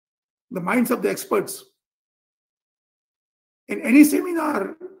 the minds of the experts. In any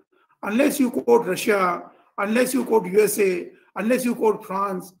seminar, unless you quote Russia, unless you quote USA, unless you quote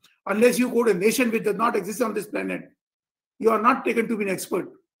France, unless you quote a nation which does not exist on this planet, you are not taken to be an expert.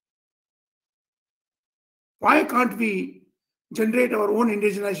 Why can't we generate our own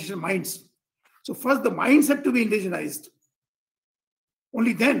indigenization minds? So first the minds have to be indigenized.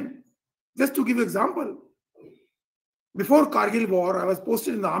 Only then, just to give you an example, before Kargil war, I was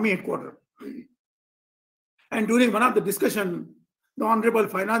posted in the army headquarters. And during one of the discussion, the Honorable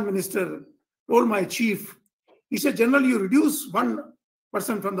Finance Minister told my chief, he said, General, you reduce one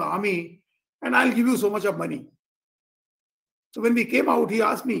person from the army and I'll give you so much of money. So when we came out, he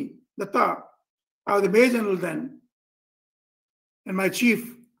asked me, Datta, I was the Major General then, and my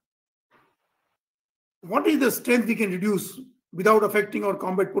chief, what is the strength we can reduce without affecting our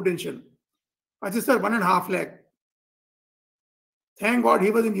combat potential? I said, sir, 1.5 lakh. Thank God he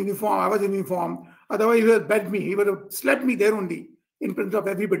was in uniform, I was in uniform. Otherwise, he would have begged me. He would have slapped me there only in front of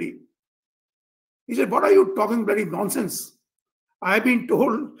everybody. He said, what are you talking bloody nonsense? I have been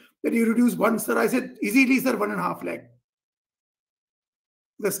told that you reduce one, sir. I said, easily, sir, 1.5 lakh.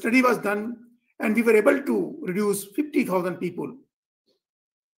 The study was done and we were able to reduce 50,000 people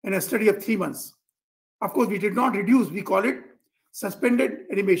in a study of 3 months. Of course, we did not reduce. We call it suspended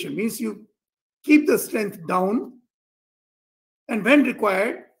animation. Means you keep the strength down and when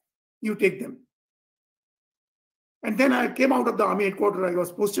required, you take them. And then I came out of the army headquarters. I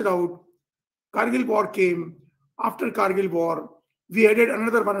was posted out. Kargil war came. After Kargil war, we added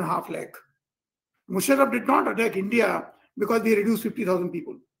another 1.5 lakh. Musharraf did not attack India because we reduced 50,000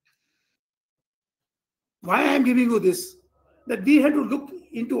 people. Why I am giving you this? That we had to look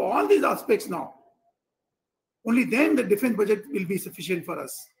into all these aspects now. Only then the defense budget will be sufficient for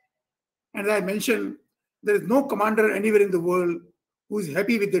us. And as I mentioned, there is no commander anywhere in the world who is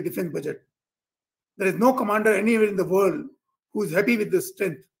happy with the defense budget. There is no commander anywhere in the world who is happy with the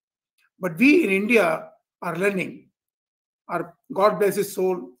strength. But we in India are learning. Our God bless his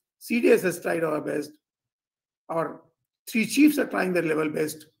soul, CDS has tried our best. Our 3 chiefs are trying their level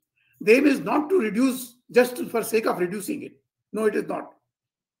best. The aim is not to reduce just for sake of reducing it. No, it is not.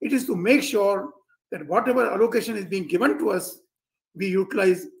 It is to make sure that whatever allocation is being given to us, we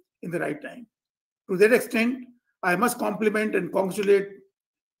utilize in the right time. To that extent, I must compliment and congratulate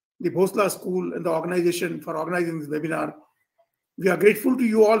the Bhosla School and the organization for organizing this webinar. We are grateful to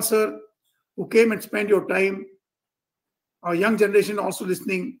you all, sir, who came and spent your time. Our young generation also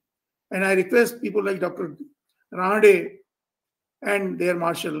listening. And I request people like Dr. Ranade and their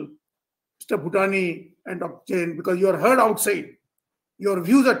marshal, Mr. Bhutani and Dr. Jain, because you are heard outside. Your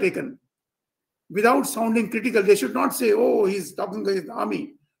views are taken. Without sounding critical, they should not say, oh, he's talking against the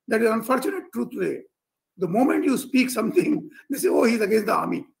army. That is unfortunate truth today. The moment you speak something, they say, oh, he's against the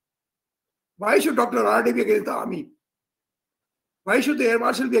army. Why should Dr. Ranade be against the army? Why should the air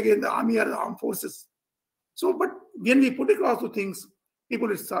marshal be against the army or the armed forces? So, but when we put across the things, people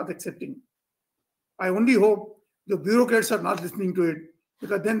will start accepting. I only hope the bureaucrats are not listening to it,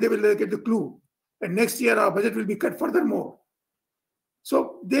 because then they will get the clue. And next year, our budget will be cut furthermore.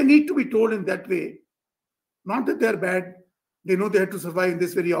 So they need to be told in that way. Not that they're bad. They know they have to survive in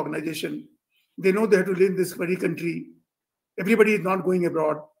this very organization. They know they have to live in this very country. Everybody is not going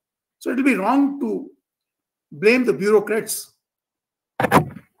abroad. So it will be wrong to blame the bureaucrats.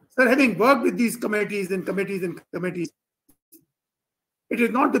 Sir, having worked with these committees and committees and committees, it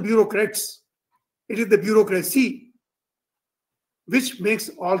is not the bureaucrats. It is the bureaucracy which makes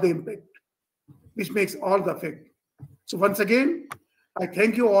all the impact, which makes all the effect. So once again, I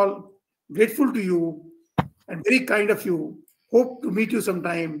thank you all, grateful to you, and very kind of you. Hope to meet you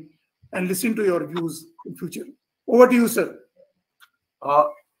sometime and listen to your views in future. Over to you, sir.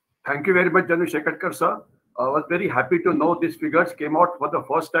 Thank you very much, Janu Shekatkar, sir. I was very happy to know these figures came out for the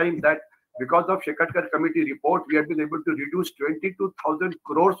first time, that because of Shekatkar committee report, we have been able to reduce 22,000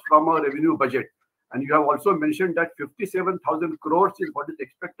 crores from our revenue budget. And you have also mentioned that 57,000 crores is what is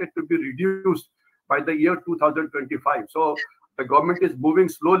expected to be reduced by the year 2025. So the government is moving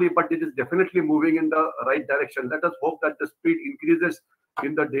slowly, but it is definitely moving in the right direction. Let us hope that the speed increases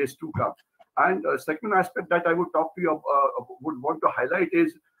in the days to come. And second aspect that I would talk to you, would want to highlight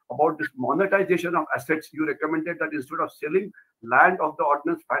is about this monetization of assets. You recommended that instead of selling land of the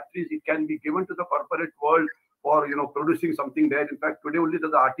ordnance factories, it can be given to the corporate world for producing something there. In fact, today only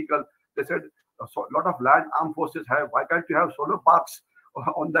there's an article. They said a lot of land armed forces have. Why can't you have solar parks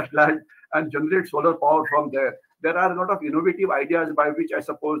on that land and generate solar power from there? There are a lot of innovative ideas by which I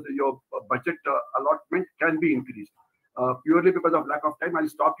suppose your budget allotment can be increased. Purely because of lack of time, I'll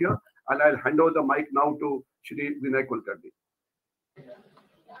stop here and I'll hand over the mic now to Shri Vinay Kulkarni.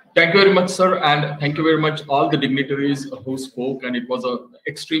 Thank you very much, sir, and thank you very much all the dignitaries who spoke. And it was a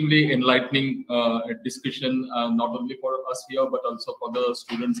extremely enlightening discussion, not only for us here but also for the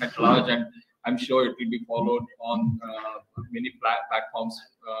students at large. And I'm sure it will be followed on many platforms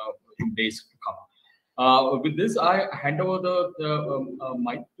in days to come. With this, I hand over the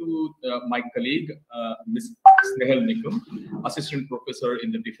mic to my colleague, Ms. Snehal Nikum, Assistant Professor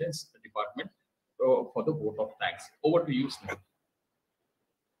in the Defense Department, for the vote of thanks. Over to you, Snehal.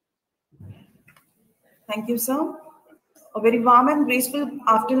 Thank you, sir. A very warm and graceful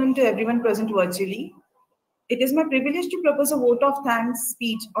afternoon to everyone present virtually. It is my privilege to propose a vote of thanks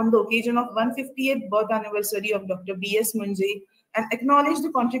speech on the occasion of 158th birth anniversary of Dr. B.S. Munjay and acknowledge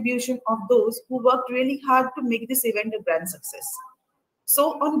the contribution of those who worked really hard to make this event a grand success.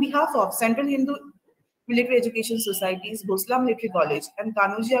 So, on behalf of Central Hindu Military Education Societies, Bhosla Military College, and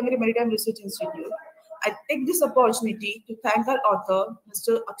Kanoji Angre Maritime Research Institute, I take this opportunity to thank our author,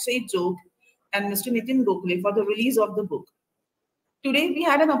 Mr. Akshay Jog, and Mr. Nitin Gokhale for the release of the book. Today, we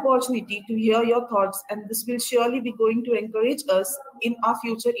had an opportunity to hear your thoughts, and this will surely be going to encourage us in our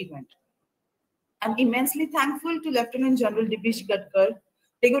future event. I'm immensely thankful to Lieutenant General Dipesh Gadkar,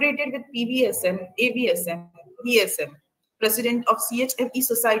 decorated with PVSM, AVSM, VSM, President of CHME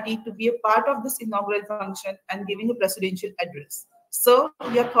Society, to be a part of this inaugural function and giving a presidential address. Sir,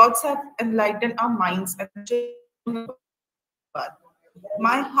 your thoughts have enlightened our minds and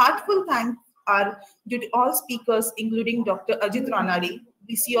my heartfelt thanks are due to all speakers, including Dr. Ajit Ranade,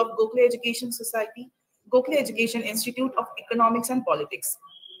 VC of Gokhale Education Society, Gokhale Education Institute of Economics and Politics,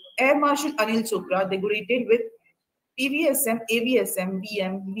 Air Marshal Anil Chopra, decorated with PVSM, AVSM,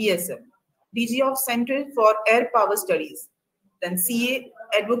 VM, VSM, DG of Center for Air Power Studies, then CA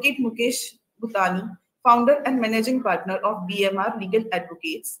Advocate Mukesh Bhutani, founder and managing partner of BMR Legal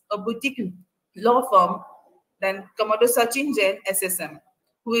Advocates, a boutique law firm, then Commodore Sachin Jain, SSM,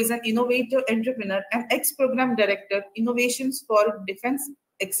 who is an innovator, entrepreneur, and ex-program director, Innovations for Defense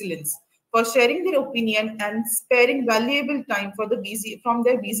Excellence, for sharing their opinion and sparing valuable time for from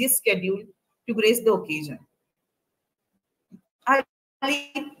their busiest schedule to grace the occasion.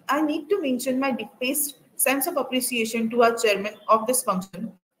 I need to mention my defaced sense of appreciation to our chairman of this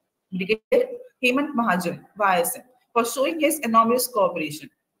function, Brigadier Hemant Mahajan, YSM, for showing his enormous cooperation.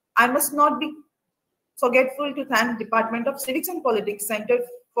 I must not be forgetful to thank Department of Civics and Politics Center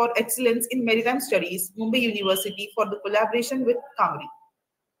for Excellence in Maritime Studies, Mumbai University, for the collaboration with Kamri.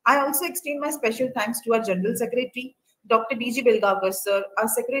 I also extend my special thanks to our General Secretary, Dr. D.G. Belgaonkar sir, our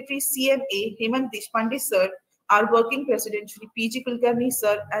Secretary CMA, Hemant Deshpande sir, our Working President, Shri P.G. Kulkarni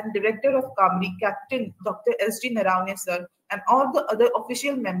sir, and Director of Kamri, Captain Dr. S.G. Naravne sir, and all the other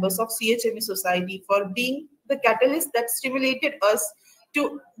official members of CHME Society for being the catalyst that stimulated us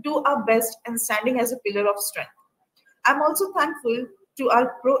to do our best and standing as a pillar of strength. I'm also thankful to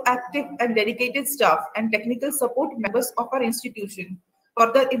our proactive and dedicated staff and technical support members of our institution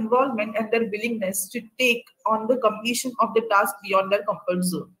for their involvement and their willingness to take on the completion of the task beyond their comfort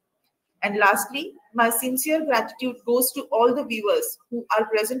zone. And lastly, my sincere gratitude goes to all the viewers who are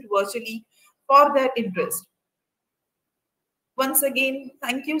present virtually for their interest. Once again,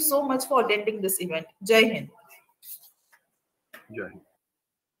 thank you so much for attending this event. Jai Hind. Jai Hind.